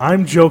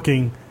 I'm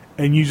joking,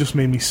 and you just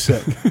made me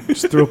sick.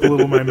 Just threw up a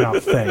little in my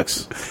mouth.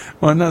 Thanks.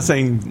 Well, I'm not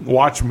saying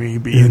watch me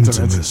be intimate.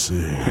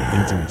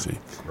 Intimacy.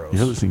 Gross.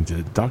 You're listening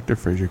to Dr.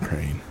 Fraser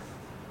Crane.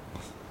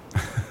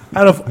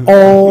 Out of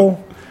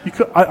all...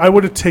 I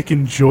would have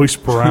taken Joyce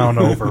Brown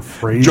over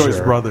Fraser. Joyce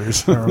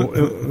Brothers.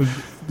 At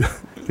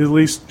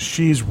least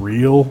she's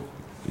real.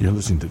 You're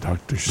listening to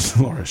Dr.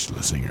 Laura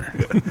Schlesinger.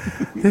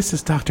 This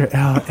is Dr.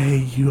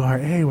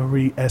 Laura, where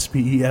we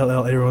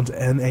SPELL, everyone's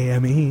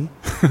NAME.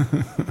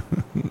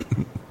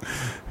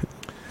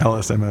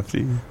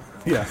 LSMFT.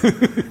 Yeah.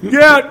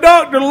 Yeah,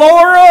 Dr.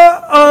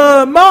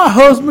 Laura, my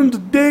husband's a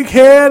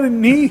dickhead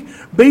and he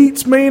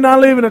beats me and I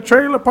live in a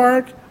trailer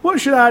park. What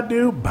should I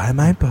do? Buy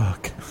my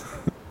book.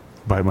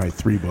 Buy my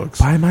 3 books.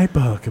 Buy my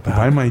book about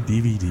Buy my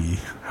DVD.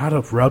 how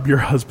to rub your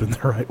husband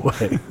the right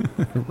way.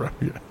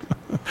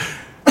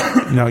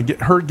 Now,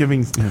 get her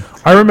giving.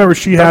 I remember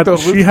she had a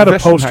poster.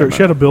 Weschenheimer.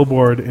 She had a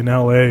billboard in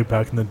L.A.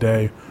 back in the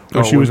day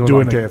where she was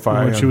doing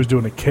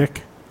a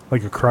kick,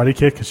 like a karate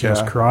kick, because she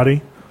has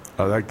karate.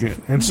 Oh, that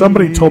good. And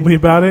somebody told me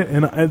about it,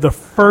 and the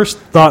first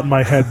thought in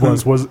my head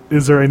was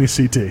is there any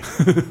CT?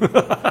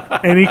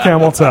 Any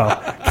camel toe?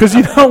 Because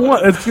you know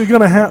what? It's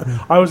going to happen.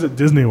 I was at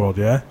Disney World,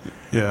 yeah?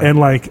 Yeah. And,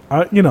 like,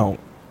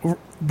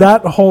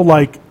 that whole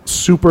like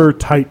super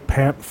tight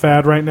pant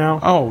fad right now.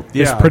 Oh,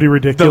 yeah. It's pretty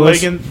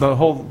ridiculous. The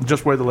whole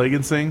just wear the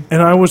leggings thing.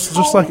 And I was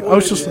just like,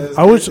 It's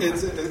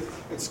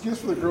excuse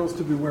for the girls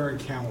to be wearing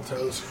camel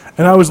toes.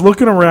 And I was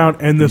looking around,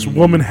 and this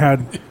woman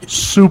had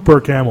super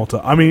camel toe.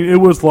 I mean, it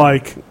was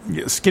like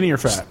skinny or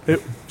fat.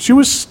 She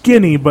was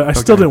skinny, but I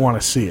still didn't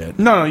want to see it.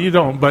 No, you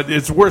don't. But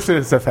it's worse than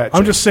it's a fat.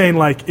 I'm just saying,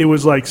 like it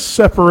was like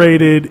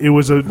separated. It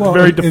was a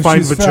very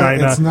defined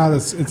vagina. Fat, it's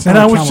not and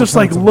I was just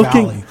like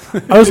looking.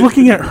 I was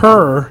looking at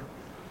her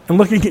and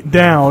looking it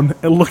down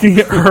and looking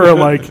at her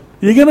like,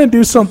 "You gonna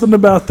do something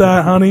about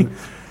that, honey?"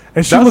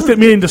 And she looked at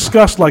me in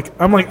disgust.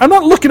 I'm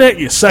not looking at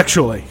you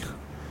sexually.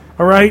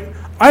 All right?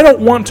 I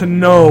don't want to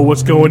know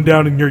what's going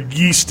down in your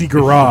yeasty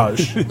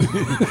garage.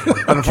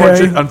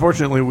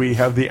 Unfortunately, we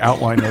have the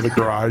outline of the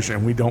garage,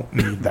 and we don't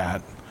need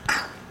that.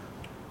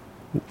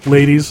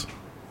 Ladies,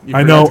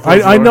 I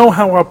know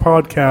how our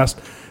podcast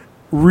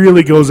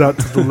really goes out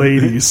to the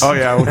ladies. Oh,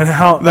 yeah. And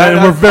how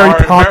and we're very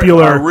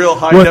popular our real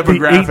high with the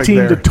demographic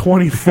 18 to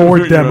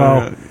 24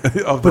 demo.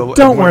 But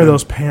don't wear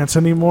those pants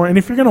anymore. And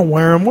if you're going to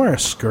wear them, wear a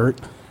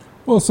skirt.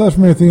 Well, aside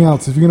from anything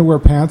else, if you're going to wear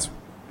pants,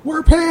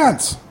 wear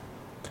pants.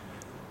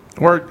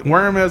 Wear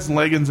them as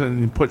leggings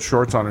and put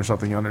shorts on or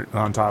something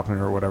on top of it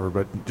or whatever,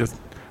 but just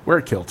wear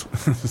a kilt.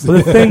 Well,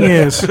 the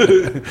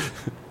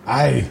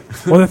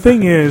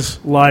thing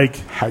is, like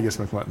Haggis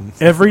McMutton.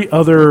 Every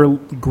other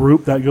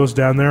group that goes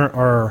down there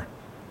are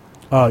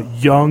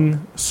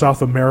young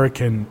South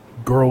American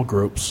girl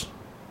groups.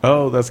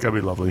 Oh, that's gotta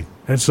be lovely.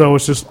 And so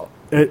it's just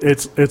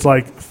it's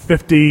like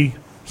 50,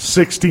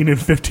 16 and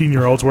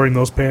 15-year-olds wearing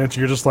those pants.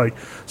 You're just like,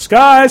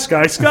 sky,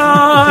 sky,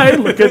 sky,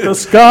 look at the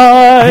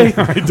sky.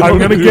 I'm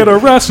going to get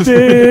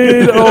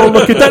arrested. Oh,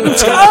 look at that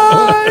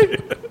sky.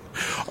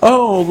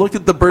 Oh, look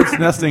at the birds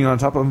nesting on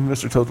top of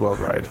Mr. Toad's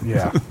ride.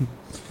 Yeah,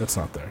 that's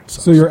not there.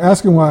 So you're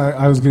asking why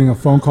I was getting a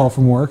phone call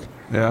from work?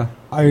 Yeah.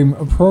 I'm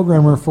a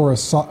programmer for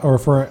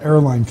for an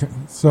airline,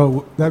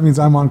 so that means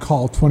I'm on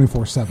call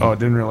 24/7. Oh, I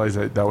didn't realize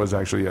that was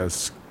actually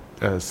as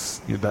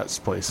that's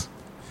place.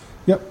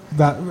 Yep,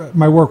 that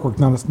my work,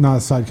 not a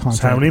side contract.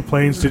 So how many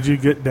planes did you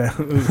get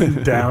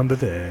down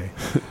today?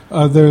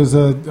 There's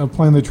a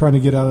plane they're trying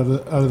to get out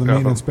of the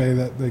maintenance bay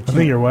that they can't. I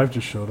think your wife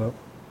just showed up.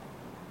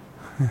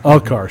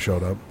 A car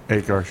showed up.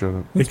 A car showed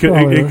up. It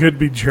could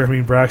be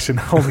Jeremy Braxton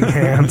holding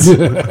hands.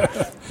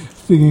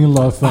 Singing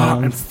love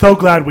songs. I'm so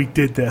glad we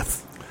did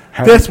this.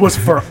 This was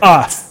for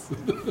us.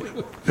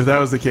 If that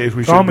was the case,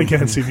 we should call me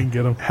again, see if you can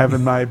get him.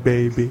 Having my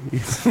baby.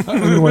 I'm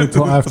going to wait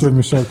until after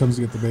Michelle comes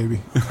to get the baby.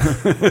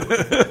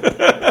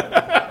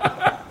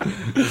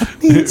 I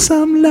need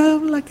some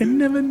love like I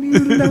never knew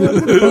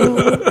love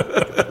before.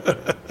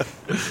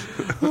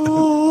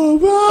 Oh,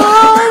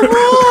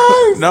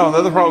 my No, the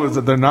other problem is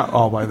that they're not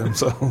all by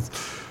themselves.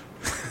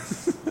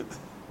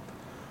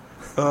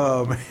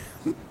 Oh, man.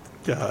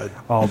 God.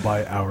 All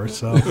by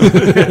ourselves.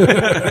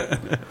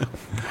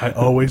 I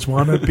always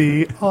want to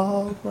be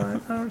all by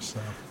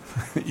ourselves.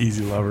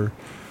 Easy lover.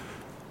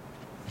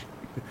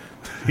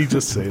 He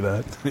just say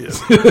that.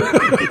 Yes.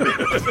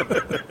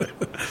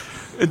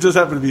 It just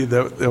happened to be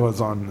that it was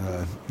on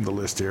the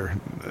list here.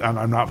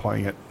 I'm not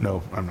playing it.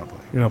 No, I'm not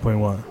playing it. You're not playing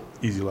what?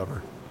 Easy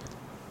Lover.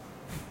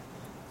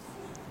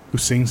 Who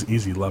sings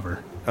Easy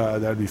Lover?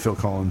 That'd be Phil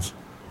Collins.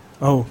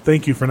 Oh,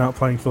 thank you for not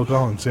playing Phil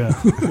Collins, yeah.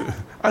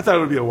 I thought it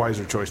would be a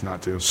wiser choice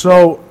not to.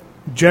 So,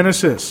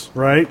 Genesis,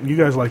 right? You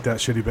guys like that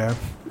shitty band.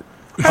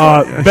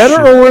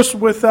 Better or worse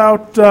with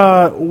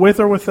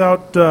or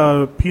without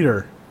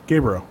Peter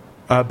Gabriel?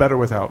 Better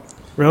without.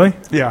 Really?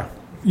 Yeah.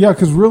 Yeah,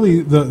 because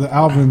really the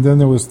album, then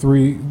there was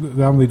three,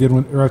 the album they did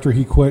after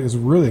he quit is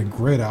really a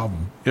great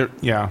album.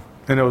 Yeah.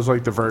 And it was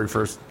like the very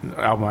first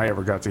album I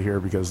ever got to hear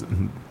because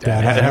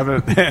Dad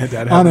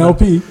had on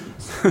LP.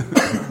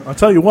 I'll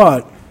tell you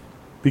what,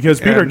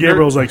 because Peter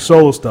Gabriel's like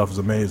solo stuff is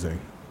amazing.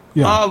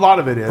 Yeah, a lot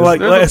of it is.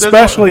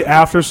 Especially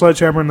after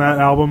Sledgehammer and that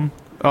album,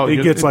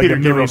 it gets like Peter a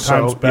million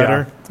times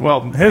better. Yeah. Well,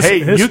 his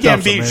you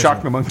can't beat amazing.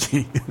 Shock the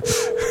Monkey.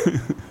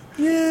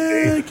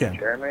 Yeah, I can.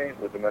 Jeremy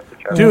with the message.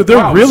 Dude,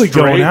 they're really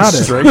going at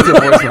it. Straight to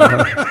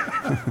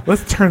voicemail.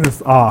 Let's turn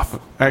this off.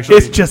 Actually,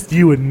 it's just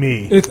you and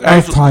me. It's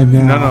off time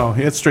now. No,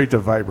 it's straight to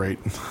vibrate.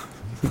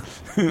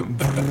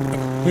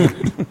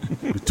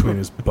 Between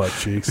his butt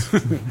cheeks.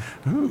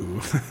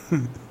 Ooh.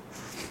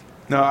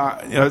 No,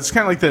 it's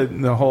kind of like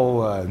the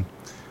whole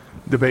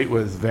debate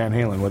with Van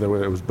Halen,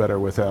 whether it was better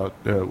without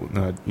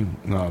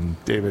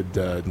David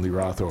Lee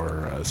Roth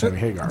or Sammy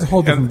Hagar. It's a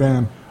whole different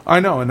band. I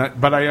know,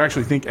 but I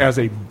actually think as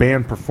a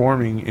band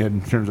performing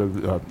in terms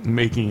of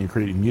making and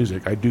creating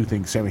music, I do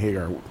think Sammy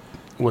Hagar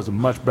was a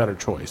much better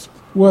choice.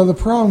 Well, the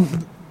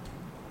problem,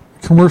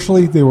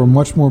 commercially, they were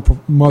much more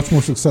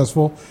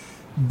successful,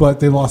 but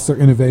they lost their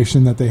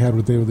innovation that they had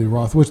with David Lee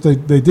Roth, which they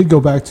did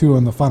go back to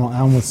on the final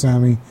album with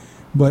Sammy,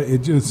 but it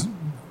just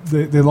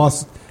they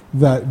lost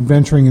that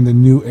venturing into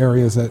new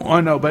areas. That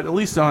I know, but at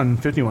least on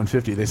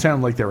 5150, they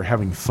sounded like they were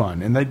having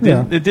fun, and it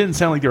didn't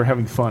sound like they were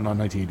having fun on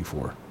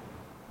 1984.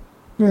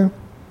 Yeah.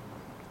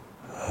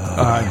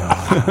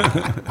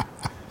 I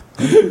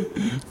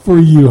know. For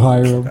you,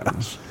 Hiram.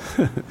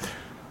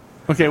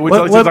 Okay, would you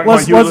like to talk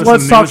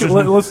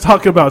about let's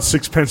talk about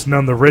Sixpence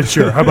None the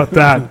Richer. How about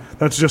that?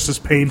 That's just as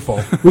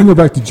painful. We can go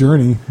back to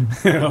Journey.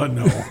 Oh,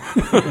 no.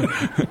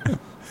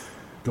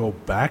 Go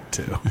back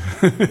to.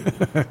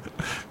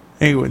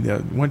 Hey, why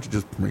don't you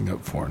just bring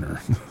up Foreigner?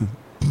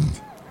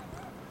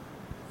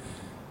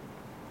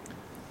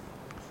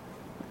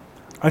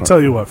 I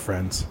tell you what,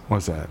 friends.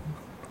 What's that?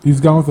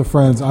 He's gone with the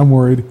friends. I'm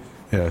worried.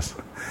 Yes.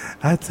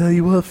 I tell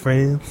you what,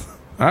 friends.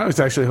 I was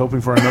actually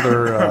hoping for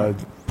another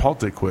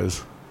politic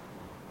quiz.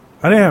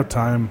 I didn't have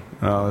time.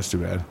 Oh, that's too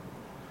bad.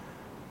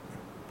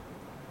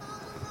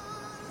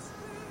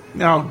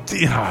 No,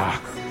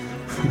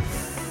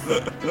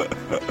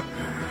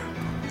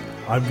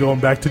 I'm going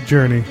back to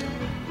Journey.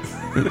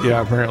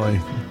 yeah, apparently.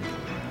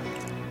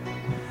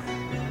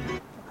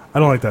 I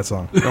don't like that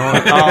song.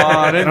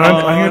 I'm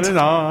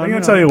I'm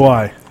going to tell you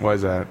why. Why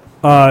is that?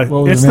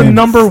 It's the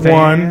number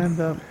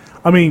one.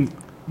 I mean,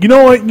 you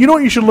know what? You know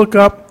what you should look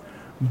up?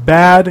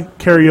 Bad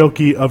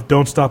karaoke of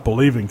 "Don't Stop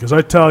Believing," because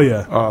I tell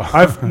you,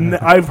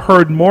 I've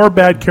heard more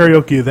bad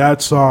karaoke of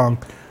that song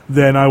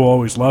than "I Will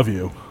Always Love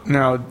You."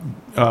 Now,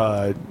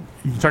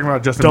 you're talking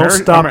about just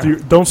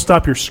Don't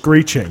stop your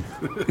screeching.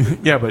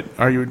 Yeah, but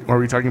are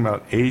we talking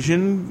about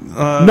Asian?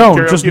 No,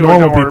 just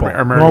normal people.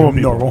 Normal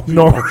people.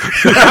 Normal.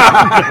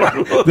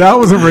 That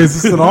wasn't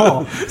racist at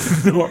all.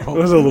 That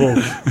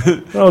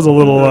was a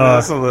little.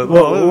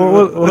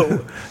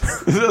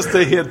 Just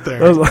a hit there.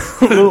 That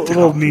was a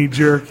little knee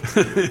jerk.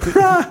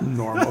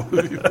 Normal.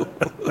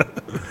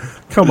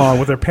 Come on,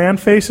 with their pan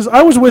faces.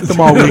 I was with them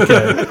all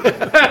weekend.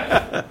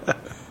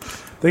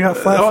 They got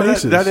flat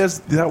faces.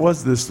 That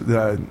was this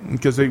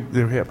because they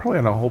probably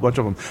had a whole bunch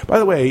of them. By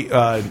the way,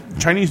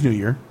 Chinese New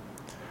Year,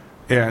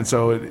 and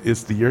so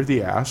it's the year of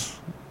the ass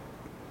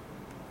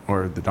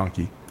or the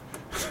donkey,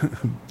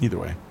 either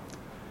way.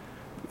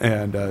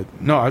 And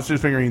no, I was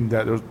just figuring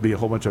that there would be a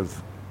whole bunch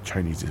of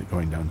Chinese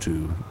going down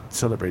to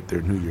celebrate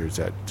their New Year's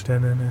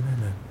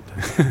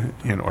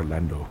in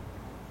Orlando.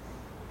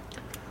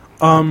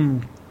 I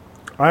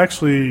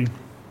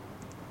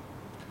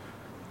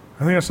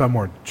think I saw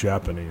more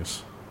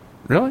Japanese.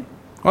 Really?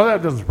 Oh,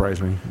 that doesn't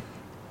surprise me.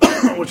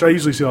 Which I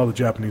usually see all the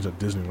Japanese at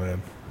Disneyland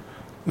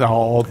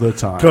all the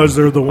time because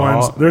they're the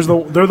ones.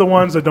 They're the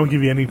ones that don't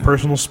give you any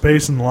personal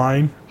space in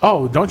line.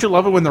 Oh, don't you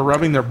love it when they're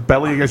rubbing their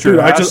belly against your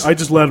ass? I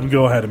just let them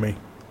go ahead of me.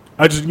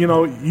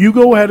 You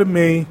go ahead of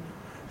me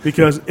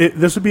because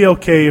this would be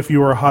okay if you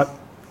were a hot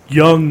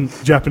young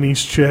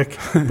Japanese chick,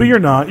 but you're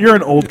not. You're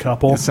an old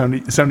couple.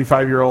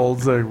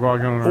 75-year-olds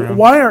walking around.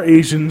 Why are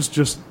Asians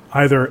just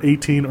either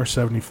 18 or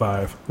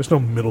 75? There's no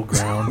middle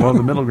ground. Well,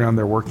 the middle ground,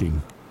 they're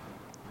working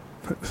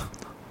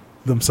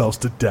themselves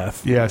to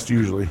death. Yes,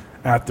 usually.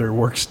 At their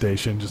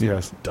workstation,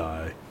 just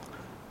die.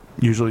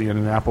 Usually in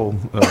an Apple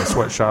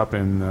sweatshop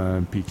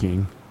in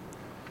Peking.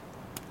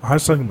 I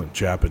was talking about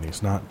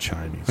Japanese, not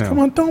Chinese. Yeah. Come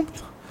on,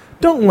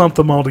 don't lump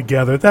them all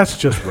together. That's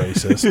just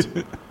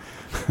racist.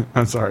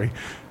 I'm sorry.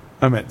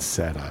 I meant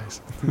sad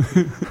eyes.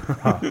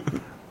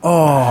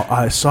 Oh,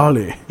 I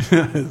sorry.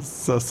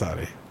 So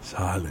sorry.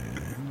 Sorry.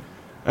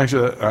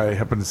 Actually, I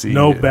happen to see...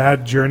 No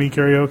bad Journey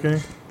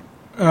karaoke?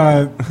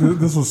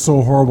 This was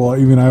so horrible.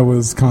 Even I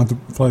was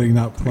contemplating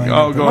not playing.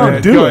 Oh, go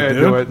ahead. Do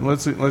it.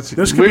 Let's.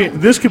 This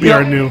could be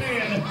our new...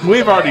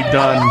 We've already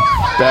done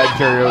bad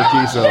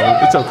karaoke, so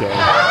it's okay.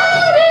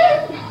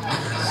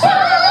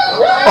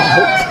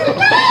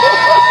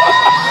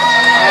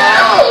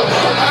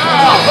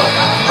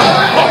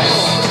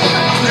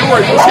 You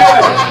were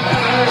kidding.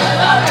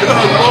 Good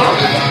Lord.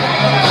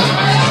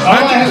 All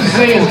I have to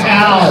say is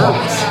ow.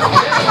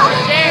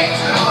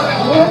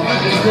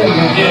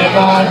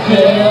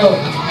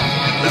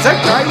 Is that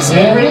guys?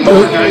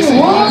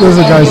 Those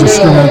are guys that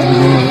scream at the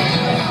beginning.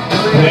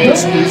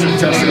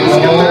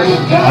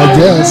 I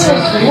guess.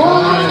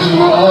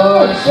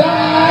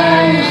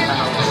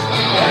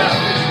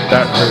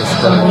 That hurts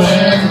first.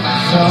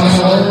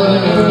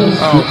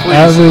 Oh, please.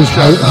 Average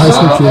high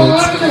school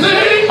kids.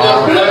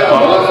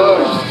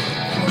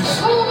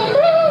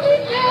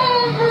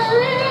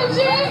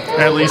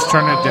 At least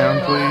turn it down,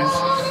 please.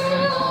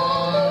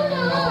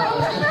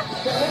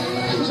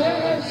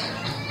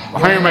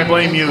 Why am I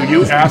blame you?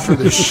 You asked for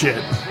this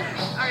shit.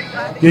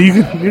 Yeah,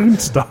 you can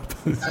stop.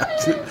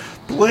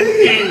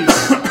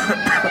 Please.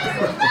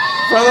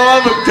 For the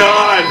love of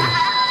God.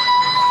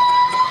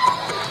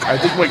 I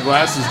think my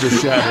glasses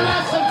just shattered.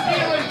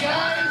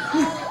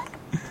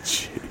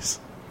 Jeez.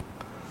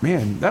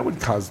 Man, that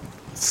would cause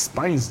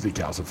spines to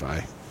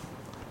calcify.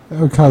 That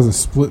would cause a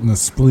split in the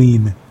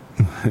spleen.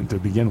 To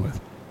begin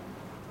with.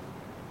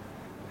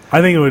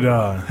 I think it would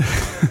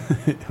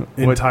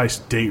entice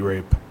date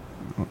rape.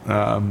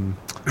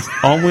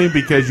 Only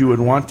because you would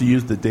want to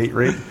use the date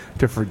rape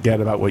to forget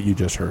about what you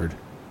just heard.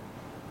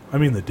 I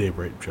mean the date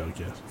rape joke,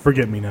 yes.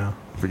 Forget me now.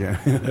 Forget.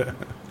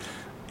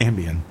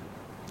 Ambien.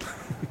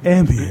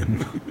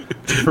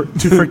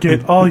 to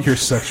forget all your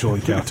sexual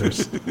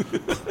encounters.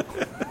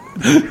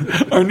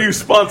 Our new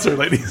sponsor,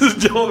 ladies and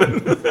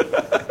gentlemen.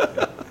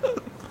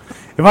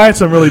 If I had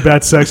some really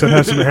bad sex, I'd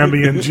have some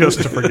Ambien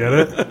just to forget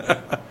it.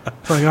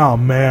 It's like, oh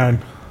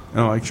man.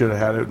 Oh, I should have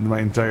had it in my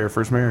entire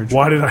first marriage.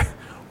 Why did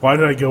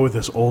I go with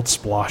this old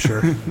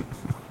splosher?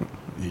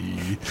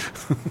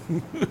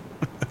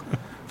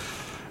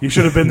 You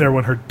should have been there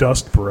when her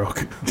dust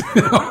broke.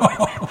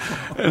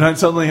 And I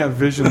suddenly have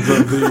visions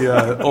of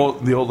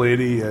the old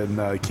lady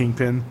and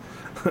Kingpin.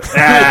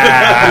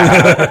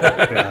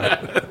 Yeah.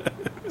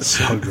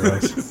 So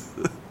gross.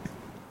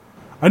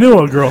 I knew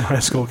a girl in high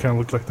school kind of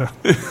looked like that.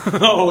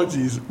 Oh,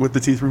 jeez. With the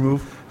teeth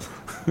removed?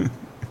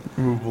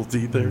 Removable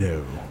teeth there?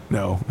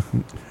 No.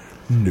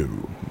 No.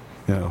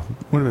 Would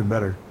have been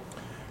better.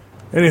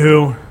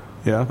 Anywho,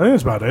 Yeah. I think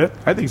that's about it.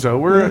 I think so.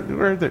 We're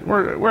at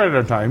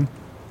our time.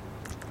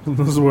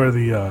 This is where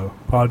the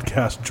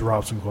podcast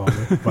drops in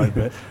quality by a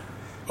bit.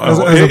 As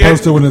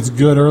opposed to when it's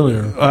good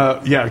earlier.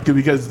 Yeah,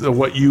 because of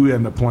what you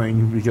end up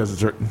playing. Because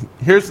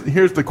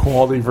here's the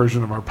quality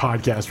version of our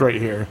podcast right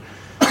here.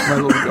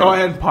 Go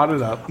ahead and pot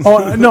it up.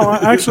 Oh no!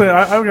 Actually,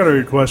 I've got a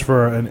request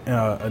for an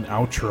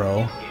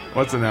outro.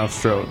 What's an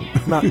outro?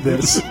 Not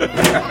this.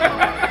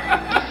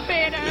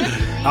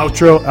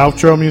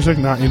 outro music,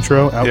 not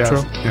intro.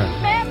 Outro. Yes.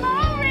 Yeah.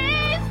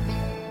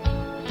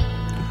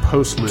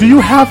 Post. Do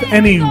you have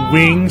any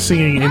Wing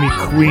singing any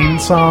Queen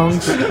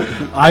songs?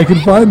 I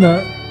can find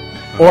that.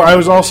 Or I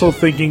was also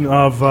thinking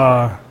of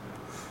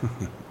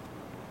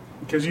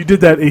because you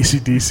did that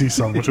AC/DC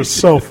song, which was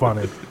so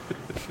funny.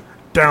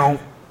 Down.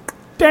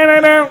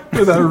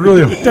 With that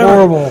really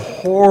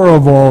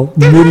horrible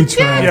MIDI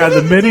track. Yeah,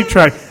 the MIDI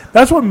track.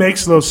 That's what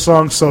makes those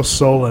songs so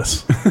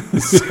soulless.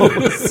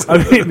 I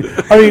mean,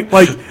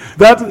 like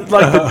that,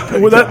 like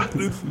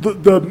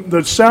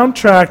the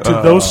soundtrack to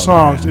those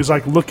songs is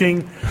like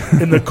looking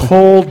in the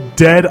cold,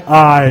 dead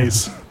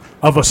eyes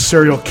of a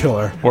serial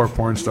killer or a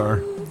porn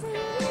star.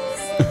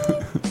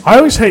 I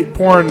always hate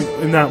porn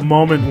in that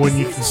moment when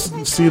you can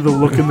see the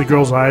look in the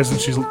girl's eyes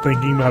and she's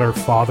thinking about her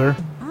father.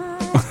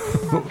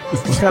 What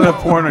kind of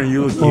porn are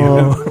you looking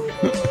at?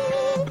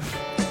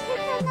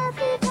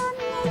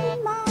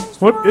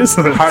 What is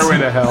that? Highway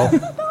to Hell.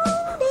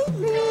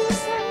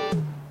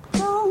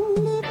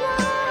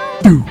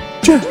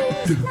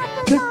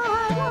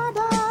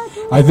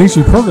 I think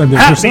she programmed it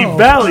Happy herself.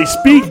 Valley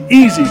Speak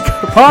Easy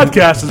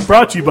podcast is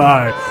brought to you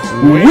by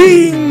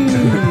Wing.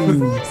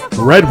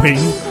 Red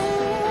Wing.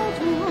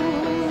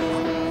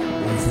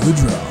 Wait for the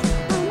drop.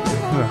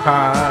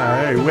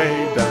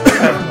 Highway to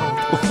Hell.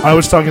 I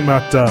was talking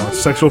about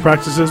sexual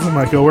practices with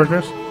my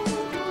coworkers.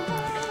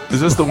 Is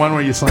this the one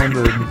where you slam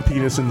the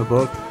penis in the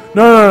book?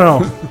 No.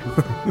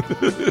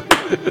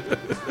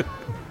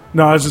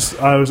 No, I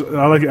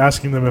like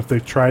asking them if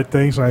they've tried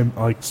things. I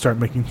like start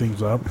making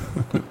things up.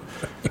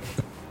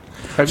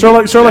 Have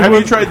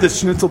you tried the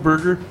schnitzel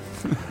burger?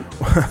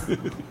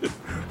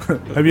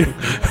 Have you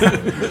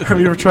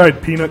ever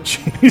tried peanut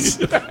cheese?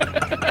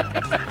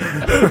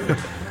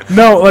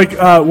 No, like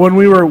when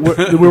we were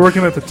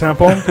working at the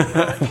temple,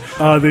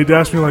 they'd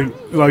ask me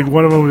like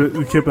one of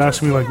them kept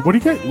asking me like, what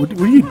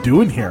are you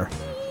doing here?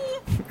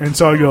 And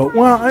so I go,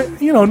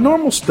 well,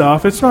 normal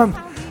stuff. It's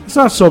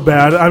not so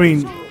bad. I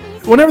mean,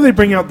 whenever they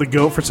bring out the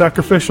goat for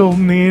sacrificial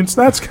needs,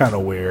 that's kind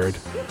of weird.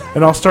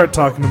 And I'll start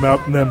talking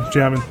about them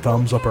jamming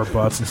thumbs up our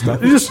butts and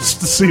stuff,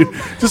 just to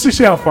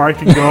see how far I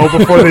can go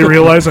before they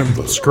realize I'm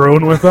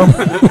screwing with them.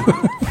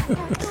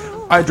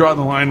 I draw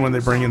the line when they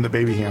bring in the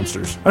baby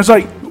hamsters. I was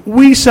like,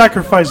 we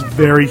sacrifice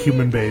very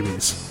human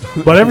babies,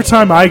 but every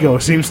time I go,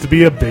 it seems to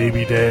be a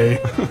baby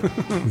day.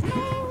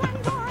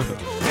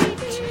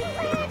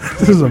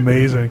 This is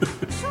amazing.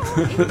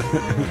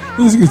 At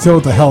least you can tell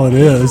what the hell it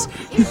is.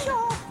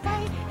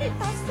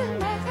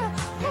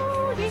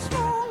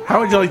 How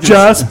would you like to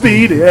Just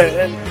beat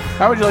it.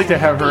 How would you like to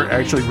have her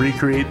actually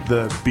recreate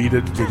the Beat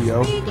It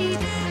video?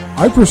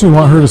 I personally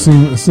want her to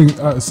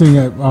sing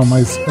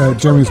at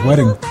Jeremy's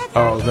wedding.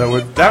 Oh,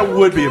 that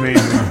would be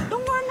amazing.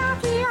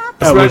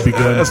 That would be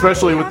good.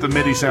 Especially with the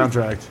MIDI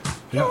soundtrack.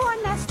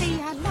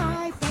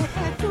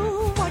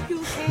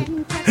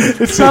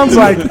 It sounds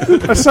like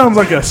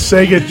a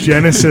Sega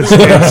Genesis game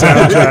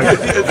soundtrack.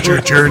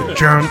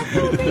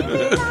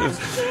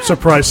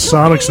 Surprise!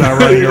 Sonic's not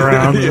running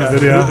around in the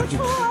video.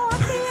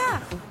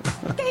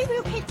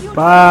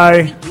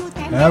 Bye.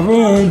 Have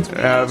fun.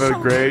 Have a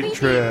great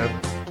trip.